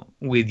email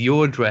with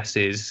your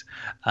addresses,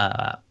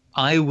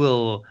 I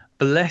will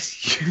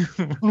bless you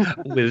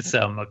with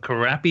some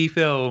crappy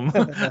film.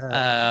 But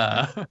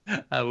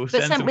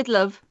sent with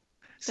love.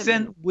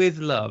 Sent with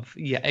love.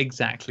 Yeah,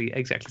 exactly.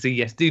 So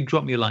yes, do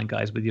drop me a line,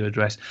 guys, with your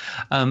address.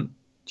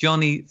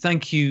 Johnny,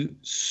 thank you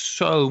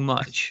so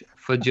much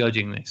for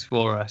judging this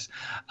for us.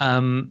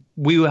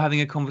 We were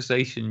having a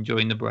conversation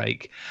during the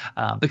break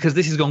because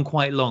this has gone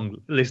quite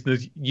long.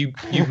 Listeners, you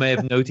may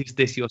have noticed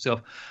this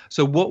yourself.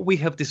 So what we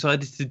have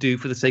decided to do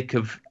for the sake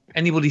of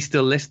anybody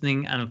still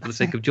listening and for the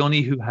sake of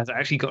Johnny, who has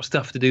actually got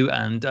stuff to do,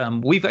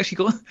 and we've actually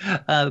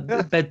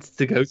got beds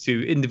to go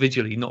to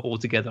individually, not all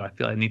together. I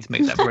feel I need to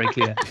make that very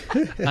clear.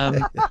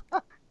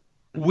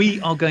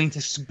 We are going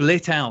to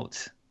split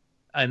out,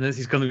 and this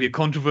is going to be a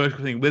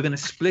controversial thing, we're going to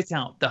split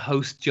out the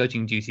host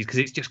judging duties because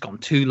it's just gone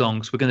too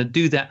long. So we're going to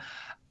do that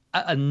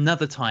at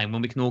another time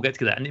when we can all get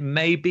together. And it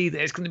may be that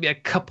it's going to be a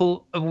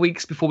couple of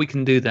weeks before we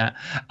can do that.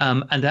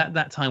 And at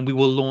that time, we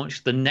will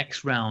launch the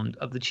next round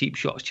of the Cheap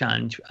Shots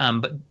Challenge.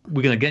 But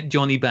we're going to get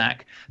Johnny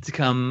back to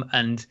come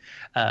and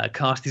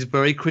cast his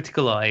very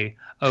critical eye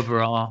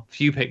over our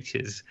few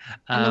pictures.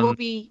 And there will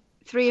be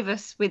 3 of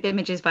us with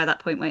images by that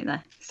point, won't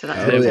there? So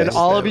that's and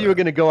all of you are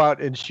going to go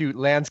out and shoot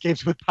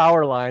landscapes with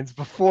power lines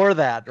before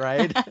that,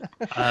 right?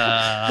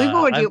 We've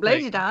already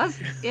uploaded ours.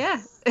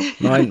 Yeah.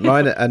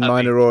 Mine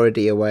are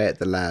already away at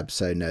the lab,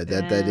 so no,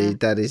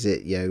 that is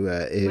it.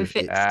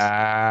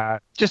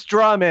 Just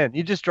draw them in.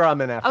 You just draw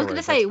them in afterwards. I was going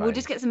to say we'll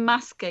just get some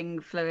masking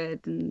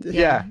fluid and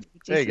yeah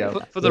there you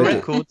go. For the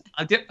record,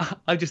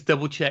 I just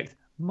double checked.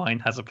 Mine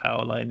has a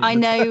power line. I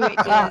know it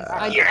does.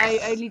 I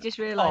only just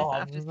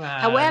realised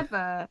that.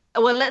 However,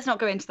 well, let's not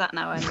go into that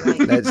now. Anyway,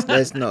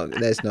 let's not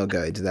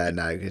go into that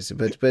now.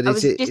 But I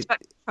was just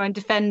trying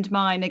to defend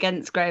mine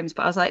against Graham's,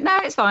 but I was like, no,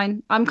 it's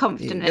fine. I'm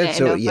confident in it.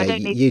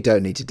 You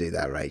don't need to do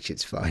that, Rach.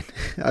 It's fine.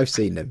 I've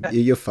seen them.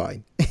 You're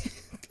fine.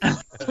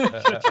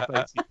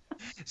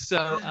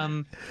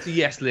 So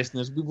yes,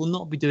 listeners, we will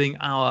not be doing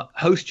our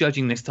host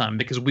judging this time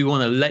because we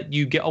want to let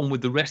you get on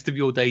with the rest of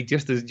your day,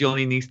 just as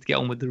Johnny needs to get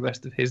on with the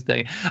rest of his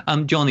day.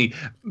 Johnny,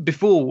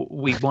 before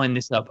we wind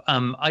this up,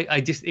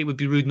 it would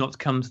be rude not to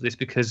come to this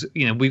because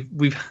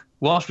we've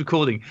whilst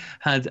recording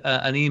had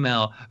an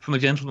email from a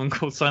gentleman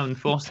called Simon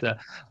Foster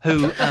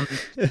who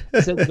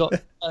said he got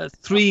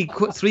three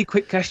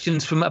quick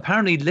questions from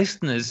apparently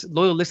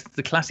loyal listeners to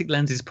the Classic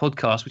Lenses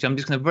podcast, which I'm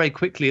just going to very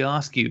quickly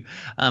ask you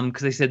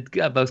because they said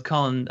both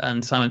Carl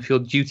and Simon feel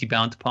duty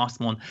bound to pass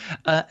them on.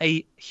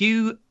 A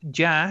Hugh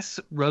Jass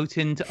wrote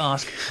in to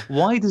ask,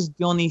 why does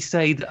Johnny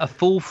say that a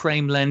full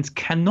frame lens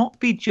cannot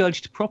be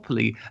judged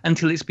properly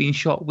until it's been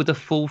shot with a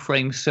full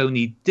frame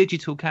Sony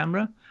digital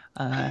camera?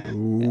 Do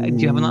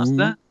you have an answer to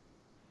that?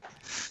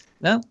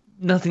 No,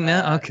 nothing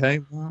there. Okay.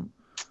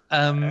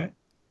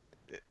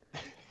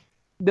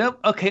 No.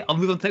 Okay, I'll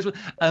move on to the next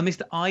one.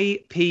 Mr.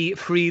 I.P.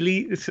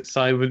 Freely,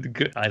 Simon.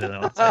 I don't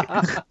know what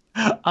to say.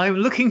 I'm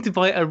looking to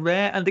buy a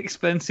rare and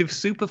expensive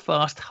super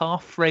fast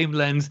half frame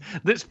lens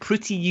that's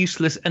pretty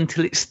useless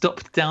until it's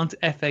stopped down to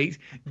f8.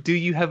 Do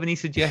you have any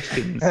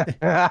suggestions?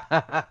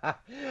 That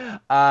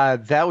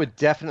would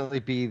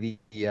definitely be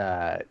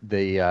that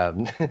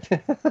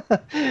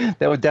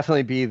would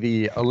definitely be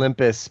the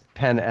Olympus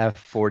Pen F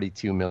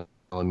 42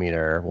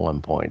 millimeter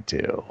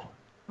 1.2.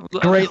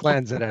 Great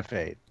lens at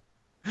f8.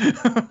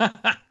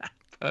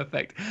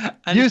 Perfect.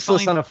 And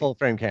useless on a full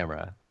frame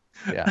camera.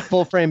 Yeah,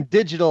 full frame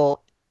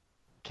digital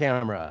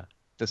camera,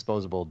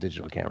 disposable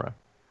digital camera.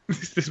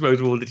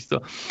 disposable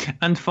digital.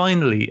 And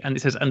finally, and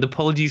it says, and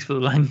apologies for the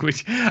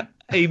language,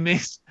 a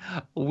Miss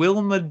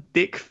Wilma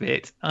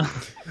Dickfit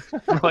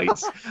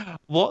writes,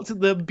 what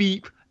the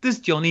beep does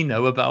Johnny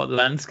know about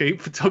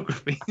landscape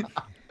photography?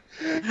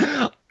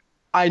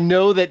 I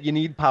know that you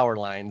need power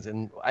lines,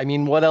 and I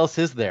mean, what else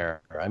is there?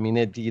 I mean,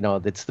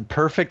 it's the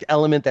perfect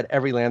element that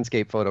every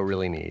landscape photo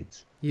really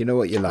needs. You know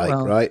what you like,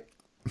 right?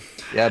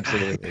 Yeah,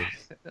 absolutely.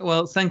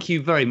 Well, thank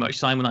you very much,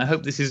 Simon. I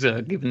hope this has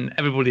given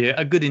everybody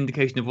a good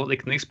indication of what they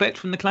can expect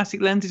from the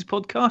Classic Lenses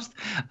podcast.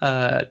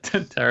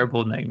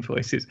 Terrible name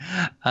choices.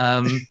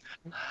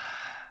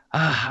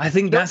 I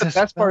think that's the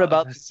best part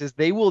about this is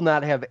they will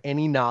not have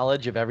any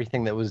knowledge of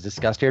everything that was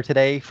discussed here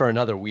today for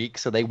another week,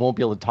 so they won't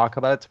be able to talk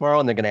about it tomorrow,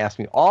 and they're going to ask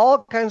me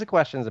all kinds of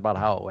questions about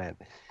how it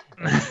went.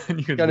 It's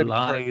going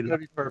to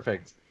be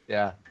perfect.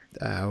 Yeah.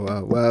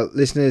 Well,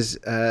 listeners,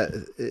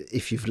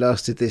 if you've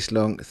lasted this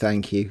long,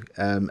 thank you.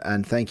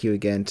 And thank you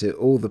again to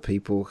all the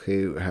people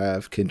who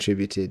have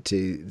contributed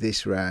to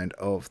this round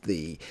of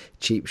the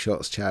Cheap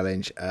Shots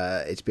Challenge.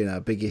 It's been our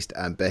biggest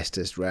and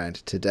bestest round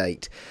to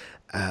date.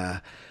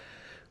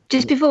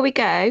 Just before we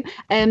go,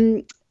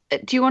 do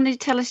you want to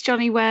tell us,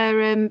 Johnny,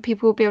 where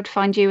people will be able to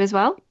find you as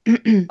well?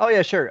 Oh,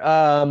 yeah, sure.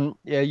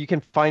 Yeah, you can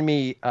find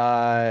me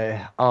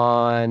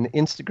on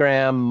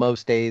Instagram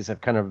most days.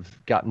 I've kind of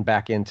gotten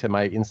back into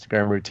my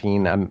Instagram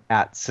routine. I'm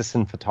at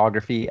Sisson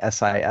Photography,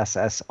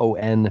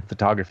 SISSON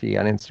Photography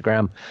on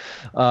Instagram.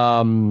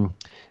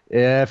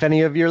 If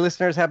any of your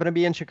listeners happen to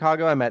be in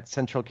Chicago, I'm at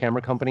Central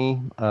Camera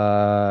Company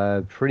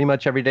pretty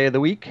much every day of the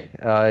week.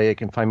 You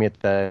can find me at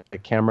the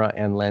camera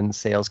and lens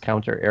sales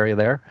counter area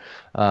there.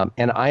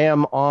 And I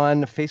am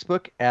on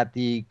Facebook at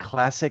the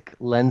Classic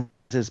Lenses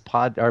at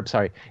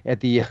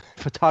the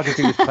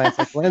Photography with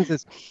Classic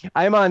Lenses.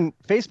 I'm on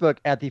Facebook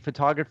at the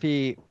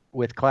Photography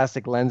with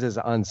Classic Lenses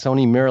on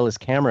Sony mirrorless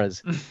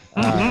cameras.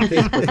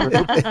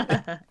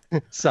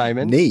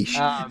 Simon. Niche.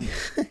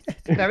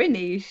 Very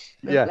niche.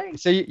 Yeah.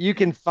 So you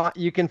can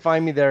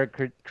find me there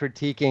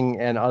critiquing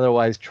and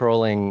otherwise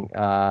trolling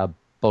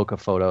bokeh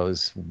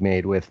photos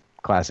made with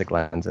classic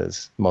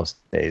lenses most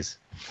days.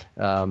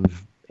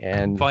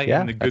 And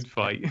fighting the good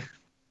fight.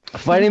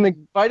 Fighting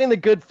the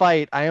good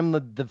fight. I am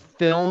the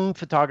film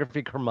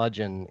photography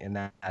curmudgeon in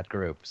that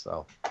group.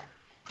 So.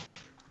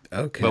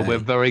 Okay. Well, we're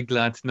very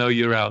glad to know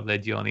you're out there,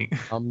 Johnny.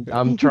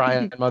 I'm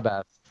trying my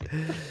best.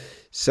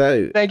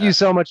 So thank you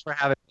so much for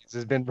having me. This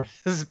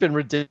has been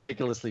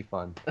ridiculously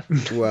fun.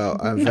 Well,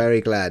 I'm very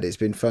glad. It's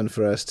been fun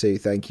for us too.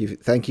 Thank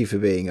you for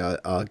being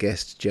our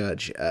guest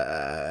judge.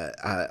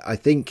 I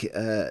think,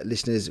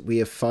 listeners, we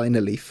have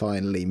finally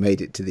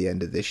made it to the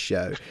end of this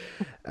show.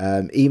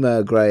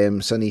 Email Graham,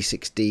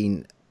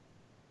 Sunny16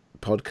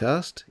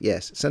 podcast.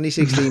 Yes,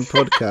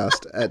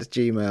 Sunny16podcast at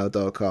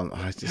gmail.com.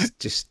 I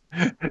just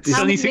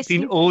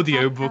Sunny16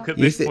 audiobook at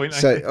this point.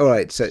 So all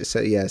right, so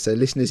yeah, so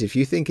listeners, if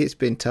you think it's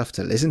been tough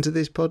to listen to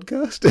this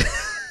podcast,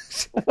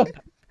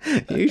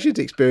 you should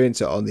experience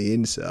it on the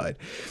inside.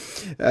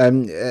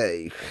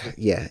 Email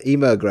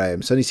Graham,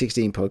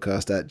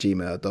 Sunny16podcast at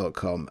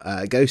gmail.com.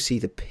 Go see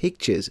the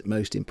pictures,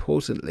 most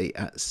importantly,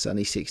 at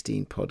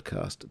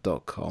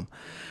Sunny16podcast.com.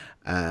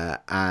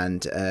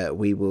 And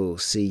we will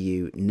see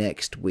you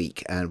next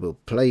week, and we'll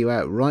play you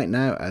out right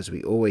now, as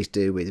we always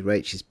do, with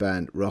Rachel's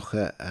band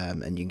Rocha,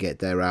 and you can get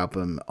their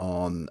album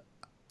on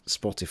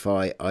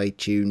Spotify,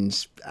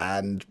 iTunes,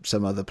 and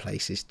some other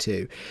places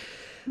too.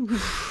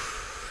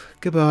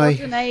 Goodbye.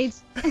 Bye.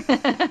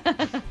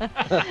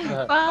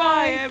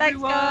 Bye, Thanks,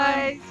 everyone.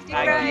 guys.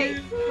 You're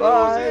great.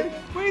 Bye.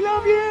 We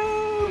love you.